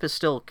 because Tip is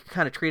still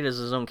kind of treated as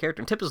his own character,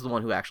 and Tip is the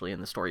one who actually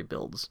in the story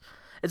builds...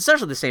 It's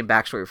essentially the same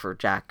backstory for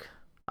Jack...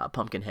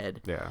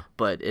 Pumpkinhead,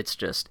 but it's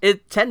just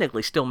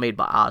technically still made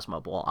by Ozma,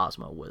 while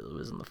Ozma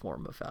was in the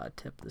form of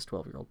Tip, this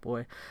 12-year-old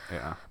boy.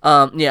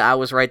 I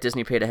was right.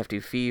 Disney paid a hefty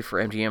fee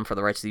for MGM for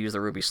the rights to use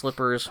the ruby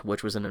slippers,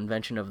 which was an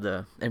invention of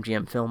the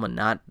MGM film and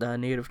not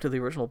native to the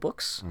original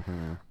books.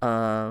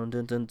 So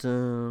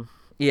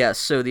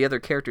the other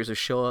characters who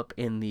show up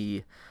in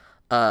the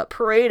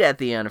parade at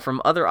the end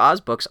from other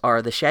Oz books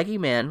are the Shaggy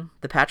Man,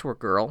 the Patchwork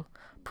Girl,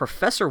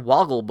 Professor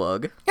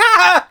Wogglebug.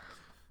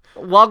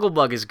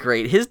 Wogglebug is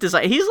great. His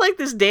design, he's like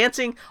this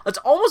dancing, it's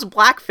almost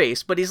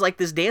blackface, but he's like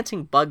this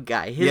dancing bug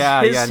guy. His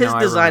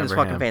design is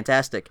fucking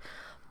fantastic.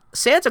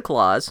 Santa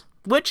Claus,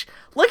 Which,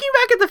 looking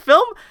back at the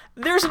film,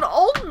 there's an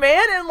old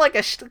man in like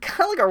a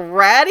kind of like a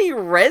ratty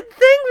red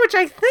thing, which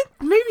I think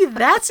maybe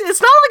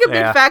it's not like a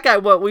big fat guy,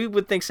 what we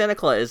would think Santa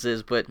Claus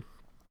is, but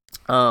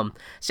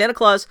Santa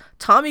Claus,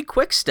 Tommy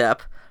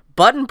Quickstep,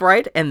 Button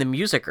Bright, and the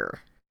Musicker.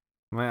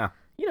 Yeah.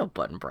 You know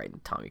Button Bright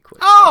and Tommy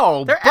Quickstep.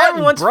 Oh, they're Button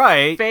everyone's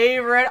Bright.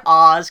 favorite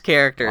Oz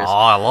characters. Oh,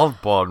 I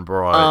love Button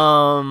Bright.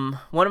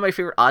 One of my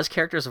favorite Oz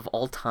characters of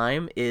all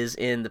time is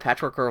in the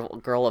Patchwork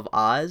Girl of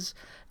Oz.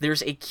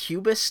 There's a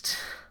cubist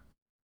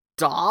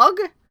dog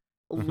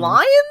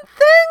lion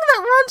thing that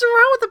runs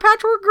around with the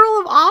Patchwork Girl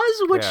of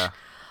Oz, which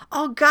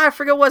oh god, I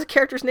forget what the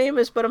character's name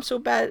is, but I'm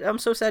so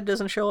sad it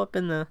doesn't show up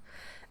in the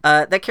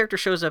that character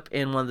shows up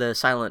in one of the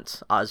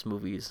silent Oz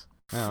movies.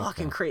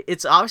 Fucking crazy.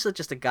 It's obviously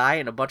just a guy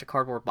in a bunch of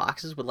cardboard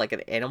boxes with like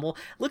an animal.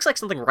 It looks like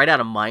something right out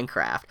of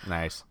Minecraft.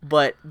 Nice.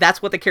 But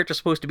that's what the character's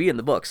supposed to be in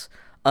the books.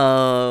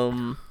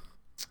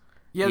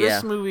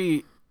 This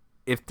movie,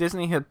 if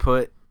Disney had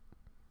put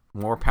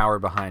more power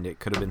behind it,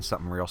 could have been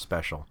something real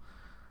special.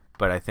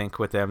 But I think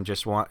with them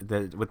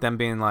with them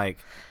being like,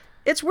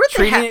 it's worth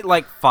treating it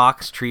like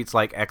Fox treats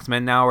like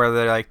X-Men now, where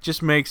they're like,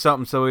 just make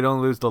something so we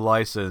don't lose the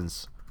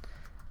license.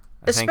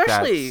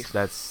 Especially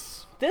that's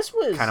this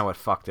was kind of what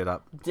fucked it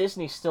up.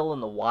 Disney still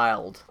in the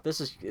wild. This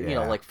is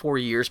like 4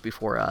 years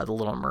before The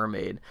Little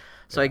Mermaid,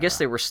 so I guess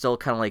they were still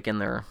kind of like in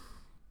their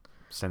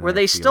where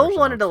they still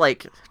wanted to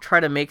like try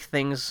to make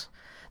things.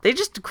 They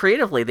just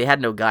creatively they had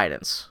no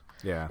guidance.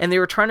 Yeah, and they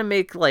were trying to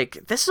make like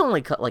this is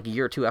only like a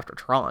year or two after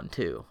Tron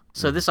too.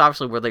 So this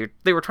obviously where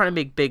they were trying to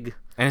make big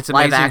and it's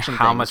live amazing action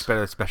how things. much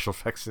better the special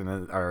effects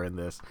are in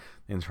this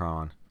in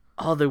Tron.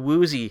 Oh, the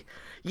Woozy.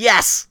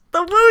 Yes,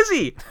 the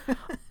Woozy.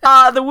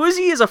 The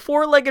Woozy is a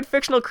four-legged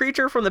fictional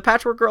creature from the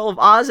Patchwork Girl of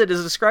Oz. It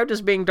is described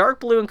as being dark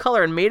blue in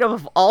color and made up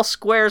of all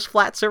squares,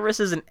 flat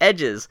surfaces, and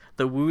edges.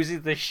 The Woozy,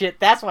 the shit.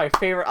 That's my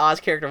favorite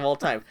Oz character of all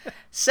time.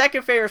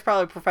 Second favorite is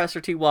probably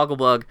Professor T.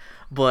 Wogglebug,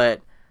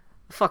 but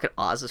fucking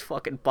Oz is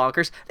fucking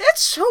bonkers.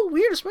 That's so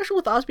weird, especially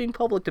with Oz being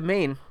public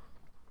domain.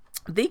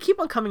 They keep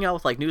on coming out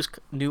with like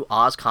new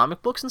Oz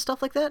comic books and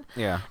stuff like that.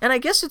 Yeah. And I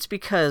guess it's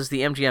because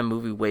the MGM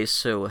movie weighs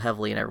so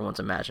heavily in everyone's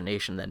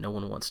imagination that no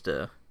one wants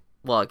to.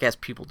 Well, I guess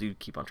people do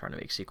keep on trying to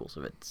make sequels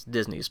of it. It's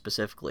Disney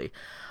specifically.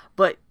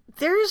 But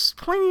there's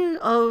plenty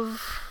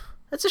of.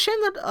 It's a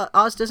shame that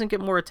Oz doesn't get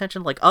more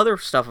attention like other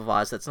stuff of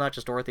Oz that's not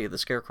just Dorothy, the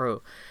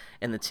Scarecrow,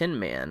 and the Tin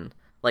Man.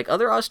 Like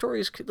other Oz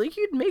stories, like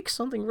you'd make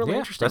something really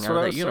interesting out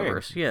of that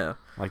universe. Saying. Yeah.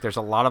 Like there's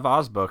a lot of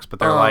Oz books, but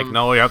they're like,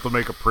 no, we have to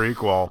make a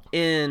prequel.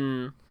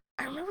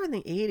 I remember in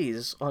the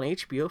 80s on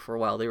HBO for a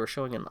while they were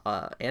showing an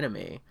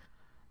anime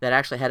that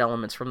actually had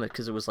elements from it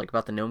because it was like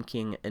about the Gnome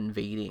King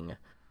invading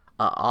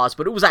Oz,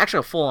 but it was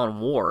actually a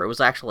full-on war. It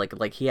was actually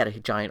like he had a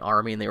giant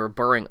army and they were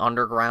burrowing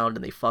underground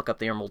and they fuck up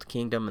the Emerald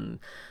Kingdom and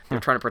they're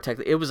trying to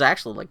protect it. It was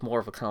actually like more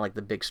of a kind of like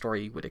the big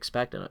story you would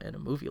expect in a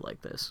movie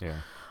like this.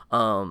 Yeah.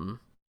 And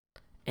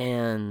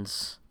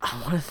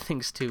one of the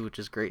things too, which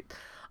is great,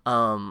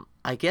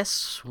 I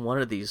guess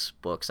one of these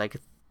books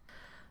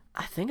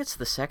I think it's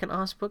the second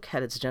Oz book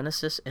had its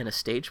genesis in a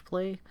stage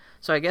play.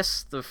 So I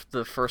guess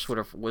the first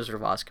Wizard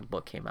of Oz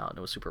book came out and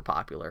it was super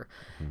popular.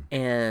 Mm-hmm.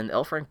 And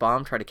L. Frank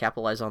Baum tried to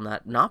capitalize on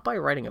that, not by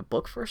writing a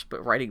book first,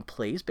 but writing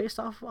plays based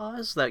off of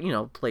Oz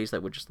that, plays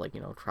that would just like,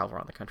 travel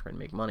around the country and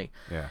make money.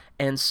 Yeah.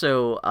 And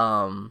so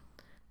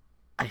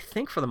I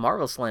think for the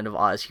Marvelous Land of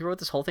Oz, he wrote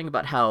this whole thing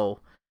about how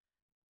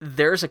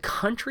there's a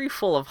country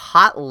full of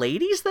hot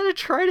ladies that are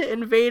trying to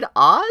invade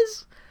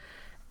Oz.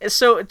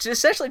 So it's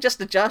essentially just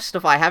to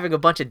justify having a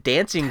bunch of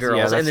dancing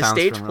girls in the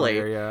stage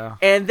play. Yeah.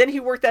 And then he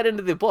worked that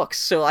into the books.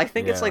 So I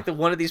think it's like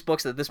one of these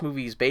books that this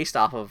movie is based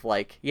off of.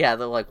 Like,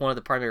 one of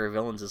the primary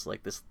villains is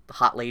like this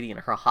hot lady and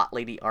her hot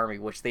lady army,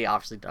 which they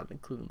obviously don't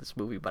include in this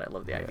movie. But I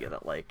love the idea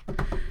that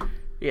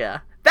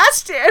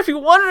that's if you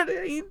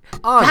wanted.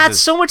 That's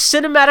so much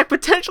cinematic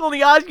potential in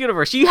the Oz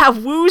universe. You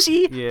have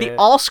Woozy, the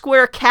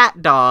all-square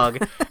cat dog,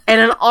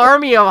 and an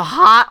army of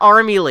hot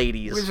army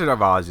ladies. Wizard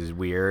of Oz is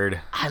weird.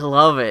 I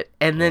love it.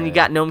 And then you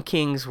got Gnome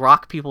King's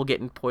rock people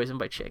getting poisoned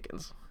by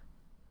chickens.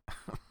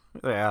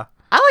 Yeah.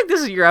 I like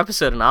this is your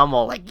episode, and I'm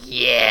all like,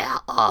 yeah,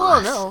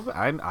 Oz. Oh,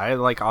 no. I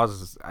like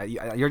Oz.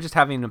 You're just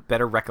having a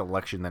better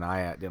recollection than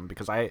I am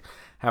because I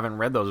haven't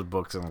read those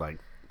books in like.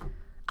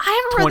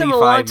 I haven't read them in a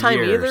long time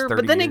years, either,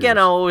 but then again,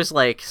 I always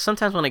like,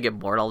 sometimes when I get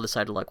bored, I'll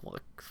decide to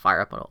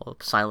fire up a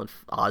silent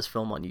Oz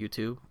film on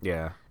YouTube.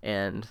 Yeah.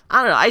 And,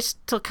 I don't know, I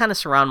still kind of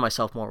surround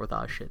myself more with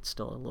Oz shit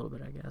still a little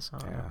bit, I guess.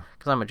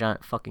 Because I'm a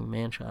giant fucking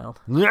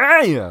man-child.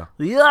 Yeah!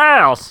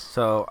 Yes!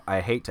 So,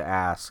 I hate to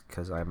ask,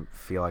 because I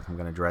feel like I'm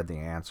going to dread the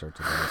answer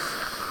to this.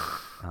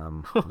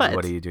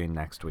 What are you doing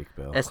next week,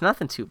 Bill? It's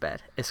nothing too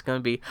bad. It's going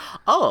to be,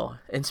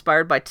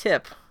 inspired by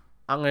Tip.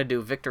 I'm gonna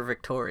do Victor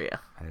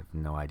Victoria. I have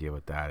no idea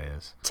what that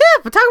is. Tip.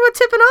 We're talking about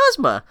Tip and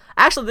Ozma.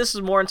 Actually, this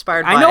is more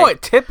inspired by. I know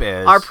what Tip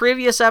is. Our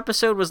previous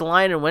episode was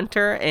Lion in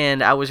Winter,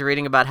 and I was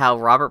reading about how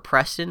Robert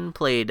Preston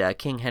played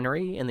King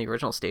Henry in the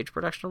original stage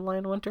production of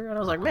Lion in Winter, and I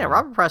was like, man,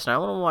 Robert Preston. I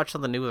want to watch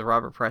something new with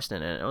Robert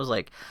Preston, and it was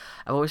like,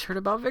 I've always heard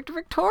about Victor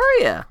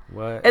Victoria.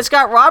 What? It's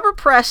got Robert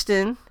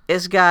Preston.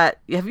 It's got.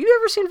 Have you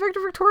ever seen Victor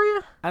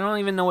Victoria? I don't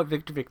even know what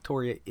Victor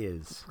Victoria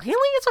is.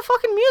 Really, it's a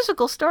fucking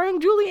musical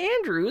starring Julie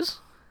Andrews.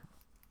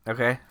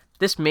 Okay.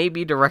 This may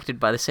be directed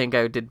by the same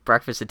guy who did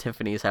Breakfast at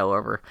Tiffany's,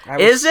 however. I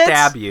would Is it?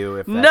 stab you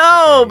if that's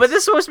No, the case. but this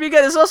is supposed to be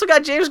good. It's also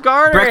got James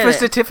Garner Breakfast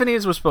in at it.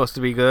 Tiffany's was supposed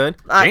to be good.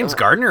 James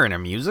Gardner in a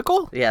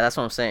musical? Yeah, that's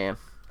what I'm saying.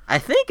 I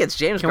think it's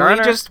James Can Garner.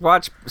 we just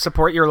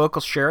support your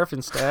local sheriff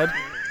instead?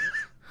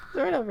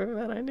 They're not a very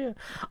bad idea.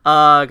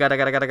 Gotta.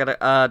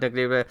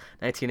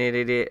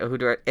 1988. Who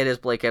directed? It is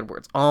Blake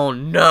Edwards. Oh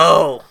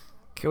no!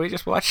 Can we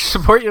just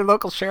support your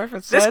local sheriff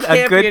instead? This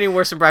can't be any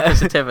worse than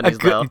Breakfast at Tiffany's,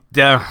 though.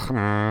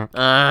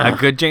 A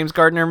good James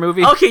Gardner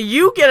movie? Okay,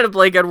 you get a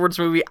Blake Edwards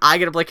movie. I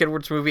get a Blake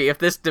Edwards movie. If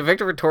the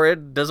Victor Victoria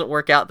doesn't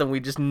work out, then we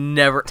just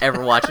never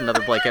ever watch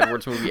another Blake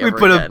Edwards movie We ever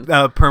put again.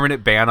 a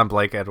permanent ban on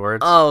Blake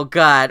Edwards. Oh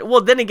God.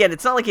 Well, then again,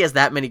 it's not like he has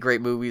that many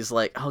great movies.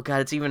 Like, oh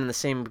God, it's even in the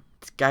same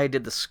guy who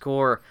did the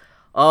score.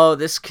 Oh,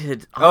 this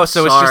kid. So it's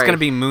just sorry. gonna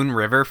be Moon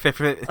River,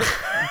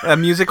 a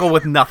musical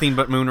with nothing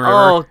but Moon River.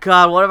 Oh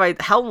God, what have I?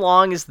 How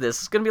long is this?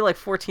 It's gonna be like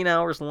 14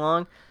 hours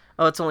long.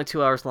 Oh, it's only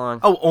 2 hours long.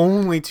 Oh,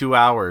 only 2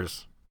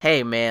 hours.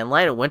 Hey man,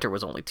 Lion in Winter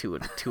was only 2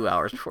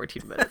 hours and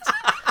 14 minutes.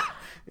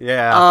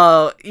 Yeah.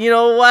 Oh, you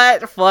know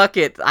what? Fuck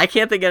it. I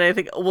can't think of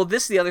anything. Well,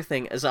 this is the other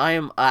thing. Is I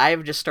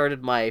have just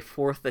started my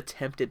 4th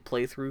attempted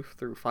playthrough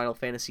through Final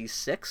Fantasy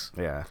VI.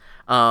 Yeah.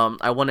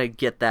 I want to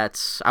get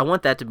that. I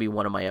want that to be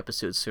one of my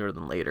episodes sooner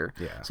than later.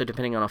 Yeah. So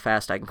depending on how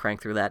fast I can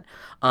crank through that.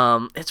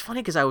 It's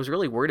funny because I was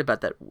really worried about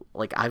that.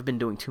 Like I've been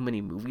doing too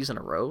many movies in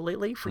a row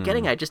lately.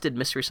 Forgetting I just did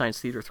Mystery Science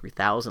Theater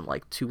 3000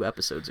 like 2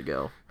 episodes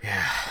ago.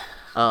 Yeah.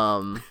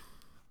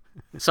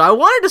 So I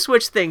wanted to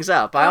switch things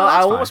up. I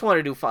that's almost fine.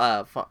 wanted to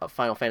do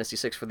Final Fantasy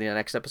VI for the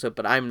next episode,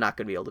 but I'm not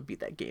going to be able to beat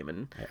that game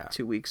in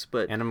 2 weeks.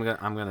 But And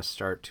I'm gonna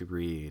start to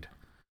read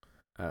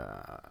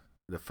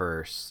the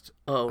first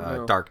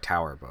no. Dark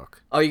Tower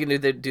book. Oh, you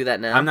can do that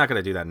now? I'm not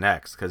gonna do that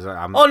next because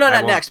I'm. Oh no, I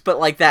not won't- next, but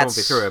like I won't that's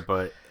be through it.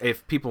 But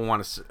if people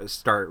want to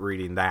start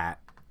reading that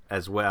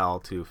as well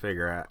to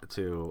figure out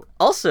to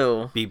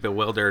also. be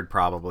bewildered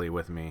probably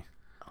with me.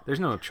 There's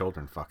no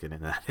children fucking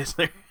in that, is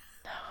there?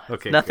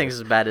 Okay. Nothing's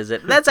as bad as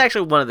it. That's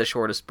actually one of the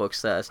shortest books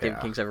Stephen Yeah.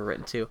 King's ever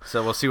written, too.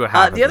 So we'll see what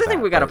happens. The other with thing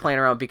that, we got to but- plan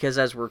around, because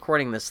as we're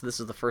recording this is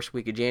the first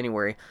week of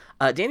January.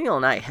 Daniel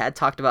and I had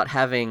talked about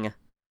having,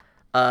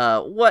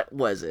 what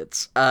was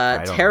it?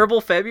 don't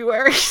Terrible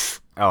February.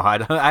 Oh, I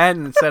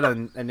hadn't set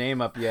a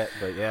name up yet,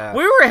 but yeah.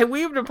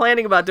 We've been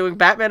planning about doing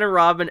Batman and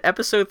Robin,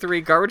 Episode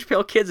 3, Garbage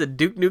Pail Kids, and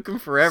Duke Nukem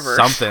Forever.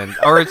 Something,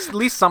 or it's at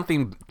least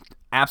something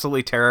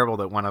absolutely terrible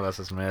that one of us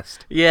has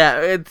missed.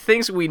 Yeah,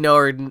 things we know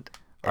are.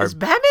 Is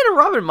Batman and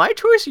Robin my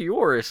choice or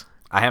yours?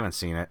 I haven't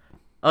seen it.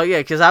 Oh yeah,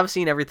 because I've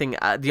seen everything.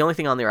 The only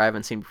thing on there I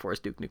haven't seen before is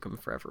Duke Nukem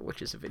Forever,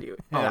 which is a video.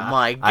 Yeah. Oh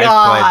my god!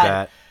 I've played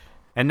that.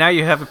 And now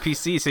you have a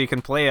PC, so you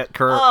can play it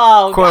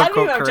Oh, quote I unquote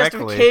don't have correctly.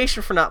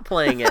 justification for not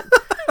playing it.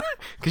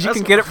 Because you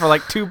can get it for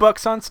like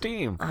 $2 on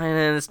Steam.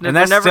 And And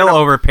that's still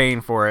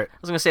overpaying for it. I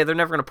was gonna say they're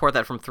never gonna port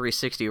that from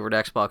 360 over to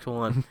Xbox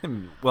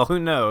One. Well, who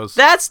knows?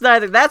 That's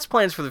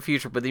plans for the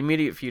future, but the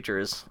immediate future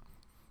is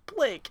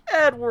Blake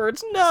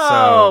Edwards. No,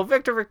 So-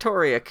 Victor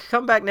Victoria,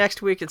 come back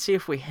next week and see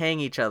if we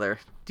hang each other.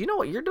 Do you know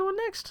what you're doing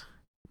next?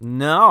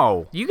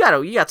 No. You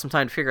got some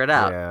time to figure it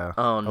out. Yeah.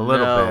 Oh a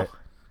little no. bit.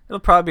 It'll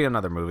probably be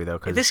another movie though.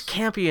 Cause This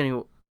can't be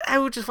any.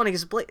 Which is funny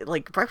because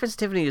Breakfast at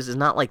Tiffany's is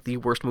not like the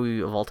worst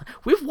movie of all time.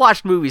 We've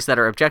watched movies that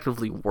are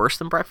objectively worse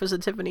than Breakfast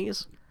at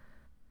Tiffany's.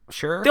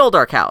 Sure. The Old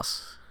Dark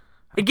House.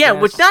 Again,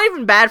 which guess. not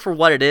even bad for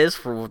what it is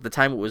for the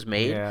time it was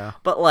made. Yeah.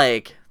 But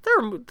like,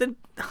 I'm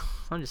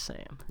just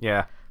saying.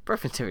 Yeah.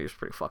 Breakfast at Tiffany's is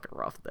pretty fucking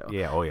rough though.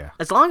 Yeah. Oh yeah.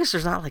 As long as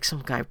there's not like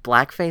some guy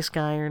blackface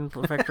guy in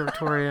Victor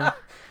Victoria.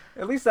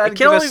 At least that can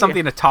give only us be-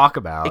 something to talk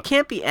about. It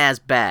can't be as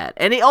bad.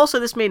 And this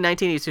made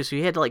 1982, so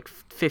he had like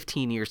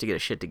 15 years to get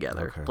his shit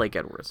together. Okay. Blake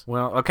Edwards.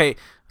 Well, okay.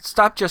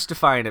 Stop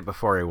justifying it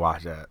before we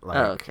watch it. Like,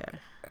 Okay.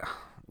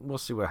 We'll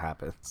see what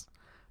happens.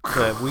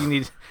 But we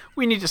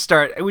need to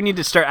start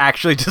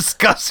actually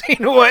discussing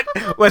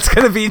what's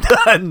gonna be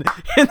done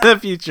in the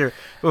future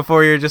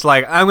before you're just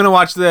like, I'm gonna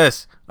watch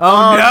this.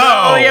 Oh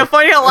no! Oh yeah,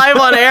 funny how live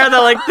on air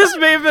they're like, this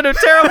may have been a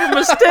terrible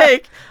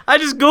mistake. I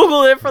just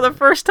Googled it for the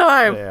first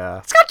time. Yeah.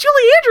 It's got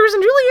Julie Andrews,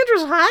 and Julie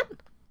Andrews is hot.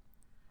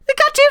 It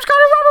got James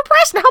Garner and Robert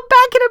Preston. How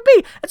bad can it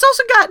be?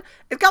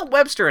 It's got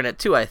Webster in it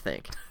too, I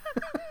think.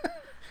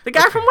 The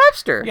guy from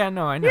Webster. Yeah,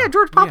 no, I know. Yeah,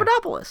 George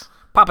Papadopoulos.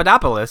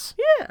 Papadopoulos?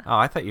 Yeah. Oh,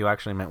 I thought you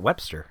actually meant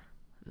Webster.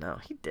 No,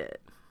 he did.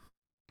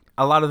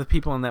 A lot of the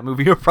people in that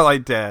movie are probably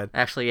dead.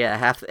 Actually,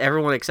 yeah,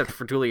 everyone except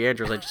for Julie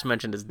Andrews I just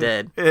mentioned is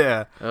dead.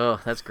 Yeah. Oh,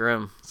 that's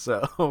grim.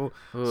 So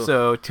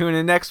tune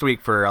in next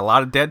week for a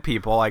lot of dead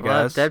people, I A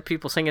lot of guess. dead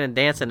people singing and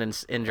dancing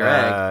in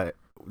drag.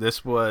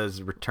 this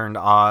was Return to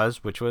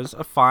Oz, which was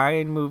a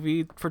fine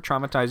movie for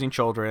traumatizing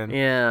children.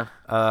 Yeah.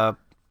 Uh,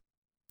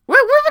 We've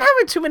been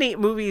having too many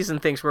movies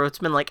and things where it's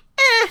been like,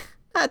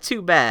 not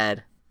too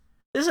bad.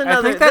 This is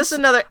another.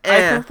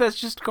 I think that's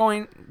just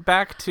going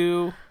back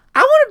to. I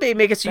want to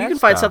make it so you that can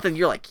find stuff. something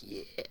you're like,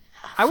 yeah.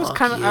 I was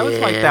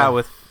like that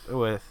with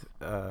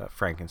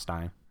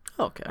Frankenstein.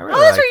 Okay. I really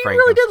That's like right. You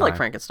really did like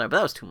Frankenstein. Frankenstein, but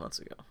that was 2 months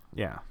ago.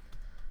 Yeah.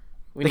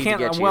 We need to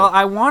get you. Well,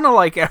 I want to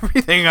like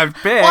everything I've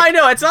picked. Well, I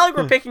know it's not like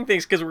we're picking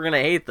things because we're gonna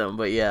hate them,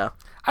 but yeah.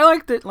 I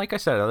liked it. Like I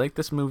said, I like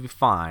this movie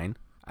fine.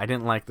 I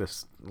didn't like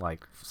this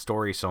like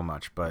story so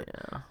much, but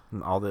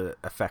all the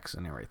effects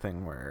and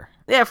everything were.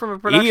 Yeah, from a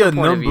production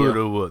point of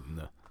view.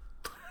 One.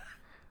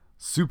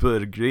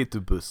 Super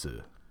great bus.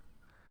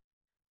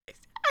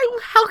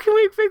 How can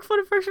we make fun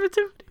of First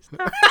Activities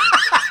now?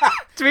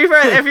 To be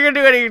fair, if you're gonna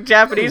do any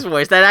Japanese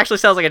voice, that actually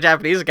sounds like a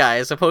Japanese guy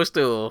as opposed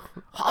to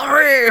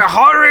Hurry, go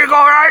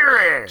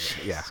hurry!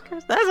 Yeah.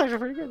 That's actually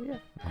pretty good. Yeah.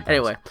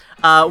 Anyway,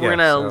 we're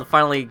gonna so-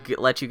 finally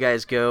let you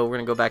guys go. We're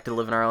gonna go back to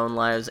living our own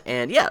lives,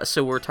 and yeah,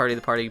 so we're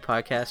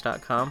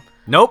tardythepartypodcast.com.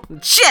 Nope.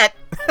 Shit.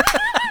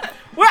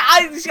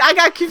 I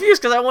got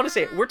confused because I want to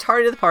say it. We're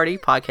Tardy to the Party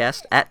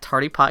Podcast at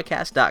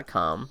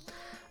tardypodcast.com.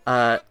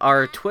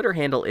 Our Twitter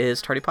handle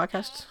is Tardy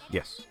Podcast.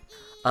 Yes.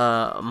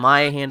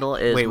 My handle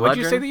is Wait, what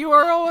did you say the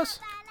URL was?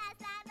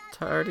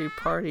 Tardy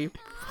Party.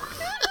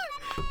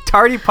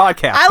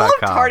 TardyPodcast.com. I love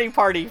Tardy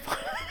Party.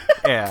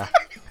 Yeah.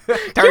 Can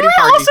we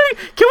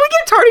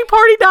get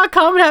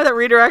tardyparty.com and have that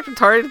redirect from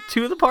Tardy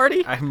to the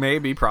party?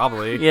 Maybe,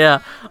 probably. Yeah.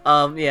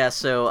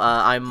 So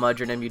I'm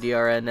Mudrun,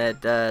 MUDRN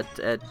at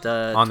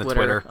On the Twitter,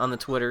 Twitter. on the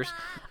Twitters.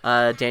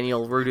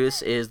 Daniel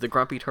Rudis is the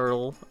Grumpy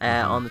Turtle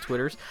on the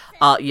Twitters.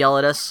 Yell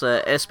at us,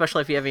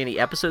 especially if you have any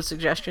episode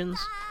suggestions.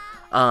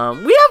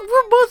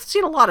 We're both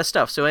seeing a lot of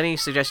stuff, so any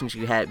suggestions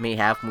you may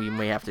have, we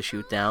may have to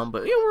shoot down.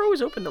 But we're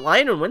always open to.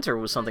 Lion in Winter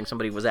was something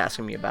somebody was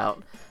asking me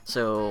about.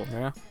 So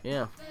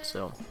yeah.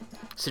 So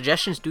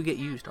suggestions do get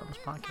used on this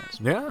podcast.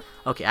 Yeah.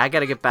 Okay, I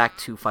gotta get back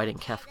to fighting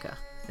Kefka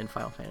in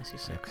Final Fantasy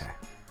VI.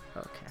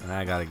 Okay. And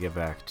I gotta get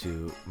back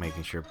to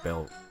making sure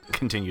Bill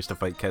continues to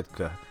fight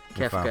Kefka.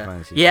 in Final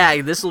Fantasy Yeah,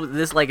 VI.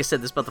 this like I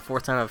said, this is about the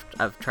fourth time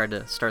I've tried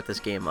to start this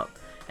game up,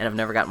 and I've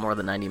never got more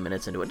than 90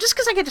 minutes into it. Just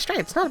because I get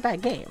distracted, it's not a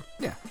bad game.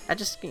 Yeah. I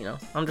just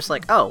I'm just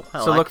like, oh.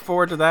 So look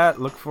forward to that.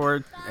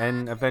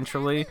 And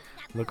eventually,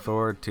 look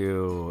forward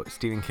to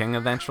Stephen King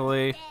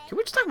eventually. Can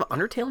we just talk about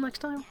Undertale next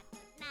time?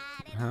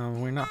 No,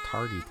 we're not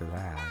tardy to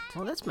that.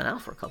 Well, that's been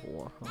out for a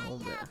little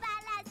bit.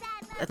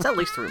 It's at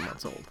least 3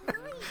 months old.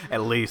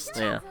 At least.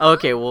 Yeah.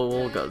 Okay,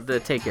 we'll go.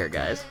 Take care,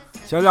 guys.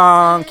 So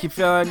long, keep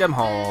filling them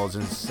holes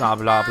and blah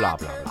blah blah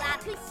blah blah.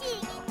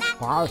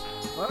 Wow.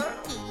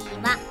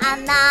 今あ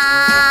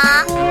な